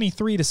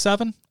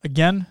 23-7.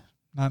 Again,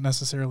 not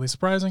necessarily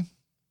surprising.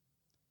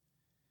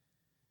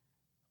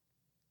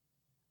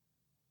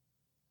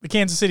 The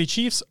Kansas City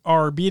Chiefs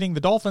are beating the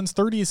Dolphins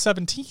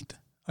 30-17.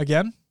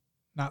 Again,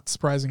 not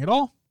surprising at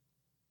all.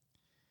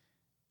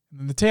 And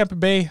then the Tampa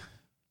Bay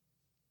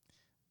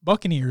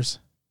Buccaneers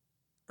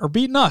are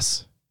beating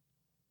us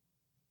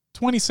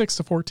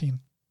 26-14.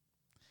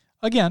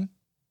 Again,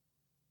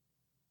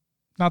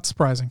 not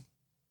surprising.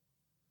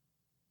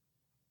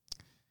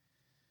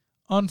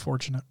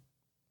 Unfortunate.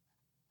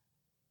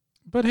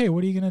 But hey,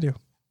 what are you going to do?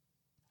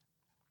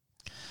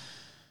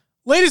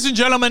 Ladies and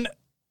gentlemen,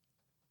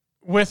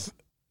 with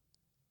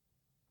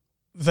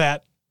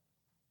that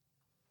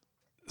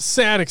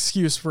sad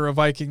excuse for a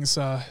Vikings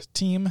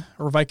team,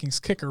 or Vikings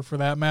kicker for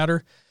that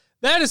matter,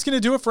 that is going to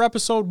do it for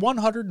episode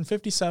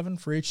 157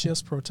 for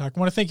HCS Pro Talk. I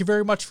want to thank you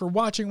very much for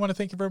watching. I want to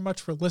thank you very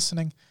much for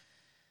listening.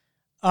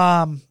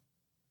 I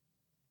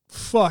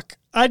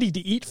need to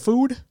eat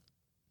food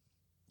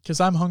because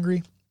I'm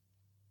hungry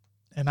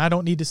and I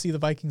don't need to see the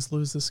Vikings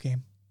lose this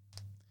game.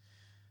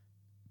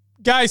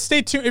 Guys,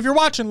 stay tuned. If you're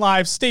watching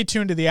live, stay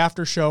tuned to the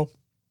after show.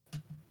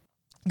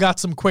 Got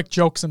some quick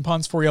jokes and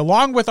puns for you,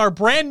 along with our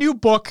brand new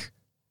book,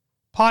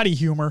 Potty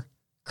Humor,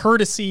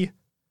 courtesy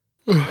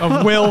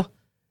of Will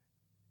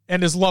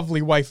and his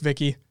lovely wife,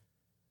 Vicky.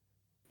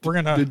 We're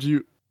going to... Did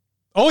you...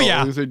 Oh,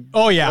 yeah.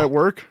 Oh, yeah. At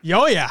work?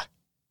 Oh, yeah.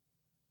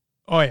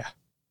 Oh, yeah.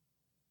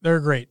 They're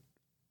great.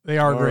 They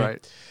are great.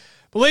 Right.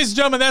 But ladies and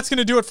gentlemen, that's going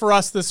to do it for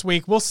us this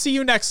week. We'll see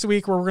you next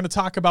week where we're going to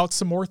talk about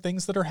some more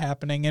things that are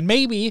happening. And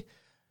maybe,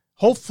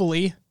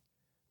 hopefully,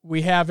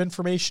 we have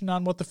information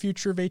on what the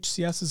future of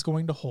HCS is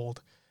going to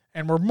hold.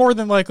 And we're more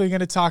than likely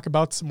going to talk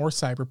about some more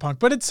Cyberpunk.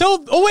 But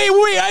until... Oh,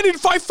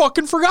 wait. I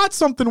fucking forgot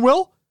something,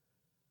 Will.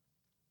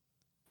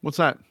 What's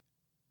that?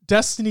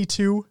 Destiny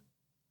 2.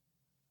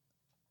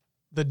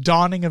 The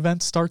Dawning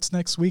event starts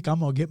next week. I'm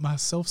going to get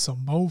myself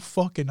some more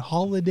fucking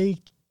holiday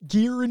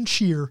gear and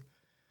cheer.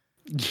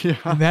 Yeah.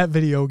 In that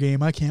video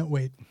game. I can't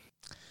wait.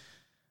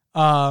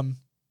 But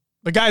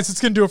guys, it's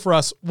going to do it for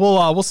us.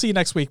 We'll see you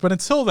next week. But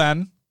until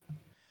then,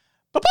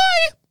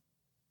 bye-bye.